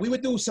before that. We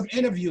would do some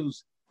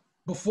interviews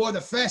before the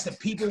fest, and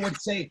people would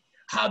say,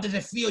 how does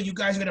it feel? You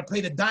guys are going to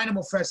play the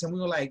Dynamo Fest. And we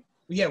were like,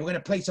 yeah, we're going to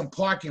play some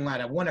parking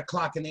lot at 1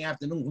 o'clock in the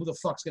afternoon. Who the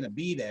fuck's going to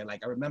be there? Like,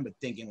 I remember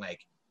thinking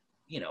like,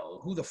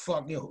 who the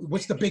fuck,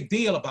 what's the big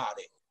deal about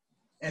it?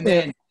 And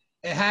then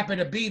it happened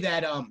to be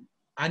that,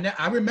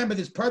 I remember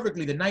this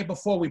perfectly, the night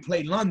before we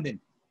played London.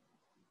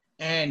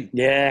 And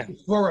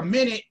for a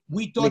minute,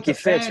 we thought the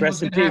band was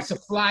going to have to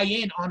fly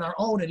in on our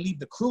own and leave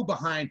the crew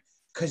behind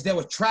because there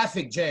were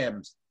traffic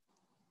jams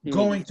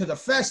going to the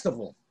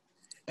festival.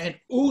 And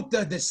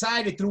Uta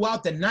decided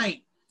throughout the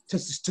night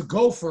to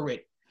go for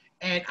it.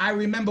 And I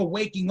remember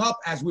waking up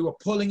as we were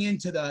pulling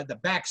into the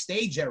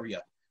backstage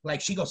area.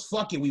 Like, she goes,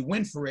 fuck it, we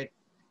went for it.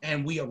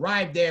 And we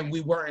arrived there and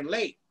we weren't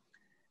late.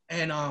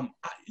 And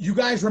you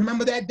guys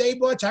remember that day,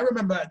 Butch? I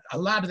remember a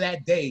lot of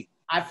that day.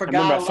 I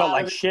forgot. I felt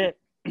like shit.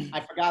 I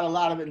forgot a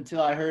lot of it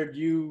until I heard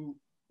you.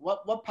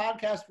 What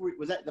podcast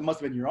was that? That must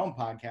have been your own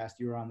podcast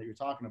you were on that you're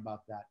talking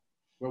about that.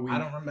 I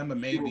don't remember,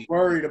 maybe. We were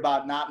worried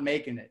about not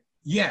making it.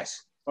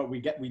 Yes. But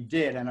we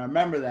did, and I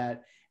remember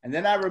that. And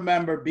then I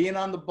remember being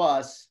on the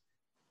bus,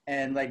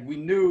 and like we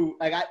knew,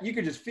 like you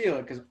could just feel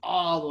it because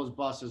all those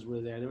buses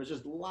were there. There was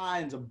just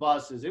lines of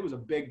buses. It was a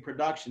big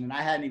production, and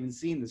I hadn't even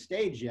seen the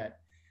stage yet.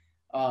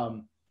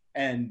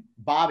 And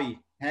Bobby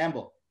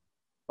Hamble,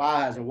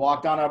 Baz,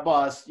 walked on our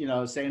bus,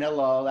 saying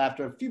hello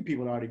after a few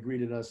people had already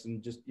greeted us,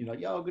 and just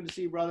yo, good to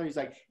see you, brother. He's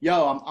like,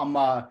 yo,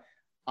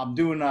 I'm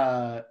doing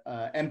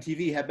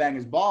MTV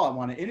Headbangers Ball. I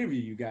want to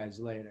interview you guys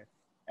later.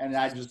 And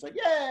I just like,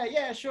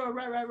 yeah, sure,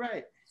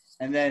 right.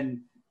 And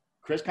then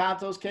Chris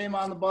Contos came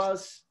on the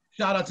bus.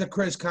 Shout out to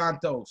Chris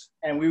Contos.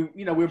 And we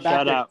were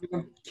back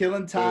there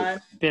killing time.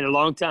 It's been a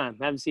long time.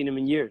 I haven't seen him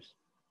in years.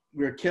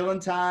 We were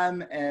killing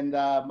time and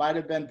might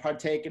have been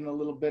partaking a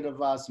little bit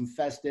of some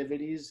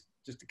festivities,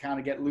 just to kind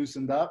of get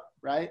loosened up,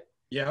 right?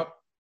 Yep.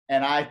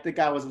 And I think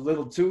I was a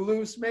little too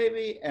loose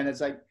maybe. And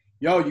it's like,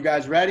 yo, you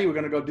guys ready? We're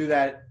going to go do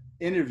that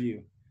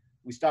interview.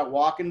 We start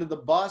walking to the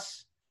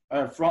bus,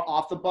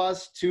 off the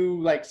bus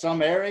to like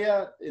some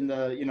area in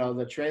the, you know,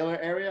 the trailer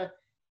area.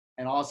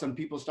 And all of a sudden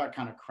people start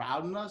kind of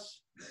crowding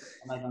us.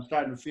 And like, I'm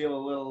starting to feel a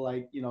little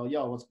like, you know,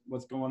 yo,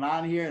 what's going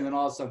on here? And then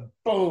all of a sudden,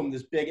 boom,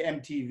 this big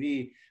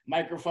MTV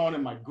microphone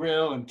and my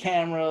grill and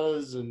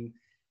cameras. And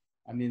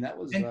I mean, that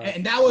was.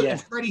 And that was,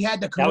 and Freddy had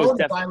the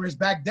coronavirus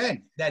back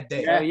then, that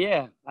day. Oh,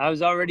 yeah. I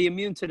was already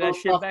immune to that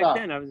shit back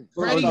then. I was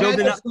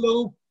building up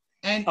flu.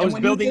 And I was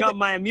building up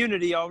my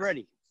immunity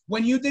already.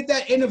 When you did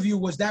that interview,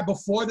 was that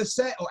before the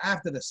set or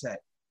after the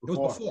set? It was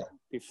before.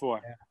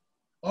 Before. Yeah.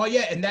 Oh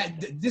yeah, and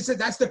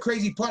that's the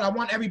crazy part. I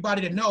want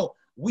everybody to know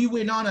we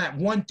went on at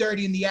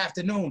 1:30 in the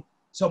afternoon.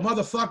 So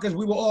motherfuckers,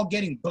 we were all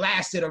getting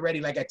blasted already,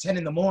 like at 10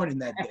 in the morning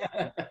that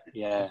day.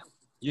 Yeah.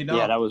 You know?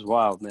 Yeah, that was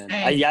wild, man.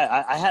 And,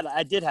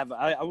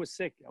 I was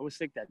sick. I was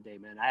sick that day,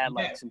 man. I had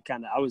like some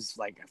kind of, I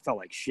felt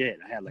like shit.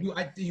 I had like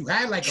you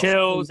had like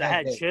chills. I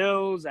had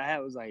chills. I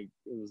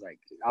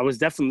was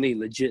definitely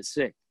legit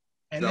sick.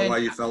 Is that why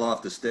you fell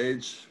off the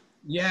stage?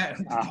 Yeah.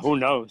 Who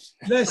knows?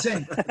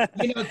 Listen,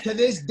 you know, to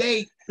this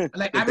day,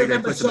 like I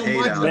remember so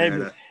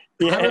much.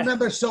 I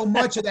remember so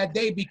much of that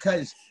day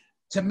because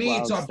to me,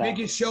 it's our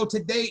biggest show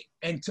to date,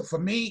 and for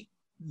me,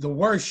 the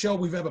worst show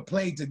we've ever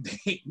played to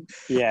date.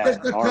 Yeah.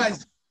 Just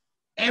because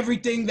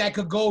everything that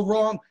could go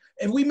wrong.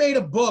 If we made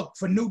a book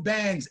for new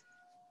bands,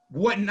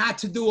 what not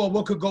to do or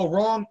what could go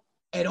wrong,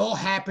 it all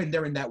happened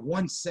during that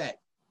one set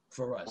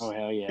for us. Oh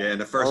hell yeah! Yeah, in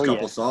the first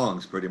couple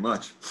songs, pretty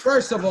much.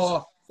 First of all,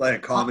 it's like a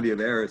comedy of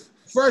errors.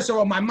 First of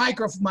all,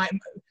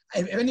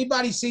 if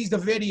anybody sees the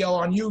video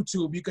on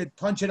YouTube, you could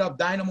punch it up,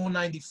 Dynamo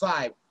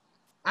 95.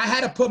 I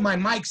had to put my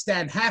mic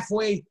stand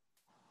halfway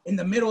in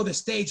the middle of the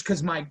stage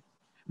because my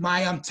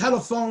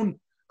telephone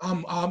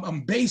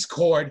bass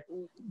cord,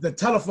 the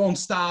telephone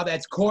style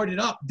that's corded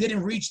up,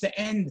 didn't reach the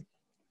end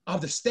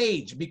of the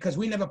stage because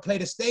we never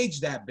played a stage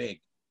that big.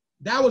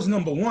 That was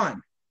number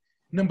one.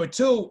 Number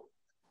two,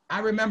 I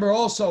remember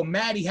also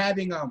Matty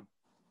having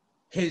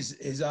his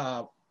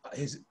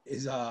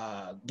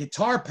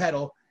guitar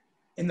pedal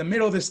in the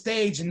middle of the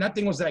stage and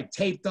nothing was like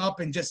taped up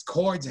and just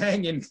chords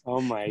hanging.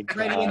 Oh my God.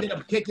 Freddy ended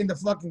up kicking the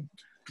fucking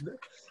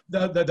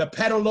the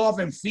pedal off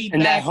and feet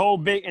and back.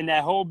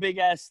 that whole big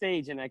ass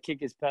stage and I kick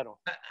his pedal.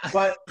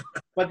 But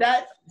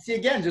that, see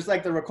again, just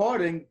like the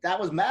recording, that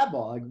was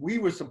Madball. Like we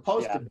were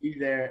supposed to be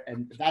there,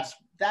 and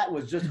that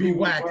was just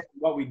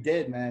what we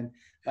did, man.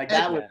 Like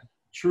that was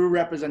true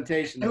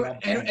representation.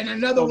 And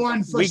another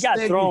one for we got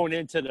thrown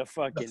into the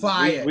fucking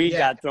fire. We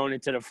got thrown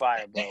into the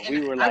fire, bro.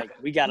 We were like,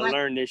 we got to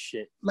learn this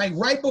shit. Like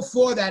right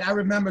before that, I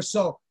remember.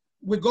 So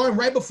we're going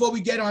right before we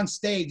get on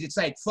stage. It's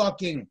like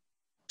fucking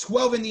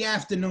 12 in the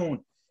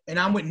afternoon, and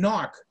I'm with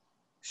Narc.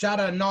 Shout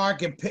out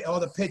Narc and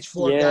all the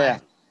Pitchfork guys.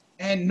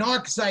 And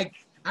Narc's like,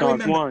 I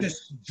remember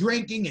just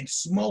drinking and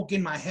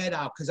smoking my head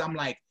out because I'm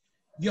like,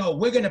 yo,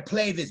 we're gonna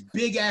play this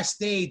big ass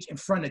stage in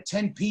front of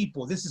 10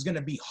 people. This is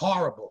gonna be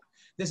horrible.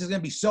 This is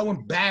going to be so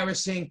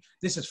embarrassing.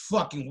 This is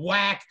fucking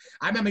whack.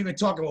 I remember even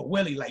talking with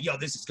Willie, like, yo,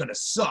 this is going to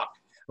suck.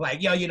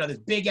 Like, yo, you know, this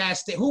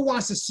big-ass stage. Who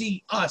wants to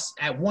see us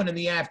at 1 in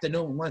the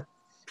afternoon?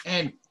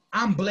 And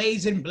I'm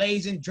blazing,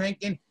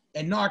 drinking.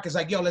 And Narc is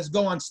like, yo, let's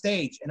go on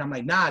stage. And I'm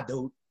like, nah,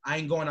 dude, I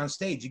ain't going on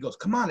stage. He goes,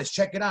 come on, let's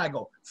check it out. I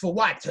go, for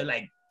what? To,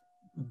 like,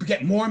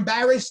 get more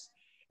embarrassed?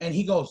 And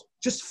he goes,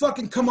 just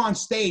fucking come on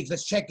stage.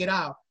 Let's check it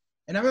out.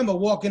 And I remember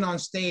walking on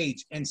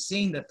stage and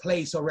seeing the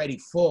place already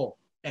full.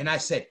 And I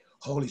said,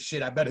 holy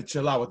shit, I better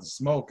chill out with the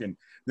smoking.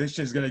 This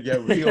shit's going to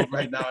get real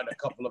right now in a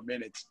couple of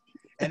minutes.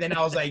 And then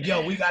I was like,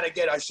 yo, we got to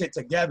get our shit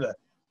together.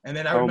 And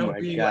then I remember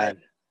being like,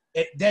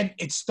 then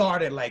it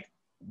started like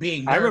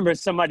being nervous. I remember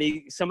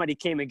somebody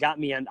came and got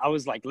me and I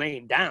was like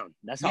laying down.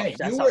 That's how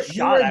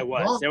shot I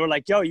was. They were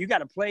like, yo, you got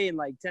to play in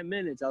like 10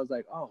 minutes. I was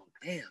like, oh,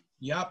 damn.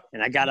 Yep.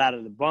 And I got out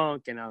of the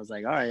bunk and I was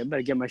like, all right, I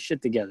better get my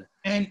shit together.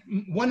 And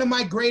one of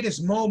my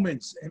greatest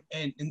moments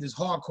in this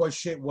hardcore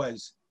shit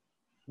was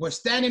we're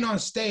standing on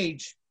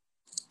stage.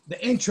 The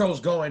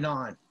intro's going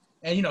on.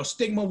 And, you know,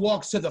 Stigma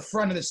walks to the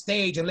front of the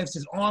stage and lifts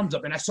his arms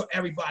up. And I saw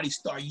everybody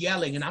start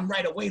yelling. And I'm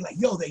right away like,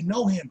 yo, they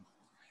know him.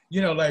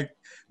 You know, like,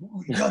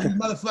 yo, these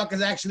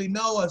motherfuckers actually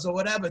know us or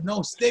whatever.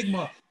 No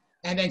Stigma.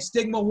 And then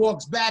Stigma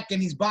walks back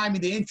and he's by me.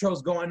 The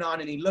intro's going on.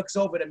 And he looks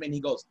over at him and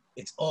he goes,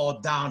 it's all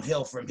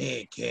downhill from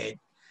here, kid.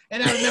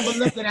 And I remember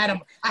looking at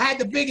him. I had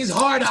the biggest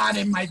heart on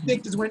him. My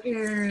dick just went in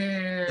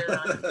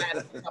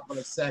a couple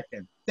of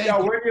seconds.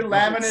 Were your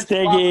laminates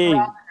flopping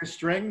around your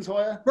strings,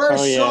 Hoya?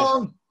 First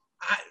song.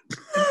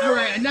 All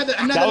right, another.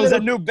 That was a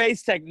new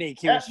bass technique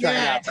he was trying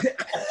out.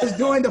 I was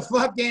doing the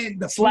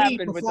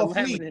slapping with the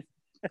laminate.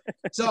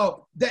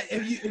 So that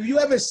if you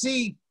ever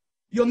see,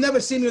 you'll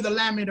never see me with a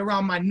laminate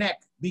around my neck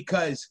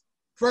because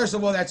first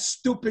of all, that's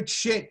stupid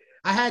shit.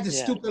 I had the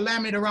stupid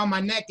laminate around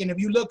my neck, and if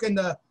you look in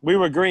the... We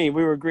were green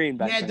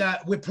back then.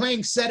 We're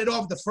playing Set It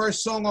Off, the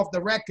first song off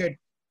the record.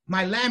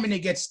 My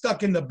laminate gets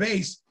stuck in the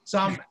bass,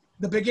 so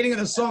the beginning of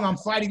the song, I'm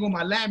fighting with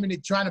my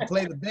laminate trying to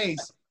play the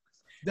bass.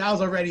 that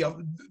was already a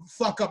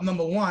fuck up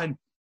number one.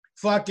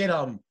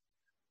 Fucking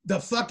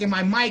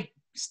my mic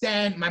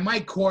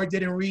cord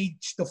didn't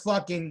reach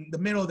the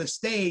middle of the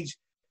stage.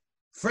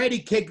 Freddie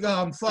kicked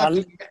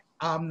the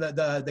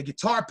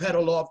guitar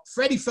pedal off.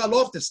 Freddie fell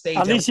off the stage.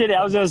 At least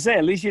I was gonna say,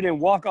 at least you didn't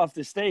walk off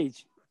the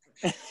stage.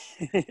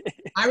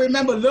 I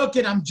remember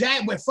looking,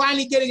 we're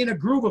finally getting in a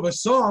groove of a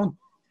song,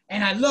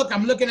 and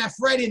I'm looking at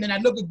Freddie, and then I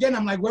look again,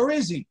 I'm like, where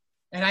is he?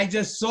 And I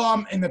just saw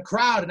him in the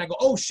crowd, and I go,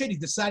 oh shit, he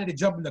decided to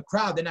jump in the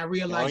crowd. Then I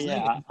realized,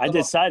 I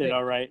decided,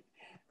 all right.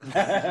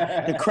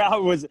 The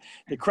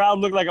crowd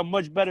looked like a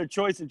much better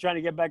choice than trying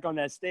to get back on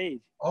that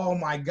stage. Oh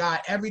my God,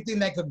 everything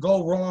that could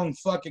go wrong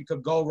fucking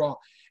could go wrong.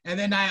 And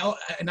then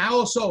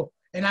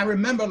I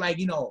remember, like,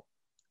 you know,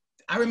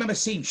 I remember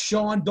seeing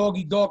Sean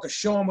Doggy Dog, because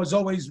Sean was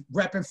always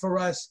repping for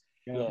us,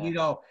 you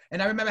know.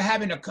 And I remember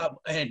having a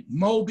couple, and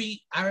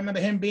Moby, I remember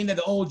him being there,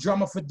 the old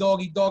drummer for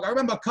Doggy Dog. I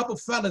remember a couple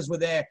fellas were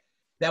there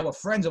that were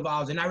friends of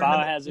ours. And I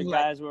remember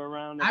guys were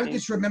around. I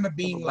just remember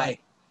being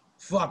like,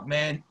 fuck,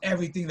 man,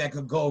 everything that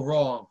could go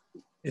wrong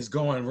is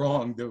going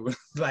wrong, dude.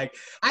 Like,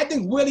 I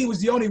think Willie was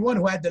the only one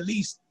who had the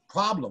least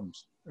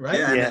problems. Right?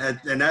 Yeah,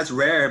 and that's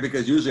rare,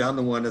 because usually I'm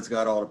the one that's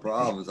got all the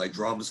problems, like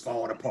drums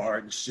falling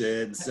apart and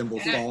shit, and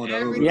cymbals falling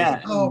over.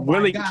 Yeah,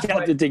 Willie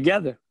kept it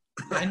together.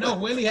 I know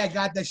Willie had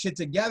got that shit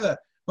together,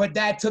 but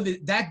that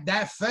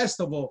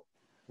festival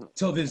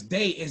till this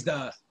day is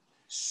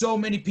so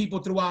many people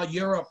throughout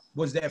Europe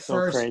was their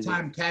first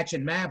time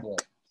catching Madball.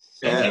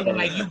 And they were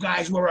like, you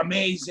guys were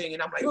amazing,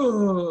 and I'm like,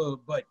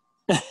 oh, but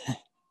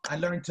I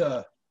learned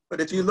to. But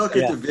if you look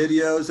at the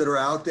videos that are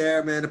out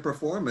there, man, the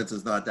performance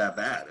is not that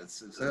bad.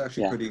 It's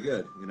actually pretty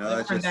good. You know,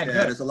 it's just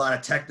there's a lot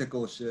of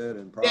technical shit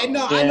and problems.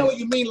 I know what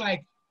you mean.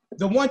 Like,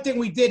 the one thing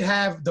we did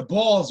have, the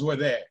balls were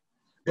there,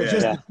 but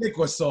just the dick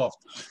was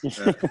soft.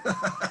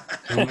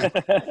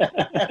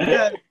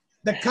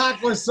 The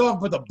cock was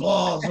soft, but the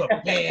balls were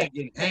big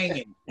and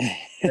hanging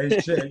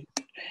and shit.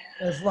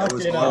 It was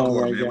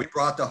hardcore, man. We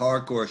brought the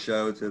hardcore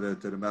show to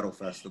the metal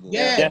festival.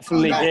 Yeah,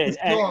 definitely did.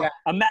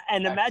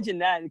 And imagine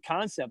that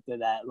concept of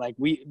that. Like,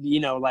 we, you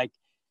know, like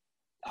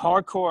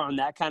hardcore on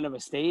that kind of a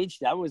stage.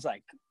 That was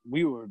like,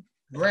 we were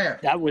rare.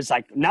 That was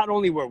like, not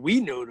only were we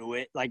new to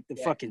it, like the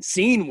fucking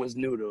scene was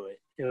new to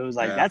it. It was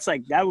like,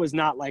 that was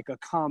not like a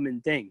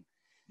common thing.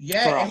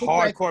 Yeah. For a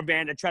hardcore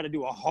band to try to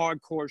do a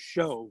hardcore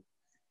show.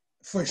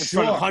 For in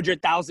sure. front of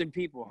 100,000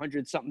 people,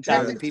 100-something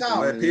thousand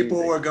people.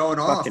 People were going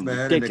off,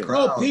 man, in the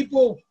crowd. No,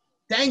 people,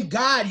 thank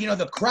God, you know,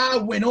 the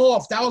crowd went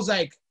off. That was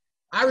like,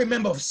 I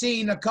remember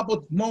seeing a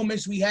couple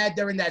moments we had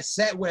during that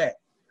set where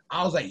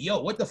I was like,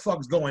 yo, what the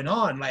fuck's going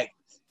on? Like,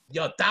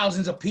 yo,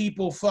 thousands of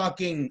people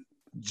fucking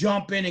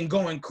jumping and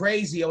going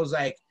crazy. I was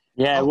like,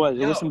 yeah, it was.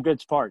 It was some good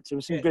parts. It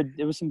was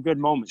some good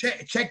moments.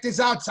 Check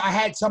this out.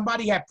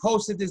 Somebody had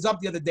posted this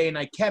up the other day, and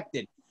I kept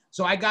it.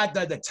 So I got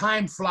the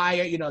time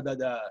flyer, you know,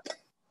 the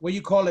what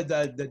you call it,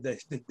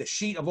 the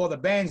sheet of all the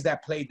bands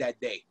that played that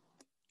day.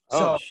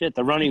 Oh, shit,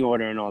 the running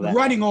order and all that. The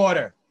running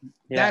order.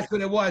 Yeah. That's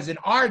what it was. And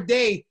our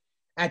day,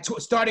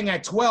 starting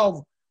at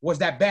 12, was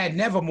that band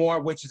Nevermore,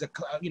 which is a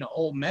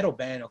old metal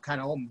band, or kind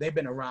of old. They've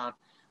been around.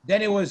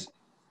 Then it was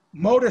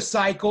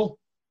Motorcycle,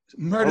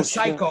 Murder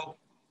Psycho.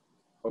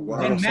 Oh, wow.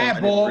 Then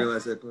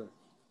Madball.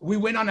 We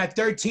went on at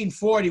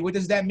 1340. What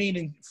does that mean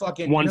in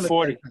fucking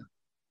 140?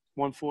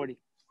 140.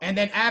 And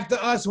then after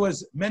us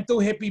was Mental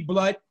Hippie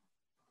Blood,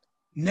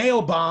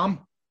 Nail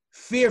Bomb,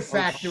 Fear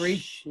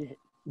Factory,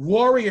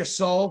 Warrior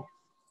Soul,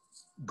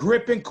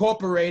 Grip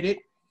Incorporated,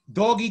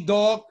 Doggy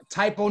Dog,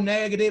 Typo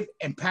Negative,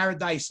 and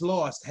Paradise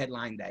Lost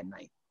headlined that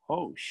night.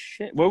 Oh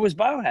shit! Where was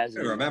Biohazard?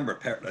 I remember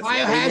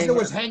Biohazard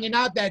was hanging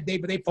out that day,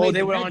 but they played. Oh,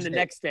 they were on the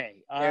next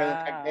day.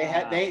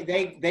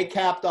 They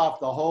capped off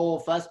the whole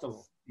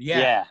festival.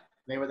 Yeah.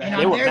 They were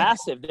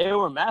massive. They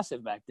were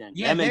massive back then.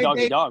 Yeah,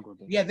 Doggy Dog were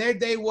big. Yeah, their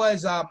day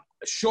was a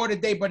shorter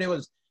day, but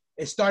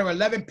it started with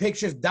 11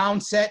 Pictures,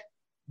 Downset,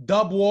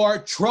 Dub War,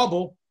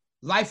 Trouble,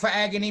 Life for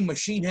Agony,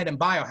 Machine Head, and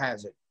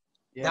Biohazard.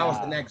 Yeah. That was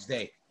the next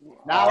day.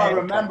 Now I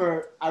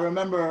remember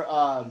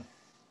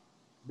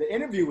the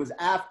interview was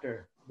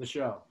after the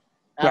show.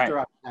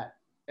 After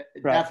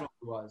it definitely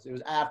was. It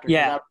was after.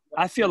 Yeah,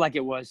 I feel like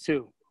it was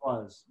too. It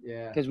was,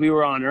 yeah. Because we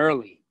were on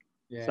early.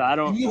 Yeah. So I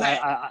don't.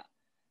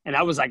 And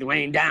I was like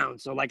laying down.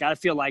 So like I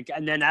feel like,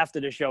 and then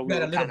after the show, we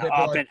were kind of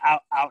up and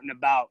out and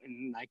about,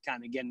 and like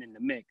kind of getting in the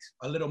mix.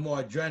 A little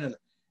more adrenaline.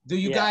 Do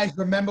you guys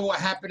remember what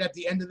happened at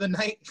the end of the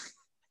night?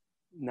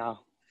 No.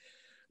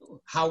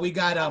 How we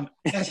got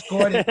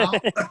escorted out?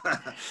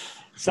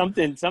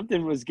 Something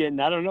was getting,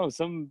 I don't know,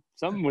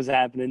 something was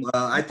happening.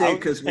 Well, I think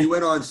because we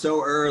went on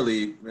so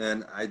early,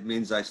 man, it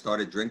means I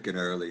started drinking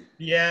early.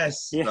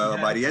 Yes. So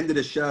by the end of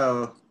the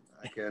show,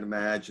 I can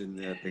imagine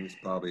that things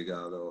probably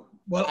got a little.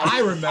 Well,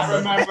 I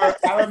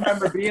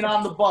remember being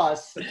on the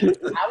bus.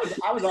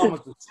 I was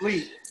almost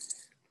asleep,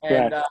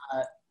 and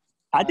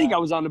I think I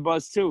was on the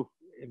bus too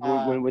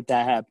when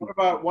that happened.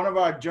 One of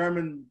our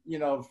German,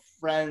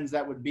 friends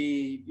that would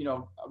be,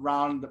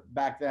 around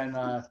back then.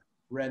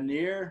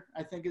 Renier,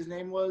 I think his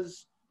name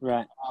was.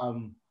 Right.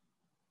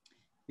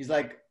 he's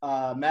like,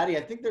 Matty,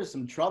 I think there's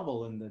some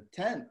trouble in the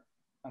tent.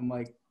 I'm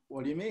like,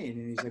 what do you mean?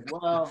 And he's like,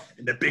 well,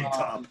 in the big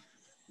top.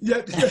 Yeah,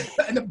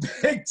 in the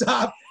big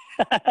top.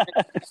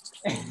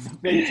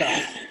 Big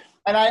top.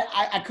 And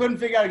I couldn't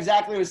figure out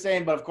exactly what he was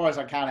saying, but of course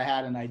I kind of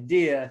had an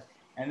idea.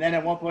 And then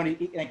at one point,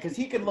 because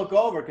he could look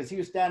over, because he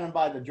was standing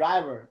by the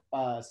driver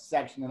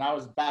section, and I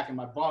was back in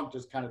my bunk,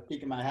 just kind of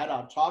peeking my head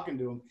out, talking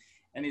to him.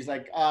 And he's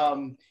like,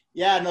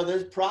 yeah, no,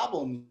 there's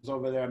problems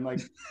over there. I'm like,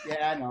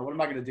 yeah, I know. What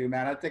am I going to do,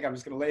 man? I think I'm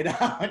just going to lay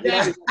down.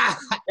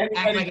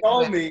 And he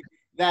told me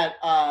that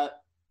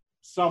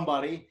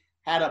somebody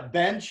had a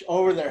bench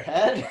over their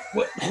head.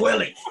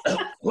 Willie.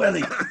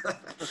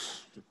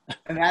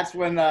 And that's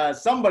when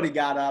somebody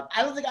got up.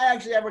 I don't think I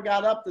actually ever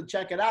got up to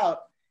check it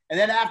out. And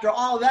then after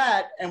all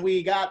that, and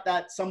we got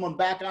that someone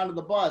back onto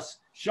the bus,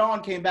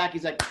 Sean came back.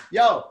 He's like,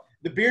 yo,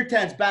 the beer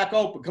tent's back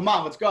open. Come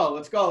on, let's go. I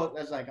was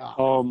like,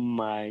 oh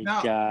my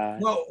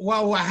God.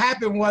 Well, what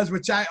happened was,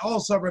 which I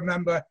also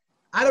remember,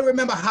 I don't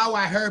remember how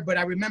I heard, but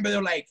I remember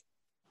they're like,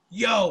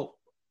 yo,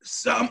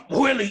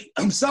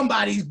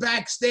 somebody's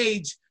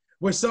backstage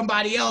with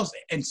somebody else.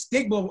 And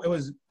it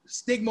was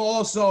Stigma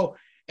also.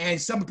 And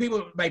some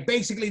people, like,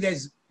 basically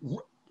there's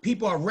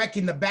people are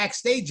wrecking the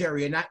backstage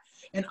area.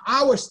 And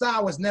our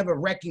style was never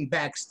wrecking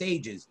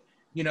backstages.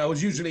 You know, it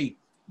was usually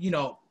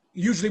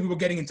we were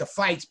getting into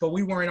fights, but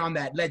we weren't on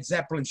that Led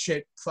Zeppelin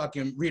shit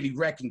fucking really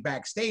wrecking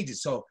backstages.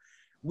 So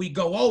we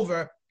go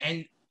over,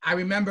 and I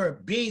remember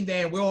being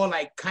there, and we're all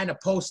like kind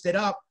of posted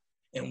up,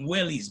 and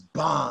Willie's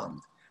bombed.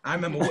 I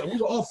remember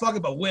we were all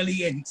fucking, but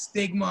Willie and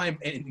Stigma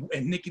and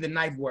Nicky the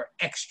Knife were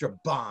extra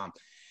bomb.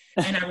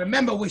 And I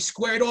remember we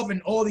squared off,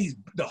 and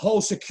the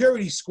whole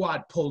security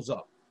squad pulls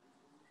up.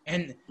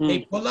 And they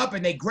pull up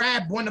and they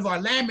grab one of our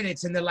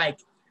laminates, and they're like,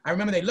 I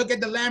remember they look at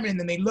the laminate and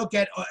then they look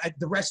at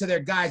the rest of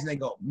their guys and they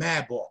go,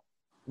 Madball,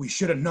 we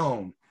should have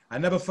known. I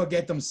never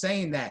forget them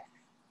saying that.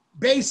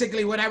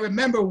 Basically, what I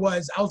remember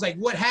was, I was like,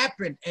 what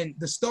happened? And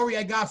the story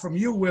I got from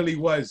you, Willie,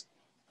 was,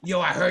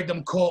 yo, I heard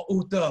them call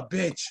Uta a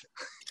bitch,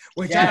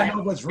 which I don't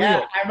know was real.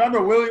 Yeah, I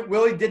remember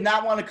Willie did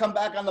not want to come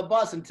back on the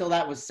bus until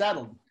that was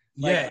settled.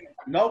 Like,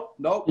 nope.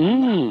 Nope.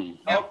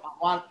 I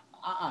want,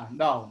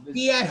 no.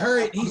 He had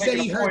heard, he said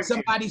he heard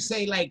somebody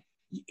say, like,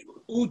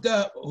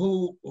 Uta,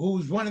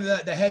 who's one of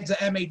the heads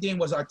of MAD and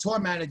was our tour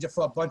manager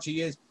for a bunch of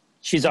years.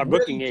 She's our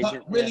booking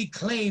agent. Really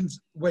claims,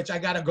 which I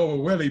got to go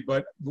with Willie,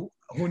 but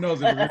who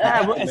knows?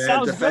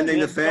 Defending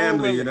the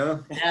family, you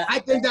know? I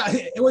think that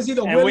it was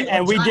either Willie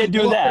or we Johnny did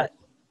do Walker. that.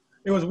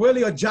 It was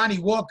Willie or Johnny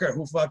Walker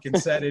who fucking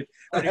said it.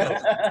 But he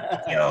goes,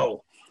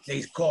 yo,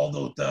 they called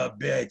Uta a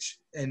bitch.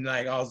 And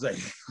like, I was like,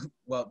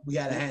 well, we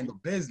had to handle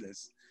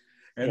business.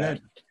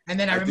 And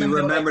then I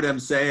remember them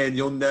saying,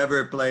 you'll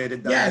never play the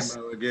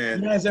Dynamo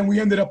again. Yes, and we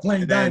ended up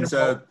playing Dynamo.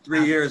 So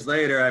 3 years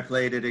later, I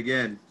played it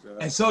again. So.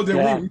 And so did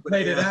we. We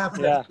played it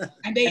after. Yeah.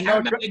 And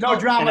no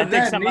drama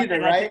then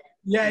either, right?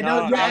 Yeah,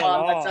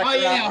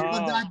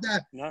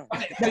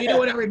 But you know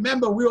what I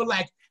remember? We were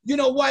like, you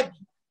know what?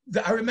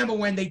 I remember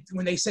when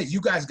they said,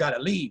 you guys got to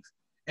leave.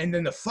 And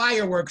then the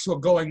fireworks were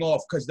going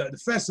off because the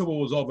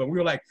festival was over. And we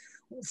were like,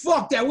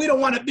 fuck that. We don't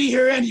want to be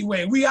here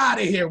anyway. We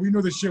out of here. We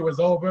knew the shit was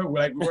over. We're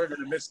like, we weren't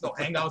going to miss no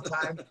hangout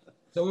time.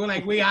 So we were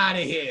like, we out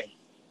of here.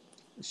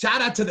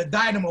 Shout out to the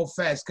Dynamo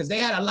Fest because they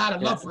had a lot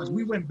of love for us.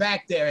 We went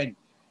back there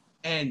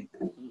and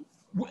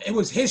it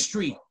was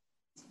history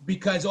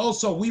because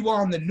also we were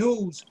on the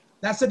news.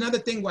 That's another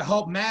thing what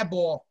helped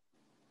Madball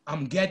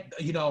get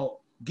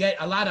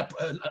a lot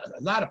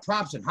of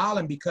props in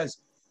Holland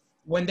because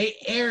when they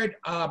aired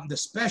the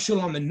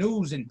special on the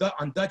news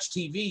on Dutch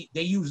TV,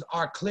 they used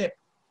our clip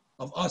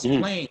of us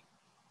playing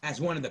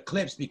as one of the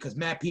clips because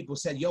mad people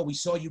said, yo, we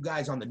saw you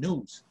guys on the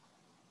news.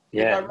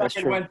 Yeah, I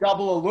reckon went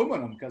double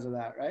aluminum because of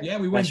that, right? Yeah,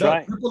 we went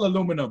triple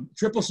aluminum,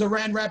 triple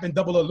saran wrap and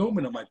double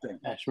aluminum, I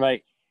think. That's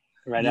right.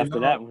 Right after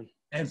that one.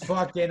 And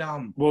fucking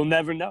we'll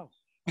never know.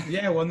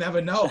 Yeah, we'll never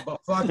know.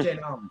 But fucking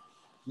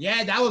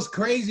yeah, that was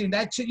crazy. And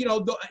that shit,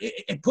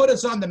 it put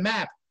us on the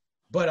map.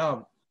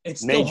 But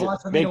it's still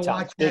hard for me to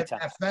watch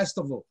that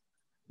festival.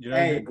 You know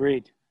what I mean?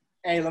 Agreed.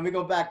 Hey, let me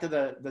go back to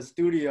the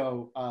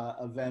studio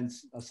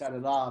events. I'll set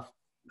it off.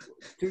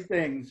 Two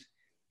things,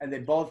 and they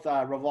both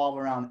revolve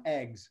around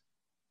eggs.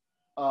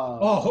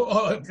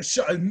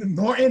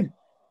 Norton?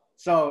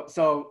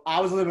 So I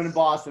was living in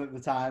Boston at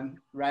the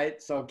time,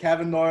 right? So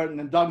Kevin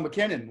Norton and Doug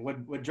McKinnon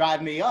would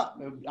drive me up.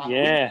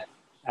 Yeah,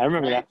 I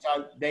remember that.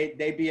 So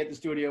they'd be at the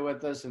studio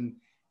with us, and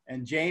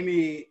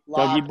Jamie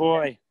Dougie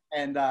boy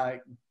and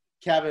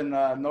Kevin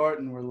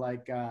Norton were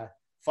like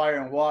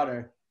fire and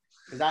water.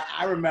 Because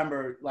I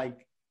remember,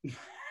 like,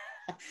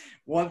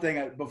 one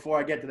thing before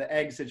I get to the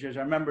egg situation,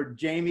 I remember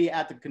Jamie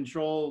at the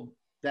control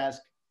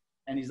desk,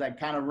 and he's, like,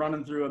 kind of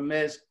running through a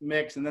mix,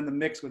 and then the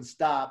mix would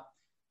stop,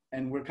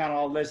 and we're kind of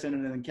all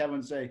listening, and then Kevin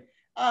would say,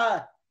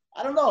 I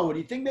don't know, do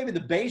you think maybe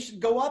the bass should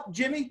go up,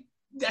 Jimmy?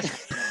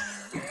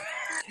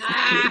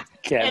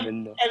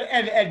 Kevin.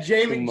 And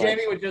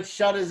Jamie would just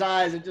shut his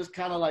eyes and just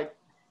kind of, like,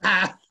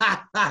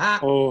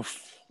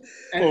 Oof.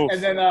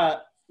 And then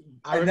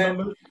I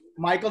remember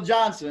Michael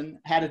Johnson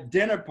had a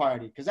dinner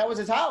party because that was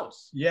his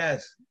house.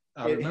 Yes.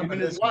 Him and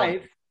his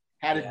wife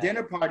had a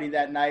dinner party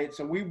that night.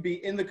 So we'd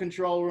be in the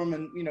control room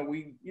and,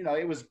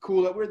 it was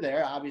cool that we're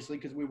there, obviously,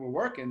 because we were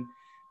working.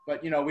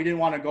 But, we didn't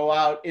want to go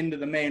out into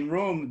the main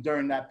room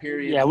during that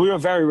period. Yeah, we were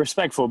very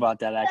respectful about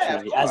that,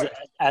 actually,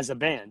 as a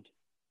band.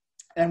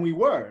 And we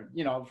were,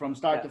 from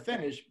start to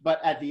finish.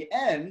 But at the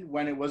end,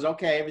 when it was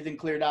okay, everything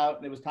cleared out,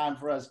 and it was time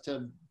for us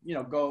to,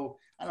 go,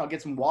 I don't know,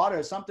 get some water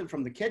or something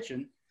from the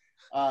kitchen.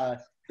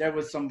 There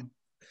was some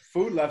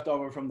food left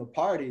over from the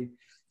party.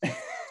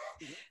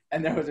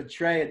 And there was a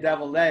tray of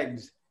deviled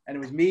eggs. And it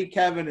was me,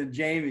 Kevin, and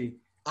Jamie.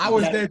 I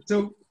was there,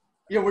 too.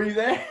 Yeah, were you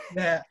there?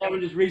 Yeah. Kevin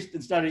just reached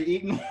and started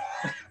eating.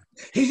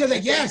 He's just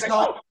like, yes,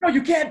 no,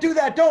 you can't do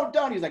that.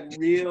 Don't. He's like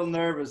real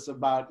nervous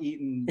about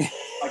eating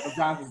Michael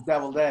Johnson's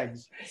deviled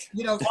eggs.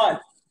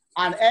 But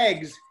on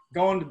eggs,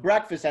 going to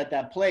breakfast at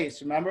that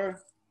place,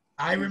 remember?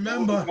 I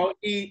remember. Go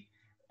eat,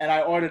 and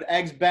I ordered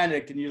eggs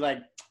Benedict, and you're like,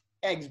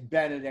 eggs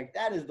Benedict.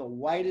 That is the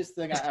whitest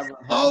thing I ever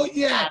heard. Oh,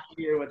 yeah.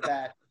 Here with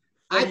that.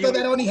 I thought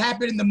that only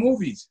happened in the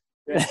movies.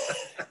 Yeah.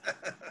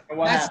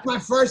 That's my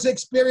first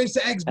experience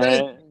to eggs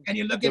Benedict, and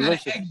you're looking at an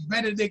eggs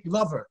Benedict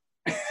lover.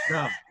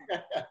 No.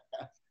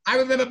 I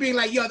remember being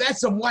like, yo, that's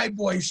some white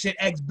boy shit,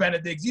 eggs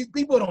Benedict. These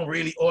people don't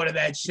really order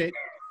that shit.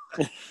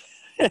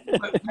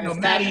 But,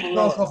 Matty is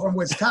also from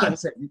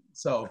Wisconsin.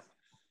 So,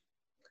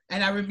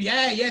 and I remember,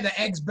 the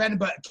eggs Benedict,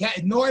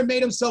 but Norton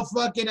made himself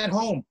fucking at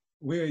home.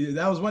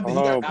 That was one thing.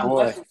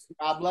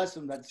 God bless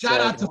him. Shout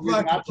out to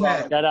fucking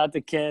Kev. Shout out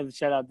to Kev.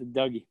 Shout out to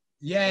Dougie.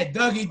 Yeah,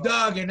 Dougie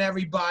Doug and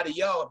everybody.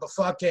 Yo, but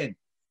fucking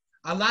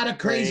a lot of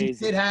crazy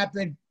shit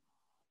happened.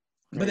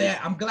 But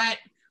I'm glad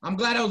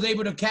I was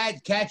able to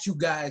catch you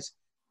guys.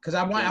 Because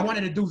I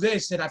wanted to do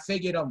this, and I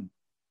figured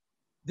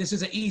this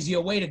is an easier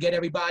way to get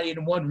everybody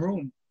in one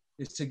room,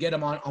 is to get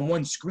them on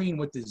one screen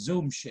with the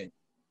Zoom shit.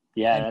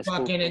 Yeah, and that's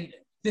fucking, cool. And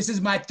this is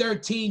my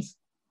 13th,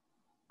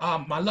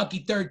 my lucky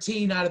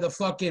 13 out of the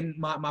fucking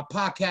my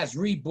podcast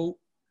reboot,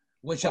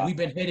 which we've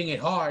been hitting it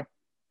hard,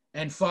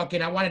 and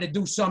fucking I wanted to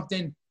do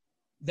something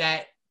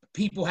that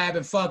people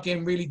haven't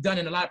fucking really done,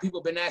 and a lot of people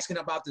have been asking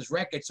about this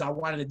record, so I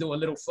wanted to do a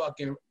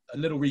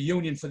little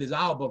reunion for this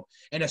album,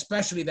 and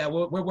especially that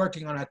we're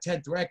working on our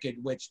 10th record,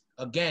 which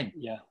again,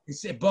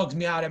 it bugs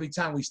me out every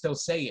time we still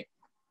say it.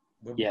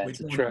 It's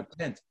a trip.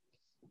 10th.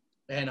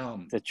 And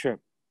it's a trip.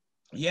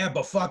 Yeah,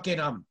 but fucking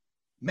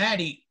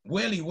Matty,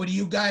 Willie, what are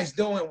you guys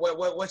doing?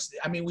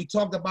 We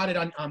talked about it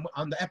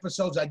on the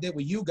episodes I did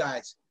with you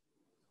guys.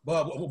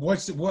 But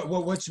what's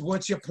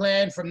your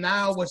plan from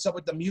now? What's up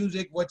with the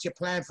music? What's your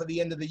plan for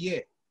the end of the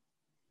year?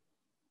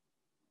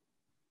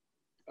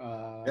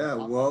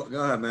 Go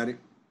ahead, Matty.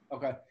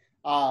 Okay.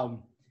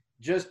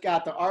 Just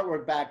got the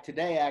artwork back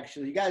today,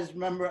 actually. You guys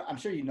remember, I'm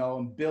sure you know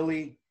him,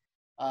 Billy,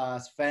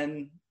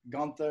 Sven,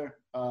 Gunther,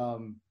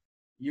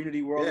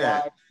 Unity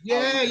Worldwide.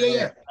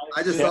 Yeah.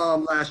 I just saw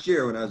him last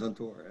year when I was on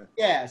tour.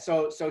 Yeah,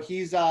 so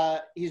he's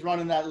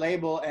running that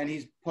label, and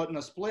he's putting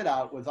a split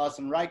out with us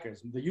and Rikers,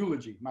 the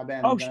Eulogy, my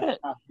band. Oh, shit.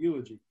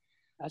 Eulogy.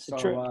 That's a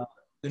trip.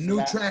 The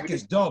new track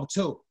is dope,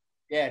 too.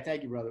 Yeah,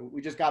 thank you, brother.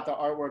 We just got the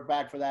artwork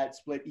back for that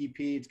split EP.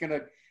 It's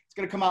gonna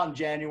come out in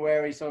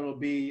January, so it'll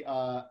be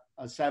a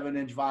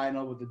 7-inch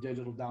vinyl with the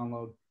digital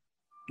download.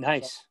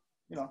 Nice.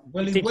 So,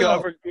 you think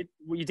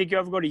you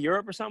ever go to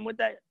Europe or something with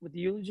the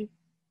Eulogy?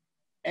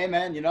 Hey,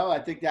 man, I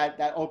think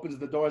that opens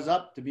the doors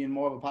up to being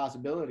more of a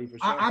possibility for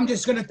sure. I'm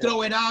just going to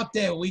throw it out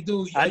there. We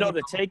do. I know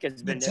the Take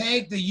has been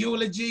there. The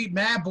Eulogy,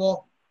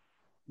 Madball.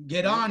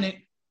 Get on it.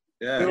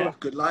 Yeah,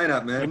 good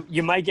lineup, man.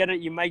 You might get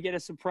a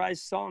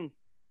surprise song.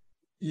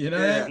 It's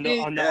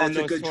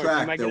a good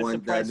track.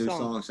 That new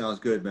song sounds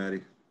good,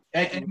 Matty.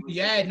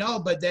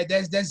 But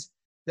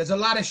there's a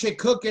lot of shit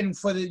cooking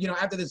for the,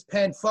 after this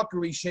pan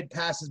fuckery shit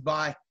passes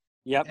by.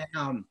 Yep.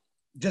 And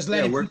just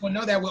letting people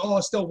know that we're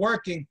all still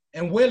working.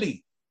 And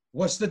Willie,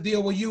 what's the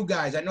deal with you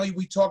guys? I know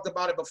we talked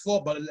about it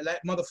before, but let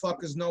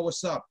motherfuckers know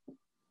what's up.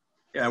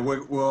 Yeah,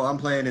 I'm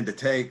playing in the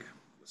Take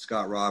with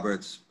Scott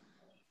Roberts,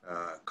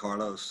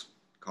 Carlos,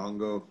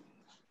 Congo.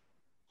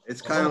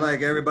 It's kind of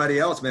like everybody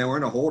else, man. We're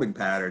in a holding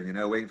pattern,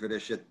 waiting for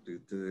this shit to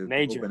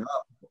open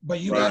up. But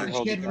you got the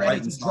shit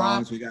ready to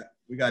drop.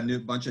 We got a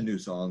bunch of new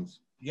songs.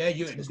 Yeah,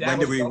 when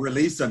do we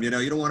release them? You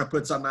don't want to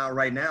put something out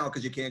right now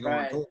because you can't go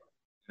on tour.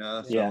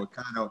 So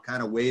we're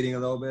kind of waiting a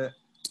little bit.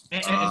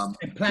 And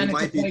planning we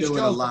might to play be doing shows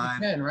a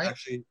live, right?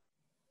 Actually,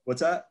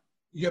 what's that?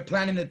 You're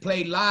planning to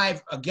play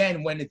live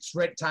again when it's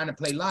time to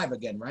play live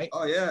again, right?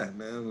 Oh yeah,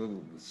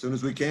 man. As soon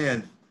as we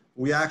can.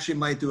 We actually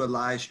might do a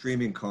live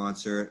streaming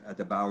concert at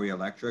the Bowery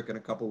Electric in a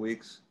couple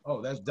weeks.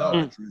 Oh, that's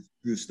dope.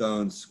 Drew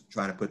Stone's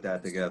trying to put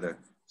that together.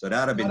 So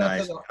that'll be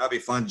nice. That'll be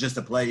fun just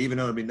to play, even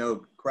though there'll be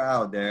no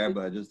crowd there,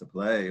 but just to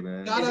play,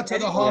 man. Shout out to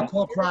the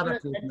Hardcore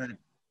Chronicles, man.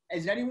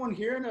 Is anyone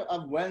hearing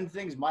of when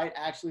things might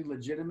actually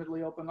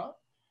legitimately open up?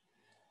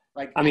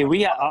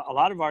 We a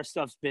lot of our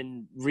stuff's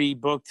been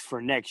rebooked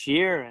for next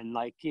year, and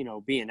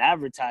being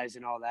advertised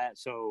and all that.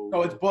 So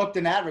it's booked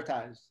and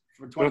advertised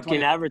for 2020.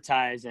 Looking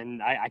advertised,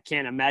 and I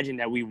can't imagine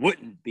that we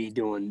wouldn't be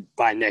doing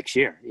by next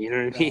year. You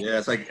know what I mean? Yeah,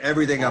 it's like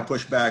everything got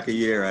pushed back a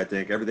year, I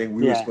think. Everything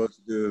we were supposed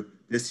to do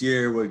this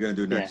year, we're going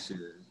to do next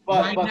year.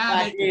 But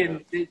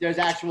there's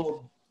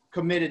actual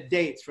committed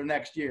dates for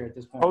next year at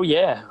this point. Oh,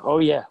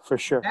 yeah, for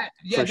sure.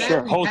 For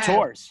sure. Whole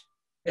tours.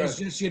 It's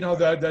just, you know,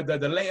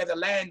 the lay of the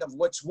land of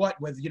what's what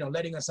with, you know,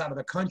 letting us out of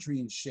the country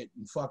and shit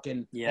and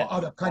fucking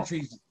other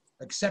countries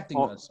accepting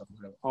us.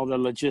 All the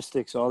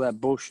logistics, all that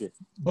bullshit.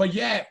 But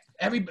yeah,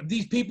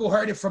 these people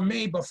heard it from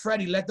me, but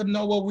Freddie, let them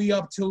know what we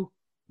up to,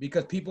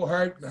 because people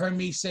heard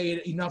me say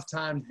it enough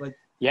times. But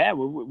yeah,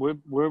 we're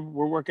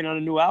working on a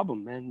new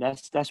album, man.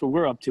 That's what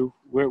we're up to.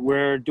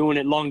 We're doing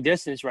it long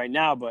distance right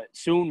now, but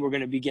soon we're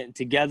gonna be getting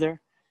together,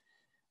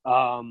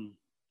 and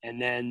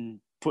then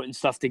putting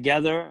stuff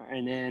together,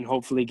 and then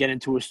hopefully get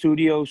into a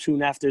studio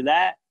soon after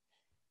that.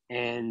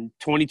 And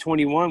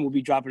 2021, we'll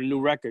be dropping a new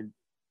record,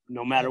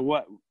 no matter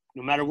what.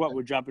 No matter what,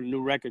 we're dropping a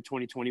new record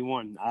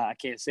 2021. I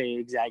can't say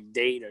exact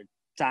date or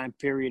time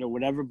period or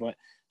whatever, but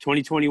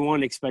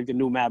 2021, expect a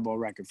new Madball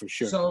record for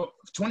sure. So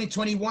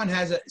 2021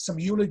 has some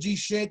eulogy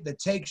shit, the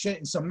take shit,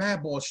 and some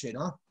Madball shit,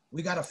 huh?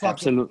 We got to fucking...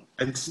 Absolutely.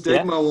 And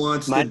Stigma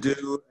wants to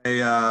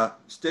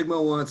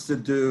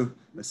do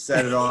a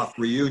Set It Off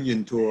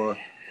reunion tour.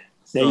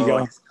 There you go.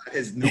 He's got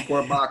his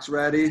Newport box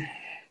ready.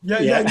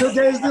 Yeah. We'll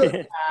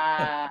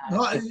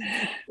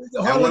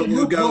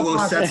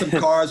set some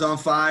cars on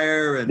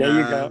fire. And, there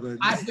you go.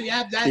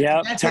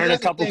 Turn a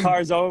couple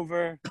cars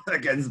over.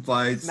 Against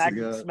bikes.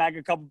 Smack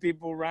a couple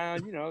people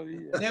around, you know.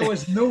 There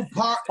was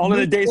all in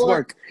a day's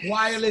work.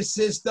 Wireless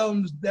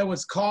systems. There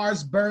was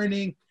cars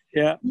burning.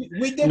 Yeah.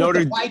 We did what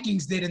the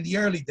Vikings did in the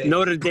early days.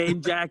 Notre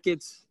Dame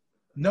jackets.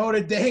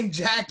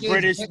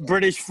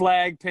 British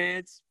flag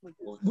pants.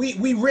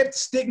 We ripped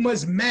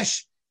Stigma's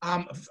mesh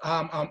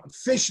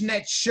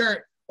fishnet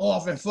shirt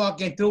off and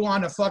fucking threw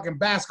on a fucking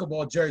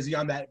basketball jersey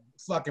on that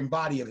fucking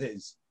body of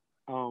his.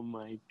 Oh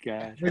my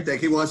God. I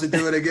think he wants to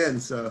do it again,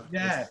 so.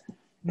 Yeah.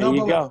 There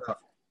you go.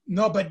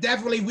 No, but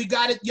definitely we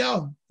got it,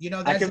 yo. You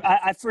know,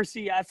 I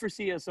foresee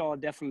us all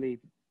definitely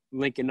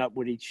linking up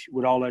with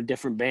all our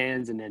different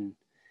bands, and then,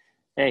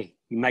 hey,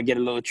 you might get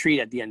a little treat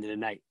at the end of the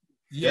night.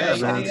 Yeah.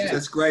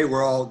 That's great.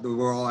 We're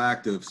all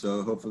active,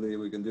 so hopefully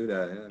we can do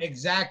that. Yeah.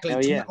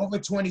 Exactly. Over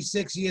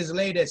 26 years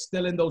later,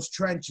 still in those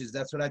trenches.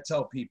 That's what I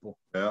tell people.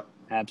 Yeah.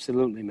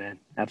 Absolutely, man.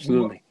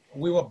 Absolutely.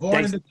 We were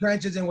born in the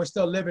trenches, and we're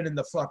still living in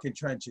the fucking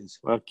trenches.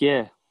 Fuck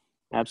yeah.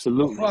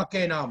 Absolutely.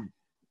 Fucking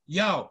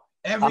yo.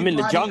 I'm in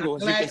the jungle,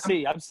 as you can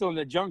see. I'm still in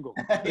the jungle.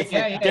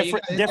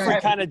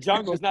 Different kind of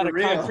jungle. It's not a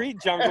concrete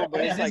jungle,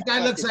 but it's this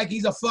guy looks like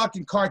he's a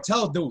fucking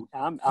cartel dude.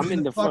 I'm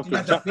in the fucking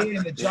being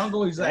in the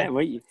jungle. He's like,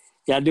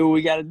 gotta do what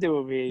we gotta do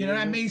over here. You know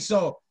what I mean?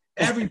 So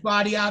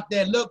everybody out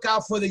there, look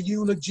out for the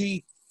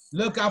eulogy,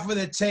 look out for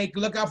the take,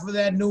 look out for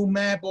that new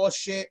Madball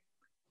shit.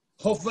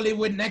 Hopefully,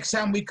 next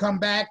time we come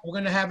back, we're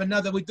gonna have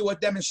we do a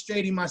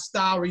demonstrating my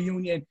style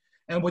reunion,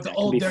 and with the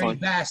old dirty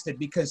bastard,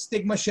 because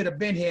Stigma should have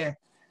been here.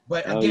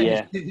 But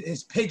again,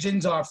 his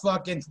pigeons are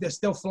they're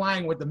still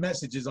flying with the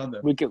messages on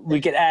them. We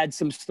could add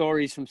some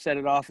stories from Set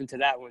It Off into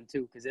that one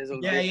too, because there's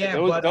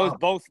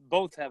those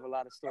both have a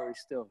lot of stories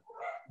still.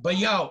 But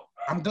yo,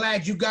 I'm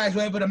glad you guys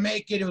were able to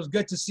make it. It was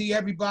good to see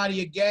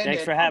everybody again.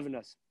 Thanks for having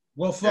us.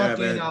 Well,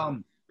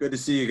 fucking good to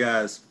see you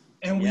guys.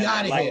 And we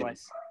out of here.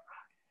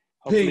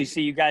 Hopefully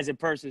see you guys in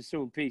person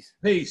soon. Peace.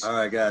 Peace. All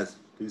right, guys.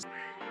 Peace.